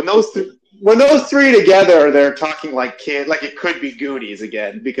talking when those two. when those three together, they're talking like kids, like it could be Goonies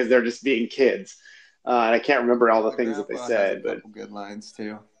again because they're just being kids. And I can't remember all the things that they said, has a couple good lines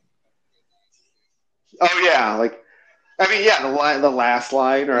too. Oh yeah, like I mean, yeah, the last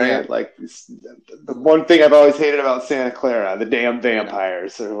line, right? Yeah. Like the one thing I've always hated about Santa Clara, the damn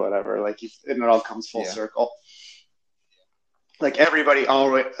vampires or whatever. Like, and it all comes full circle. Like everyone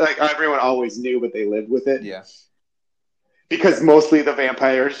always knew, but they lived with it. Yeah. Because mostly the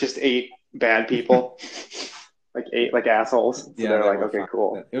vampires just ate bad people, like assholes. So they're like, okay,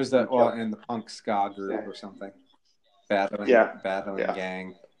 cool. It was in the punk ska group or something. Battling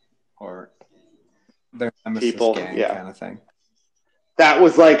gang or their nemesis gang kind of thing. That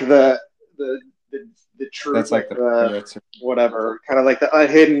was like the truth. That's like the whatever, kind of like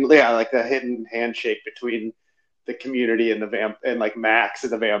the hidden handshake between the community and and like Max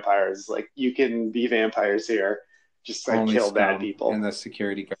and the vampires. Like, you can be vampires here, just like kill bad people. And the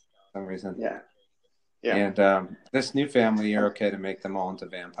security guard for some reason. Yeah. And this new family, you're okay to make them all into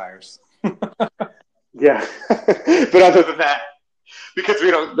vampires. Yeah, but other than that, because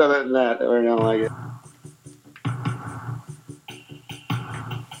we don't like it.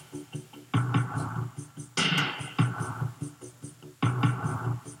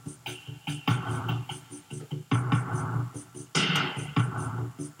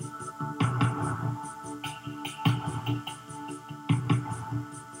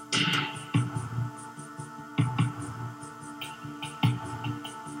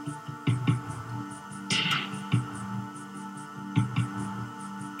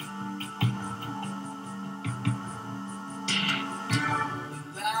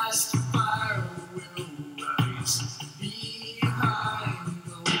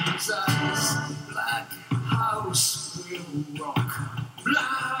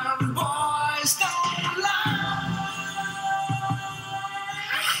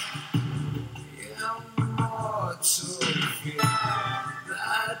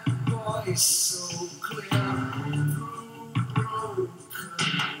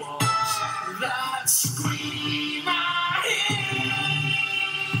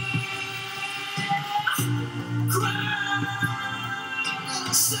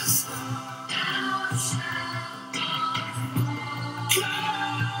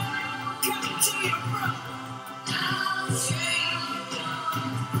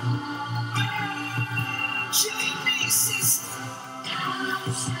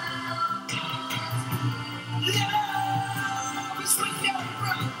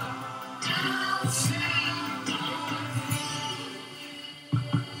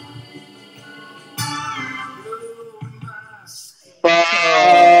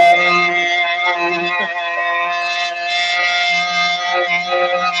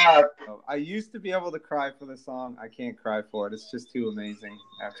 I used to be able to cry for the song. I can't cry for it. It's just too amazing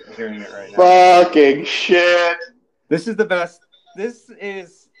after hearing it right now. Fucking shit. This is the best. This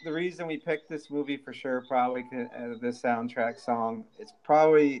is the reason we picked this movie for sure. Probably this soundtrack song. It's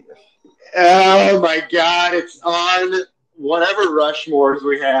probably. Oh my god! It's on whatever Rushmores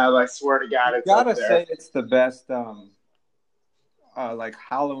we have. I swear to God, it's gotta up there. Say it's the best. Like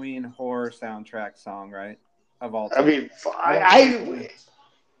Halloween horror soundtrack song, right? Of all time. I mean,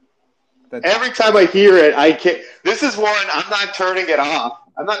 every time I hear it, I can't. This is one I'm not turning it off.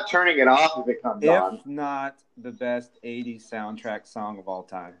 I'm not turning it off if it comes on. If not the best 80s soundtrack song of all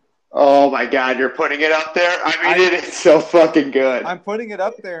time. Oh my god, you're putting it up there? I mean, it's so fucking good. I'm putting it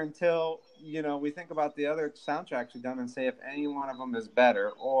up there until, we think about the other soundtracks we've done and say if any one of them is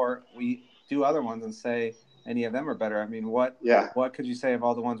better, or we do other ones and say any of them are better. I mean, what could you say of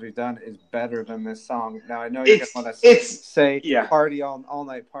all the ones we've done is better than this song? Now, I know you're going to say party, all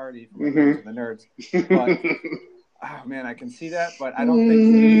night party for the nerds. But, oh, man, I can see that. But I don't think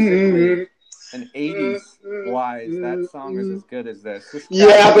musically and 80s wise, that song is as good as this. But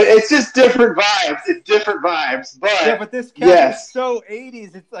it's just different vibes. It's different vibes. But this is so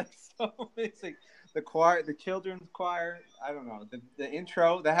 80s. It's like so amazing. The choir, the children's choir, I don't know. The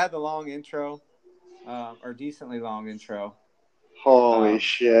intro, they had the long intro. Or decently long intro. Holy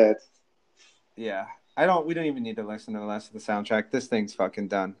shit! Yeah, we don't even need to listen to the rest of the soundtrack. This thing's fucking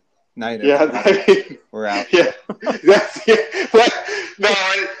done. Night. We're out. Yeah, but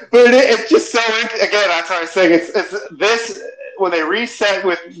it's just so. Again, that's what I was saying. It's this when they reset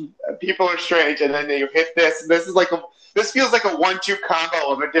with People Are Strange, and then you hit this. This feels like a 1-2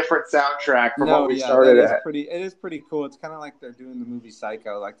 combo of a different soundtrack from what we started at. It is pretty cool. It's kind of like they're doing the movie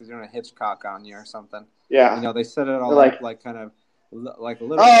Psycho, like they're doing a Hitchcock on you or something. Yeah. They set it all up like kind of like a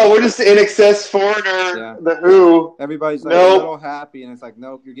little. Oh, we're just In Excess Foreigner, Yeah. The Who. Everybody's like Nope. a little happy, and it's like,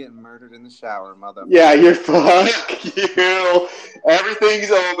 nope, you're getting murdered in the shower, mother. Yeah, you're fuck you.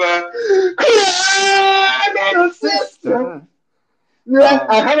 Everything's over. Sister. Yeah,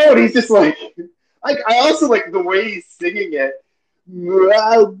 I don't know. He's just like I also like the way he's singing it.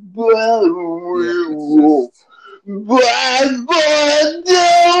 Yeah,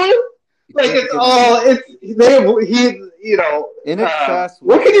 Like it's all In Excess.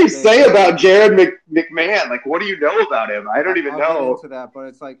 what can you say about Jared McMahon? Like, what do you know about him? I don't even I'll know. get into that, but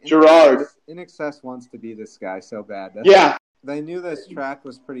it's like Gerard. In Excess wants to be this guy so bad. Yeah. They knew this track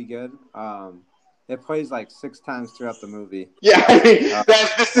was pretty good. It plays like 6 times throughout the movie. Yeah, I mean,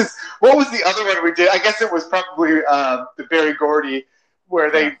 this is what was the other one we did? I guess it was probably the Berry Gordy, where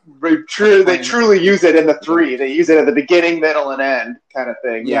they truly use it in the 3. They use it at the beginning, middle, and end kind of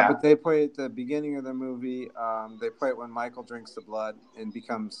thing. Yeah, but they play it at the beginning of the movie. They play it when Michael drinks the blood and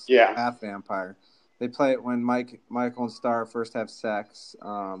becomes half vampire. They play it when Michael and Star first have sex.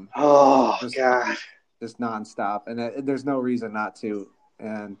 God. Just nonstop, and there's no reason not to.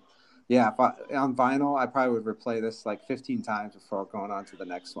 And yeah, on vinyl, I probably would replay this like 15 times before going on to the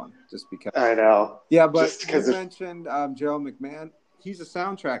next one, just because. I know. Yeah, but you mentioned Gerald McMahon. He's a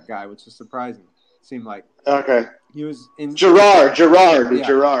soundtrack guy, which is surprising. It seemed like. Okay. He was in Gerard. Yeah. Gerard.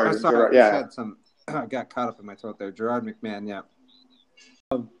 Oh, sorry, Gerard, yeah. I got caught up in my throat there. Gerard McMahon, yeah.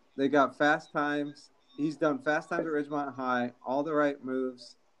 They got Fast Times. He's done Fast Times at Ridgemont High, All the Right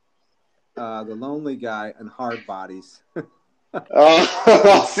Moves, The Lonely Guy, and Hard Bodies.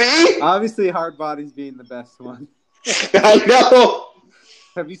 See? Obviously, Hard Bodies being the best one. I know.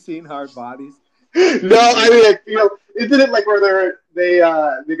 Have you seen Hard Bodies? No, I mean, isn't it like where they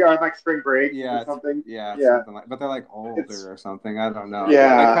go on like spring break or something? Something like, but they're like older or something. I don't know.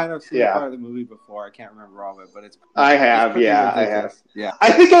 Yeah, I kind of seen part of the movie before. I can't remember all of it, but it's. I have. Yeah.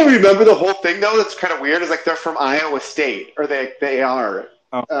 I think I remember the whole thing though. That's kind of weird. Is like they're from Iowa State, or they are.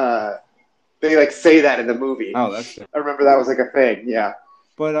 Oh. They like say that in the movie. Oh, that's it. I remember that was like a thing. Yeah.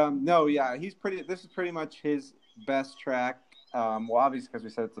 But no, yeah, this is pretty much his best track. Well, obviously, because we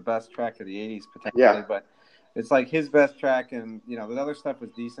said it's the best track of the 80s, potentially, but it's like his best track, and, the other stuff was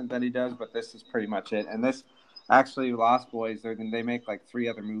decent that he does, but this is pretty much it. And this, actually, Lost Boys, they make like 3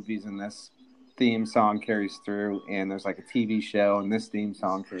 other movies, and this theme song carries through, and there's like a TV show, and this theme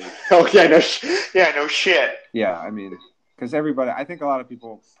song carries through. Oh, yeah, no shit. Yeah, I mean, because I think a lot of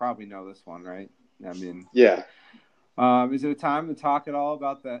people probably know this one, right? I mean. Yeah. Is it a time to talk at all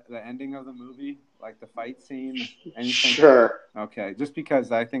about the ending of the movie? Like the fight scene? Anything? Sure. Okay, just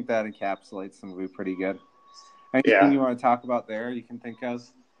because I think that encapsulates the movie pretty good. Anything you want to talk about there you can think of?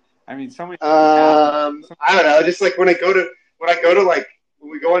 I mean, so many. I don't know. Just like when we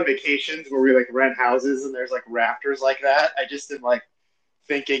go on vations where we like rent houses and there's like rafters like that, I just am like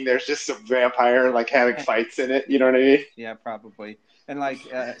thinking there's just some vampire like having fights in it. You know what I mean? Yeah, probably. And like,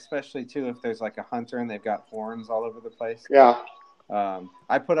 especially too, if there's like a hunter and they've got horns all over the place. Yeah.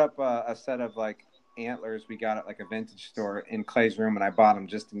 I put up a set of like antlers we got at like a vintage store in Clay's room, and I bought them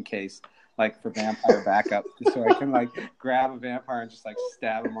just in case, like for vampire backup, so I can like grab a vampire and just like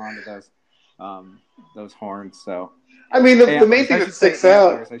stab him onto those horns. So I mean, the main thing that sticks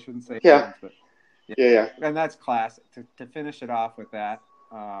out. I shouldn't say horns, but yeah. And that's classic. To finish it off with that,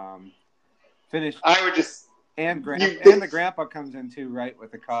 I would just. And the grandpa comes in too, right,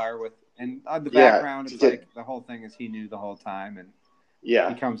 with the car and on the background, it's like the whole thing is he knew the whole time, and he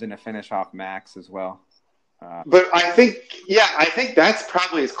comes in to finish off Max as well. But I think that's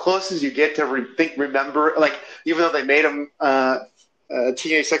probably as close as you get to remember. Like, even though they made him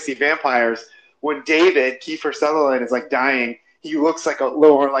teenage sexy vampires, when David Kiefer Sutherland is like dying, he looks like a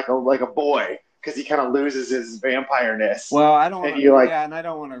boy because he kind of loses his vampireness. Well, I don't, and I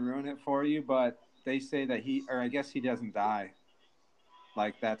don't want to ruin it for you, but. They say that I guess he doesn't die.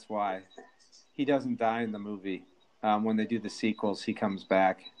 Like, that's why. He doesn't die in the movie. When they do the sequels, he comes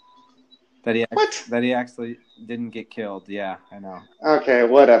back. That he actually didn't get killed. Yeah, I know. Okay,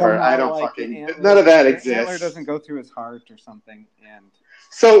 whatever. Somehow, I don't like, none of that exists. The antler doesn't go through his heart or something. And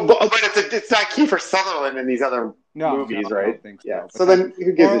so, but it's not Kiefer Sutherland in these other movies, right? I don't think so. Yeah. So then,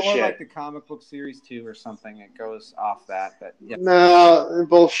 who gives a shit? Or like the comic book series 2 or something. It goes off that. No,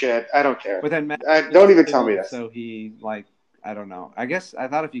 bullshit. I don't care. But then don't even tell me that. So he I don't know. I guess I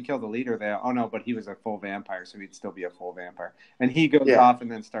thought if you kill the leader, but he was a full vampire, so he'd still be a full vampire. And he goes off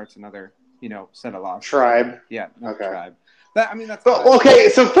and then starts another, set of lost tribe. Yeah, okay. Tribe. That's. Okay,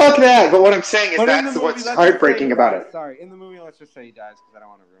 so fuck that. But what I'm saying is that's what's heartbreaking about it. Sorry, in the movie, let's just say he dies because I don't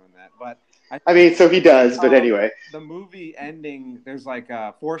want to ruin that. But I mean, so he does. But anyway, the movie ending, there's like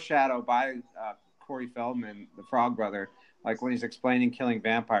a foreshadow by Corey Feldman, the Frog Brother, like when he's explaining killing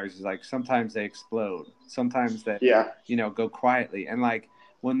vampires, he's like, sometimes they explode, sometimes they, go quietly, and like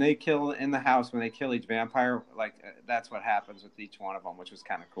when they kill in the house, when they kill each vampire, like that's what happens with each one of them, which was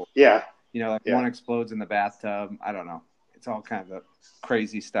kind of cool. Yeah, one explodes in the bathtub. I don't know. It's all kinds of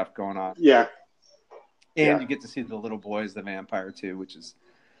crazy stuff going on. Yeah. And you get to see the little boy as the vampire too, which is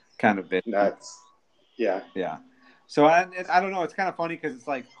kind of big. Nuts. Yeah. Yeah. So I don't know. It's kind of funny because it's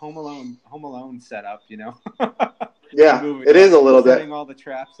like Home Alone setup, Yeah, it is a little bit. Setting all the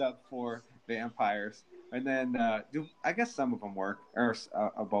traps up for vampires, and then I guess some of them work, or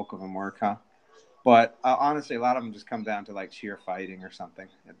a bulk of them work, huh? But honestly, a lot of them just come down to like sheer fighting or something.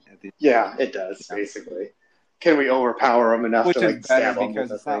 Yeah, it does basically. Can we overpower them enough Which to like is better stab them?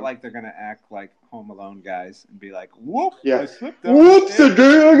 because it's not like they're gonna act like Home Alone guys and be like, "Whoop! Yeah. I slipped down Whoops! I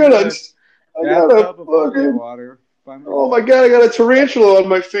got a fucking water. Oh my god! I got a tarantula on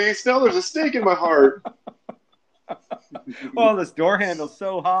my face. Now there's a stake in my heart. Well, this door handle's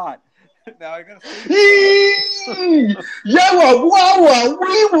so hot. Now I gotta. Yeah! Wow!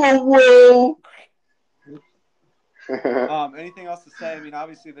 Whoa! Anything else to say? I mean,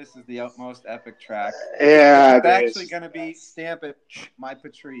 obviously, this is the most epic track. Yeah, it's actually going to be Stamp It, My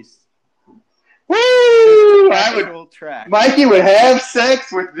Patrice. Woo! Track. Mikey would have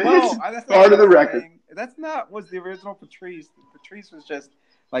sex with this part of the record. That's not was the original Patrice. Patrice was just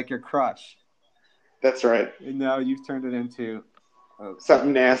like your crush. That's right. And now you've turned it into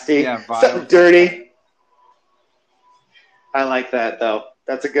something nasty. Yeah, something dirty. I like that though.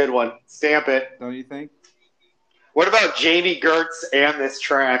 That's a good one. Stamp It. Don't you think? What about Jamie Gertz and this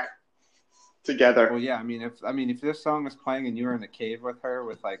track together? Well, yeah. I mean, if this song was playing and you were in the cave with her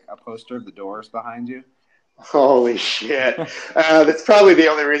with like a poster of the Doors behind you. Holy shit! That's probably the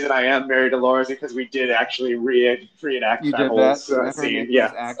only reason I am married to Laura is because we did actually reenact that whole scene.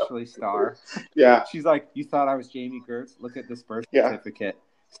 Yeah, actually Star. Yeah. She's like, you thought I was Jamie Gertz? Look at this birth certificate.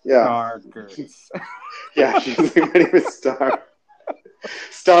 Yeah. Star Gertz. Yeah, she's like, my name is Star.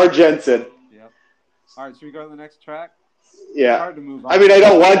 Star Jensen. All right, should we go to the next track? Yeah. It's hard to move on. I mean, I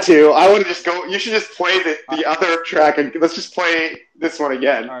don't want to. I want to just go. You should just play the other track, and let's just play this one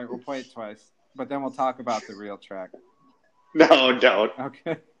again. All right, we'll play it twice, but then we'll talk about the real track. No, don't.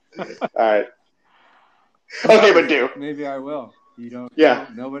 Okay. All right. Okay, but do. Maybe I will. You don't. Yeah.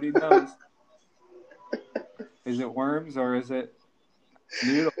 Nobody knows. Is it worms or is it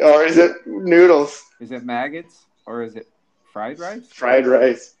noodles? Or is it noodles? Is it maggots or is it fried rice? Fried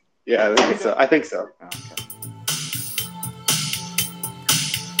rice. Yeah, I think so. Okay.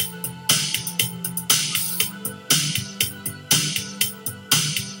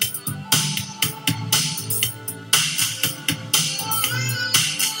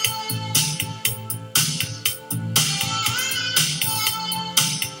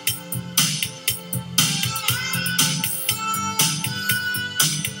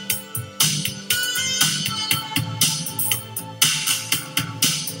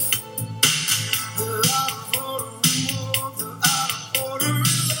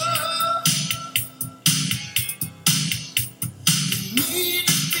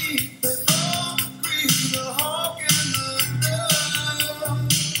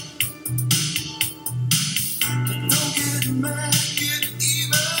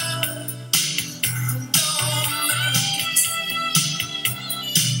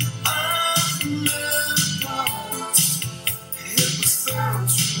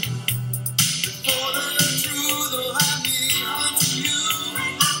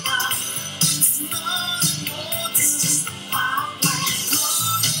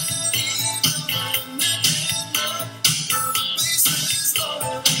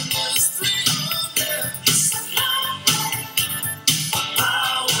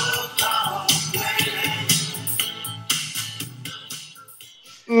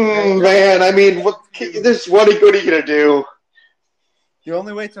 Man, I mean, what are you gonna do? The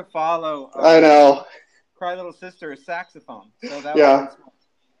only way to follow. I know. Cry Little Sister is saxophone. So that was,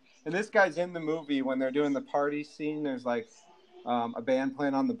 and this guy's in the movie when they're doing the party scene. There's like a band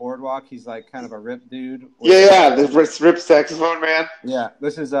playing on the boardwalk. He's like kind of a ripped dude. The ripped saxophone man. Yeah,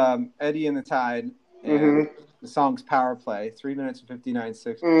 this is Eddie and the Tide. And the song's Power Play, 3 minutes and 59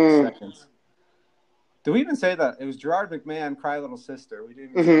 seconds. Did we even say that? It was Gerard McMahon, Cry Little Sister. We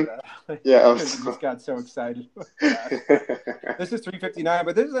didn't even say that. Yeah. We just got so excited. This is 3:59,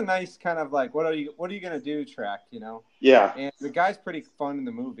 but this is a nice kind of like, what are you going to do track, you know? Yeah. And the guy's pretty fun in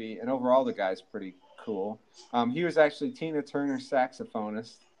the movie, and overall the guy's pretty cool. He was actually Tina Turner's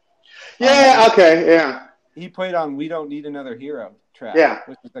saxophonist. Yeah, okay, yeah. He played on We Don't Need Another Hero track,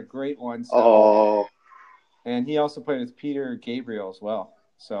 which is a great one. So. Oh. And he also played with Peter Gabriel as well.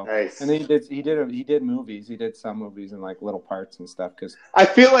 So, Nice. and then he did movies. He did some movies and like little parts and stuff. Because I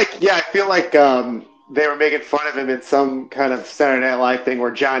feel like they were making fun of him in some kind of Saturday Night Live thing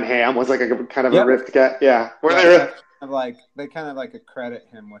where John Hamm was like a kind of a ripped guy. Yeah, they kind of like accredit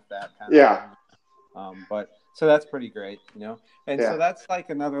him with that kind yeah. of thing. But so that's pretty great, you know. And Yeah. so that's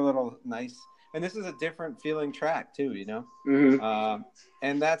like another little nice. And this is a different feeling track too, you know. Mm-hmm.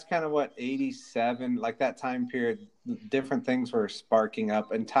 And that's kind of what 87, like that time period, different things were sparking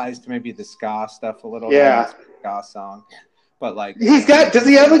up, and ties to maybe the ska stuff a little. Yeah. Ska song, but like does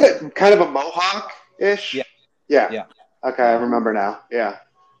he have like a kind of a mohawk-ish? Yeah. Yeah. Yeah. Okay, I remember now. Yeah.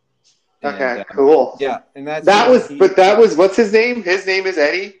 Okay, And, cool. Yeah, and that was what's his name? His name is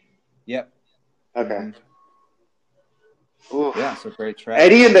Eddie? Yep. Okay. Mm-hmm. Oof. Yeah, so great track.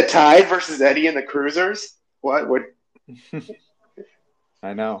 Eddie and the Tide versus Eddie and the Cruisers? What would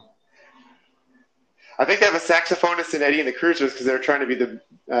I know. I think they have a saxophonist in Eddie and the Cruisers because they were trying to be the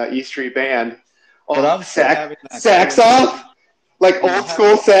E Street Band. But I'm sax off? Like old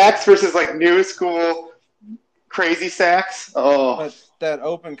school sax versus like new school crazy sax? Oh. But that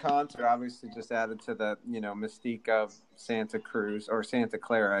open concert obviously just added to the, you know, mystique of Santa Cruz or Santa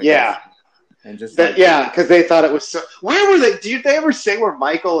Clara, I guess. And just because they thought it was so. Where were they? Did they ever say where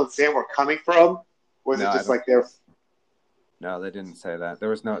Michael and Sam were coming from? Was it just like they're? No, they didn't say that. There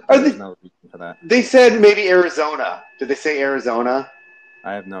was no reason for that. They said maybe Arizona. Did they say Arizona?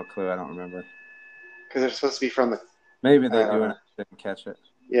 I have no clue. I don't remember. Because they're supposed to be from the. Maybe they do, and I didn't catch it.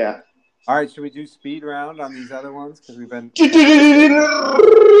 Yeah. All right, should we do speed round on these other ones? Because we've been.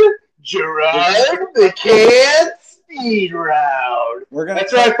 Gerard, the Can't Speed Round.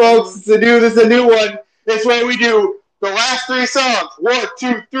 That's right, folks. This is a new one. This way we do the last 3 songs, 1,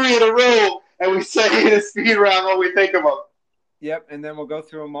 2, 3 in a row, and we say in a speed round what we think of them. Yep, and then we'll go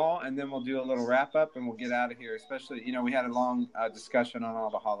through them all, and then we'll do a little wrap up, and we'll get out of here. Especially, you know, we had a long discussion on all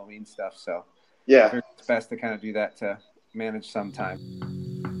the Halloween stuff, so yeah, it's best to kind of do that to manage some time.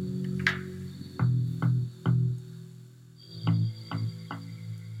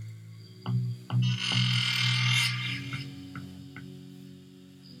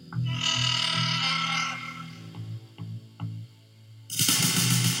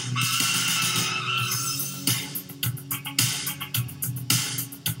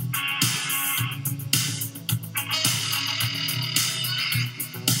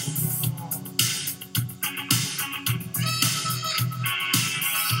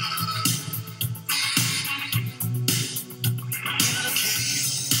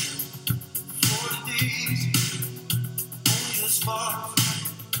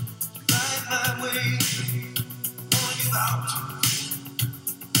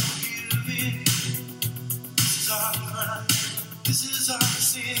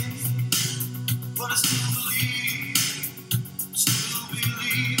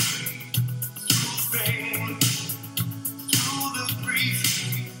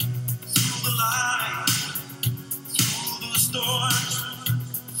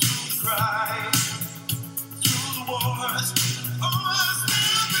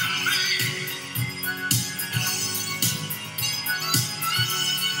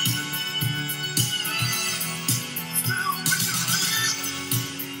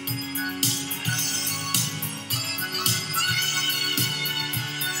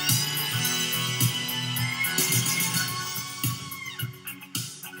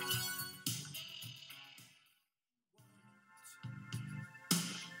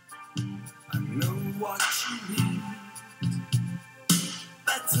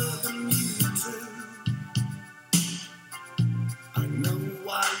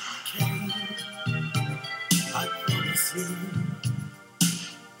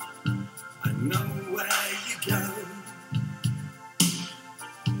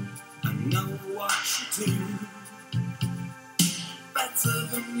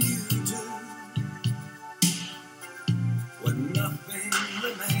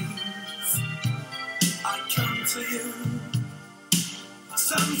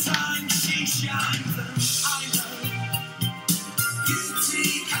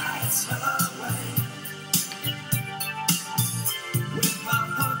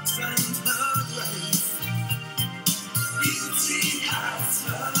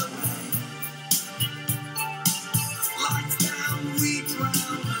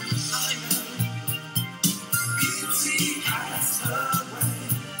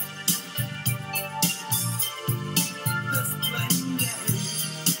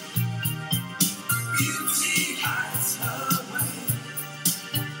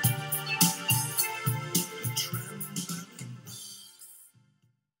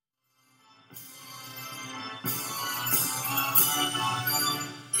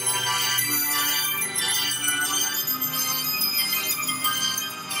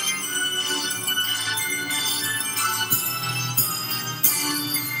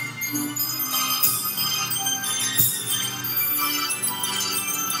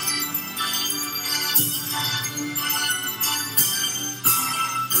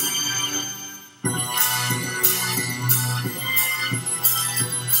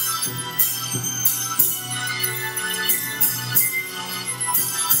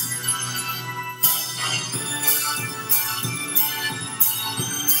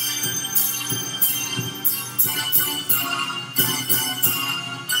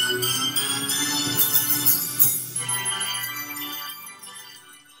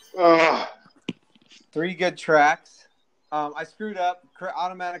 3 good tracks. I screwed up.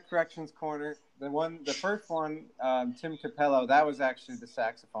 Automatic corrections corner. The first one, Tim Capello. That was actually the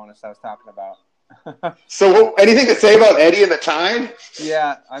saxophonist I was talking about. So, anything to say about Eddie and the Tide?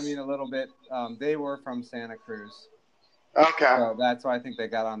 Yeah, I mean a little bit. They were from Santa Cruz. Okay. So that's why I think they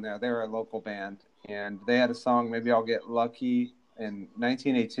got on there. They were a local band, and they had a song, Maybe I'll Get Lucky, in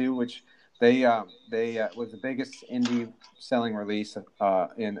 1982, which they was the biggest indie selling release of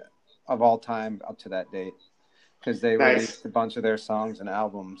all time up to that date, because they released a bunch of their songs and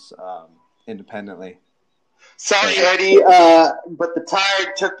albums independently. Sorry, Eddie, but the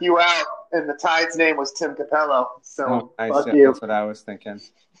Tide took you out, and the Tide's name was Tim Capello. So nice. Fuck you. That's what I was thinking.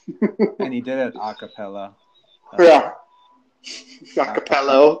 And he did it a cappella. Yeah.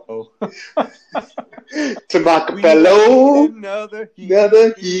 Acapello. To Macapello. Another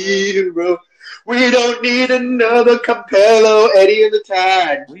hero. We don't need another Capello, Eddie and the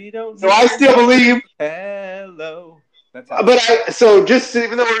Tide. We don't. So I still believe. Hello. So just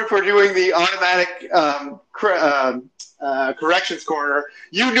even though we're doing the automatic corrections corner,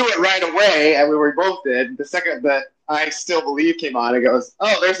 you knew it right away, and we both did. The second that I Still Believe came on, it goes,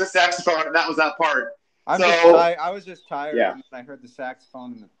 oh, there's the saxophone, and that was that part. I was just tired. Yeah. And I heard the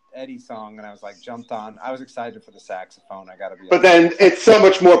saxophone and the Eddie song, and I was like, jumped on. I was excited for the saxophone. I gotta be. But then it's so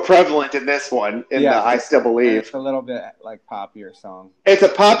much more prevalent in this one, the I Still Believe. It's a little bit like poppier song. It's a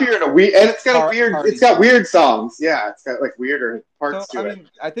poppier and it's got weird songs. Yeah, it's got like weirder parts to it.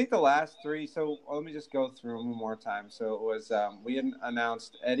 I think the last 3. So let me just go through them one more time. So it was we had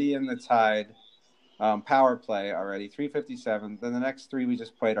announced Eddie and the Tide. Power Play already, 357. Then the next 3 we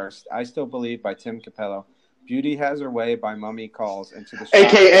just played are I Still Believe by Tim Capello, Beauty Has Her Way by Mummy Calls, and To the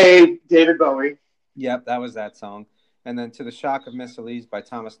Shock AKA David Bowie. Yep, that was that song. And then To the Shock of Miss Elise by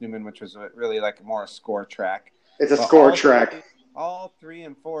Thomas Newman, which was really like more a score track. It's a score track. All 3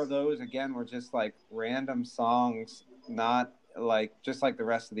 and 4 of those, again, were just like random songs, not like just like the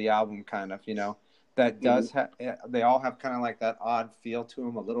rest of the album, kind of, that does they all have kind of like that odd feel to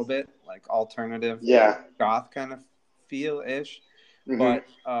them a little bit, like alternative goth kind of feel-ish. But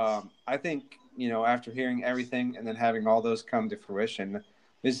I think, after hearing everything and then having all those come to fruition,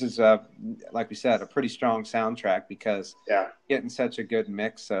 this is like we said, a pretty strong soundtrack, because getting such a good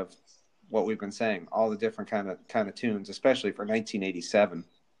mix of what we've been saying, all the different kind of tunes, especially for 1987.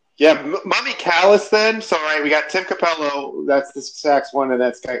 Yeah, Mummy Callis then. So, right, we got Tim Capello, that's the sax one, and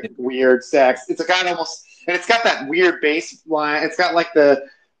that's got weird sax. It's got almost, and it's got that weird bass line. It's got like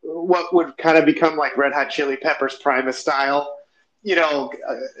what would kind of become like Red Hot Chili Peppers Primus style,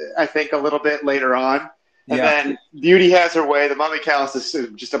 I think a little bit later on. And then Beauty Has Her Way. The Mummy Callis is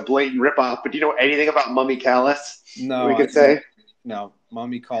just a blatant ripoff. But do you know anything about Mummy Callis? No. We could say? No.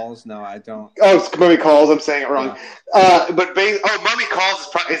 Mummy Calls? No, I don't. Oh, it's Mummy Calls. I'm saying it wrong. Yeah. Mummy Calls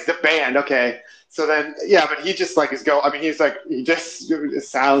is the band. Okay. So then, but he just like he just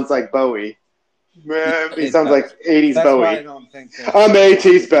sounds like Bowie. He sounds like 80s That's Bowie. Why I don't think I'm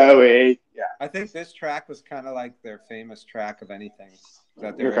 80s Bowie. Yeah. I think this track was kind of like their famous track of anything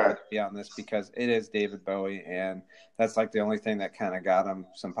that they were able to be on this, because it is David Bowie, and that's like the only thing that kind of got them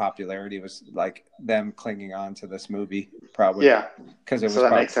some popularity, was like them clinging on to this movie, probably. Yeah, because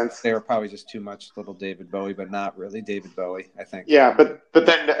that makes sense. They were probably just too much little David Bowie, but not really David Bowie, I think. Yeah, but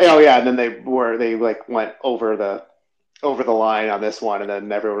then and then they went over the line on this one, and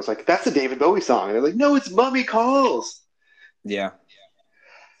then everyone was like, "That's a David Bowie song," and they're like, "No, it's Mummy Calls." Yeah.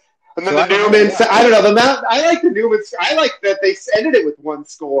 And then the Newmans, I don't know. I like the Newmans. I like that they ended it with one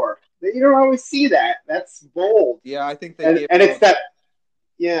score. You don't always see that. That's bold. Yeah, I think they it's that.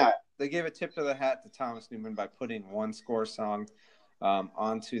 Yeah, they gave a tip of the hat to Thomas Newman by putting one score song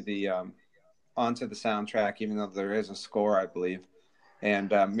onto the soundtrack, even though there is a score, I believe.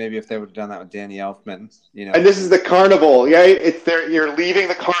 And maybe if they would have done that with Danny Elfman, And this is the carnival. Yeah, it's there. You're leaving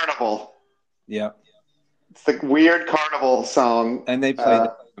the carnival. Yep. It's the weird carnival song. And they played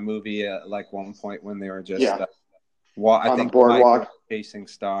the movie at like one point when they were just on the boardwalk, chasing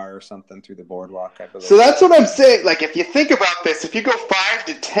Star or something through the boardwalk, I believe. So that's what I'm saying. Like, if you think about this, if you go 5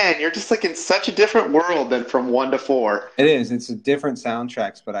 to 10, you're just like in such a different world than from 1 to 4. It is. It's a different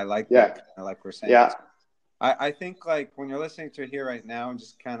soundtracks, but I like that. I like we're saying. Yeah. I think like when you're listening to it here right now and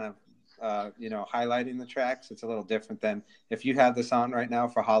just kind of highlighting the tracks, it's a little different than if you had this on right now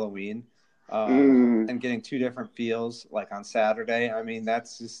for Halloween. And getting 2 different feels like on Saturday. I mean,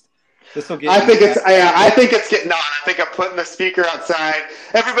 that's just this will get. I think it's getting on. I think I'm putting the speaker outside.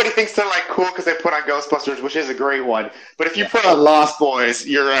 Everybody thinks they're like cool because they put on Ghostbusters, which is a great one. But if you put on Lost Boys,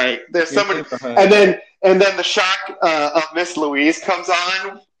 you're right. There's somebody, and then the shock of Miss Louise comes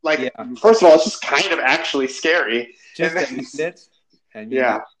on. Like, first of all, it's just kind of actually scary. Just and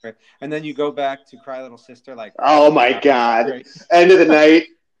Yeah. and then you go back to Cry Little Sister, like, Oh my God! great. End of the night.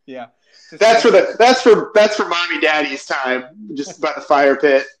 Yeah, That's for mommy daddy's time. Just by the fire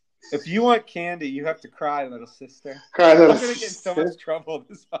pit. If you want candy, you have to cry, little sister. Cry, little I'm gonna get in so much trouble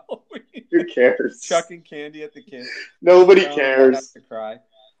this Halloween. Who cares? Chucking candy at the kids. Nobody I cares. have to cry.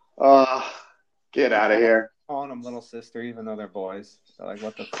 Get out of here. Calling them little sister, even though they're boys. They're like,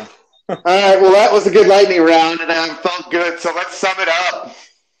 what the fuck? All right. Well, that was a good lightning round, and I felt good. So let's sum it up.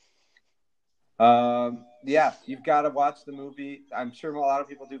 Yeah, you've got to watch the movie. I'm sure a lot of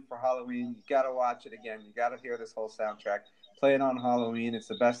people do for Halloween. You got to watch it again. You got to hear this whole soundtrack. Play it on Halloween. It's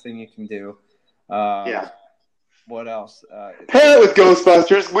the best thing you can do. Yeah. What else? Pair it with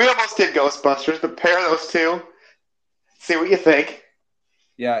Ghostbusters. We almost did Ghostbusters, but pair those two. See what you think.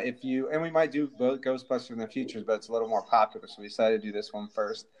 Yeah, and we might do Ghostbusters in the future, but it's a little more popular, so we decided to do this one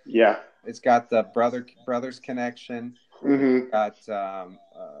first. Yeah. It's got the brothers connection. Mm-hmm. It's got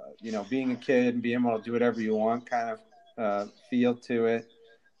being a kid and being able to do whatever you want kind of feel to it.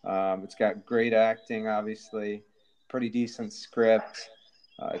 It's got great acting, obviously. Pretty decent script.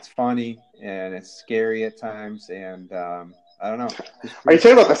 It's funny and it's scary at times, and I don't know. Are you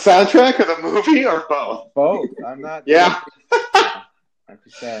talking about the soundtrack or the movie or both? Both. I'm not. Yeah. Like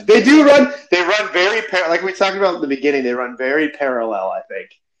you said, they run very like we talked about in the beginning. They run very parallel. I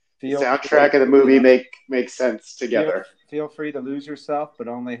think the soundtrack and the movie make sense together. Feel free to lose yourself, but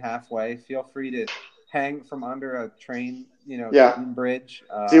only halfway. Feel free to hang from under a train, bridge.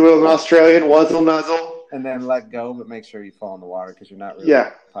 See what an Australian wuzzle nuzzle. And then let go, but make sure you fall in the water because you're not really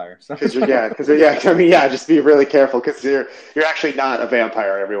a vampire. Just be really careful because you're actually not a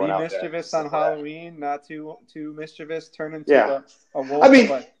vampire. Everyone out there. Be mischievous on Halloween, not too mischievous. Turn into a wolf.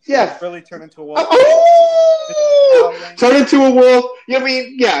 Really turn into a wolf. Turn into a wolf.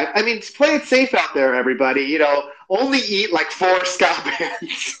 Play it safe out there, everybody. Only eat like 4 ska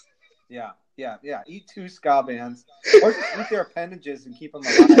bands. Yeah. Eat 2 ska bands, or just eat their appendages and keep them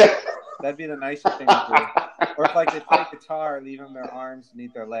alive. Yeah. That'd be the nicest thing to do. Or if they play guitar, leave them their arms and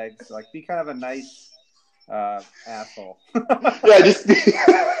eat their legs. Like, be kind of a nice asshole. Just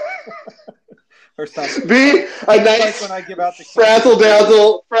or something. Be a nice when I give out the frazzle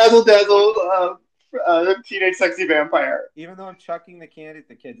dazzle, teenage sexy vampire. Even though I'm chucking the candy at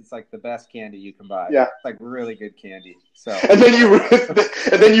the kids, it's like the best candy you can buy. Yeah, it's like really good candy. So and then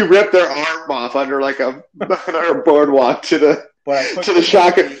you rip their arm off under a boardwalk to the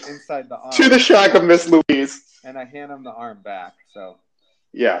shock of Miss Louise. And I hand them the arm back. So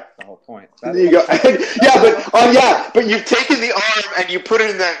yeah, the whole point. There you go. But you've taken the arm and you put it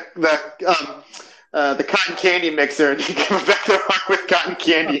in the cotton candy mixer, and you give them back their arm with cotton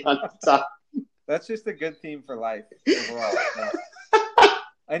candy on top. That's just a good theme for life overall.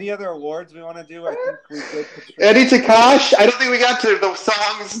 Any other awards we want to do? I think we did. Eddie Takash. I don't think we got to the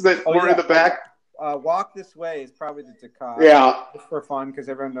songs that were in the back. Walk This Way is probably the Takash. Yeah. Just for fun because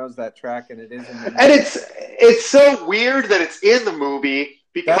everyone knows that track and it is in the movie. And it's so weird that it's in the movie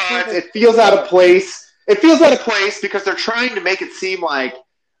because it feels out of place. It feels out of place because they're trying to make it seem like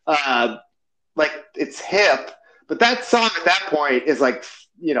it's hip. But that song at that point is 4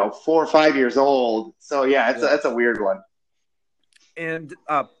 or 5 years old. So that's a weird one. And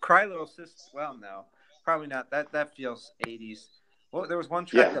Cry Little Sister. Well, no, probably not. That feels 80s. Well, there was one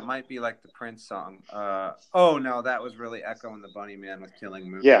track that might be like the Prince song. No, that was really Echo and the Bunnyman with Killing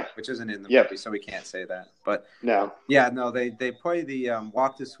Moon. Yeah, which isn't in the movie, so we can't say that. But no, they play the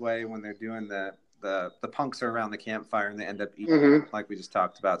Walk This Way when they're doing the punks are around the campfire and they end up eating like we just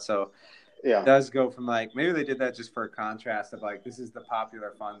talked about. So. Yeah. It does go from maybe they did that just for a contrast of this is the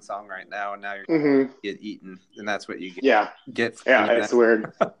popular fun song right now, and now you're going to get eaten, and that's what you get. Yeah, it's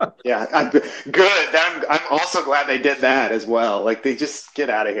weird. I'm good. I'm also glad they did that as well. They just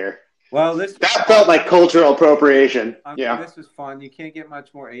get out of here. Well, that felt like cultural appropriation. This was fun. You can't get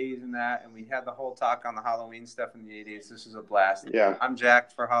much more 80s than that, and we had the whole talk on the Halloween stuff in the 80s. This was a blast. Yeah, I'm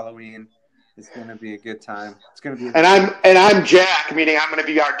jacked for Halloween. It's going to be a good time. It's going to be. I'm Jack, meaning I'm going to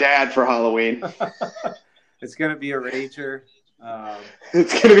be our dad for Halloween. It's going to be a rager.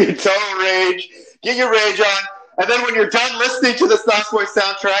 It's going to be a total rage. Get your rage on, and then when you're done listening to the Sauce Boy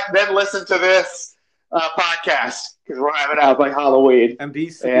soundtrack, then listen to this podcast because we'll have it out by Halloween. And be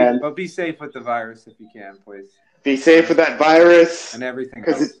safe. But be safe with the virus if you can, please. Be safe with that virus and everything.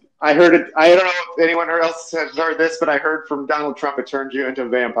 Because I heard it. I don't know if anyone else has heard this, but I heard from Donald Trump it turns you into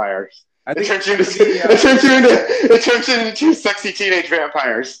vampires. It turns you into sexy teenage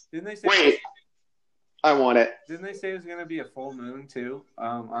vampires. Didn't they say? Wait, I want it. Didn't they say it was going to be a full moon too?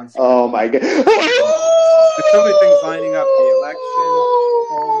 Oh my god! There's so many things lining up: the election,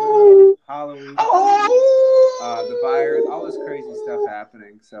 full moon, Halloween, the virus, all this crazy stuff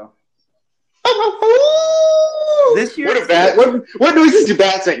So Oh, this year, what noises do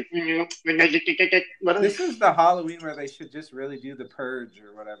bats make? This is the Halloween where they should just really do the purge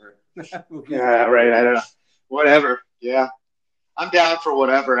or whatever. Yeah, right. I don't know. Whatever. Yeah, I'm down for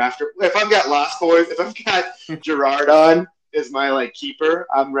whatever. After if I've got Lost Boys, if I've got Gerard on as my like keeper,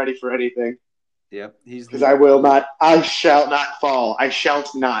 I'm ready for anything. Yep, because I will not. I shall not fall. I shall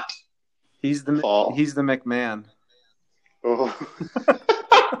not. He's the fall. He's the McMahon. Oh.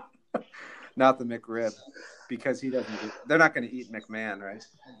 Not the McRib, because he doesn't. They're not going to eat McMahon, right?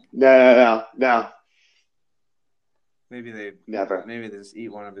 No. Maybe they never. Maybe they just eat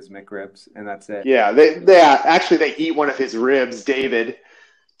one of his McRibs and that's it. Yeah, they eat one of his ribs, David,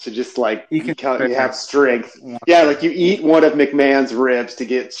 to just like you have strength. Yeah, like you eat one of McMahon's ribs to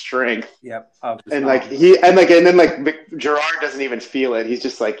get strength. Yep. And then Gerard doesn't even feel it. He's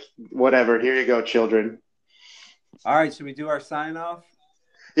just like, whatever. Here you go, children. All right, should we do our sign off?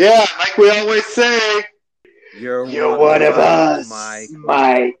 Yeah, like we always say. You're one of us,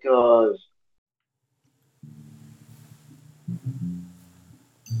 Michael.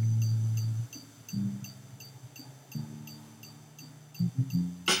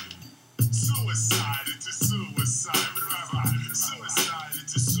 Suicide into suicide. Suicide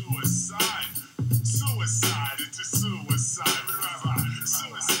into suicide. Suicide into suicide.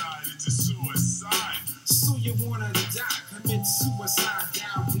 Suicide into suicide. So you wanna die? Commit suicide.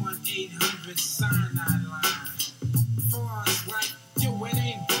 Dial 1-800-cyanide line. For us, right? Yo, it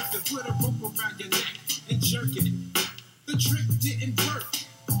ain't worth it. Put a rope around your neck and jerk it. The trick didn't work.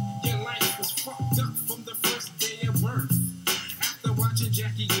 Your life was fucked up from the first day of birth. After watching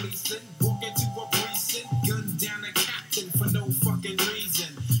Jackie Gleason walk into a precinct, gun down a captain for no fucking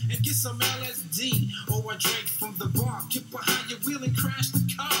reason, and get some LSD or a drink from the bar. Get behind your wheel and crash the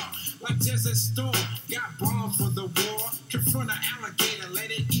car like Desert Storm. Got bombs for the war. Confront an alligator,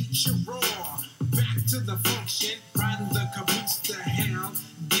 let it eat your raw. Back to the function, riding the caboose to hell.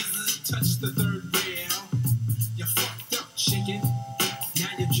 Dizzy touch the third rail. You fucked up, chicken.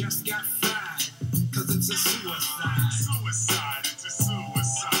 Now you just got fried, cause it's a suicide. Suicide into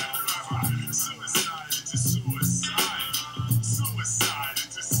suicide. Suicide into suicide. Suicide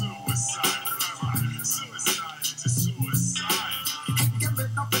into suicide. Suicide into suicide. Get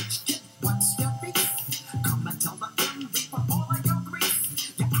rid of rich kid, what's your beef? Come and tell the gun for all of your grief.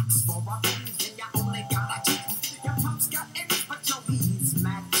 You ask for a revenge and you only got a cheat. Your pop's got it, but yo, he's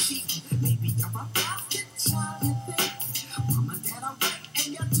mad cheap. Maybe you're a bastard child, you think. Mom and dad are right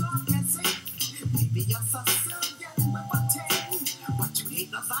and your dog can sing. Maybe you're so silly.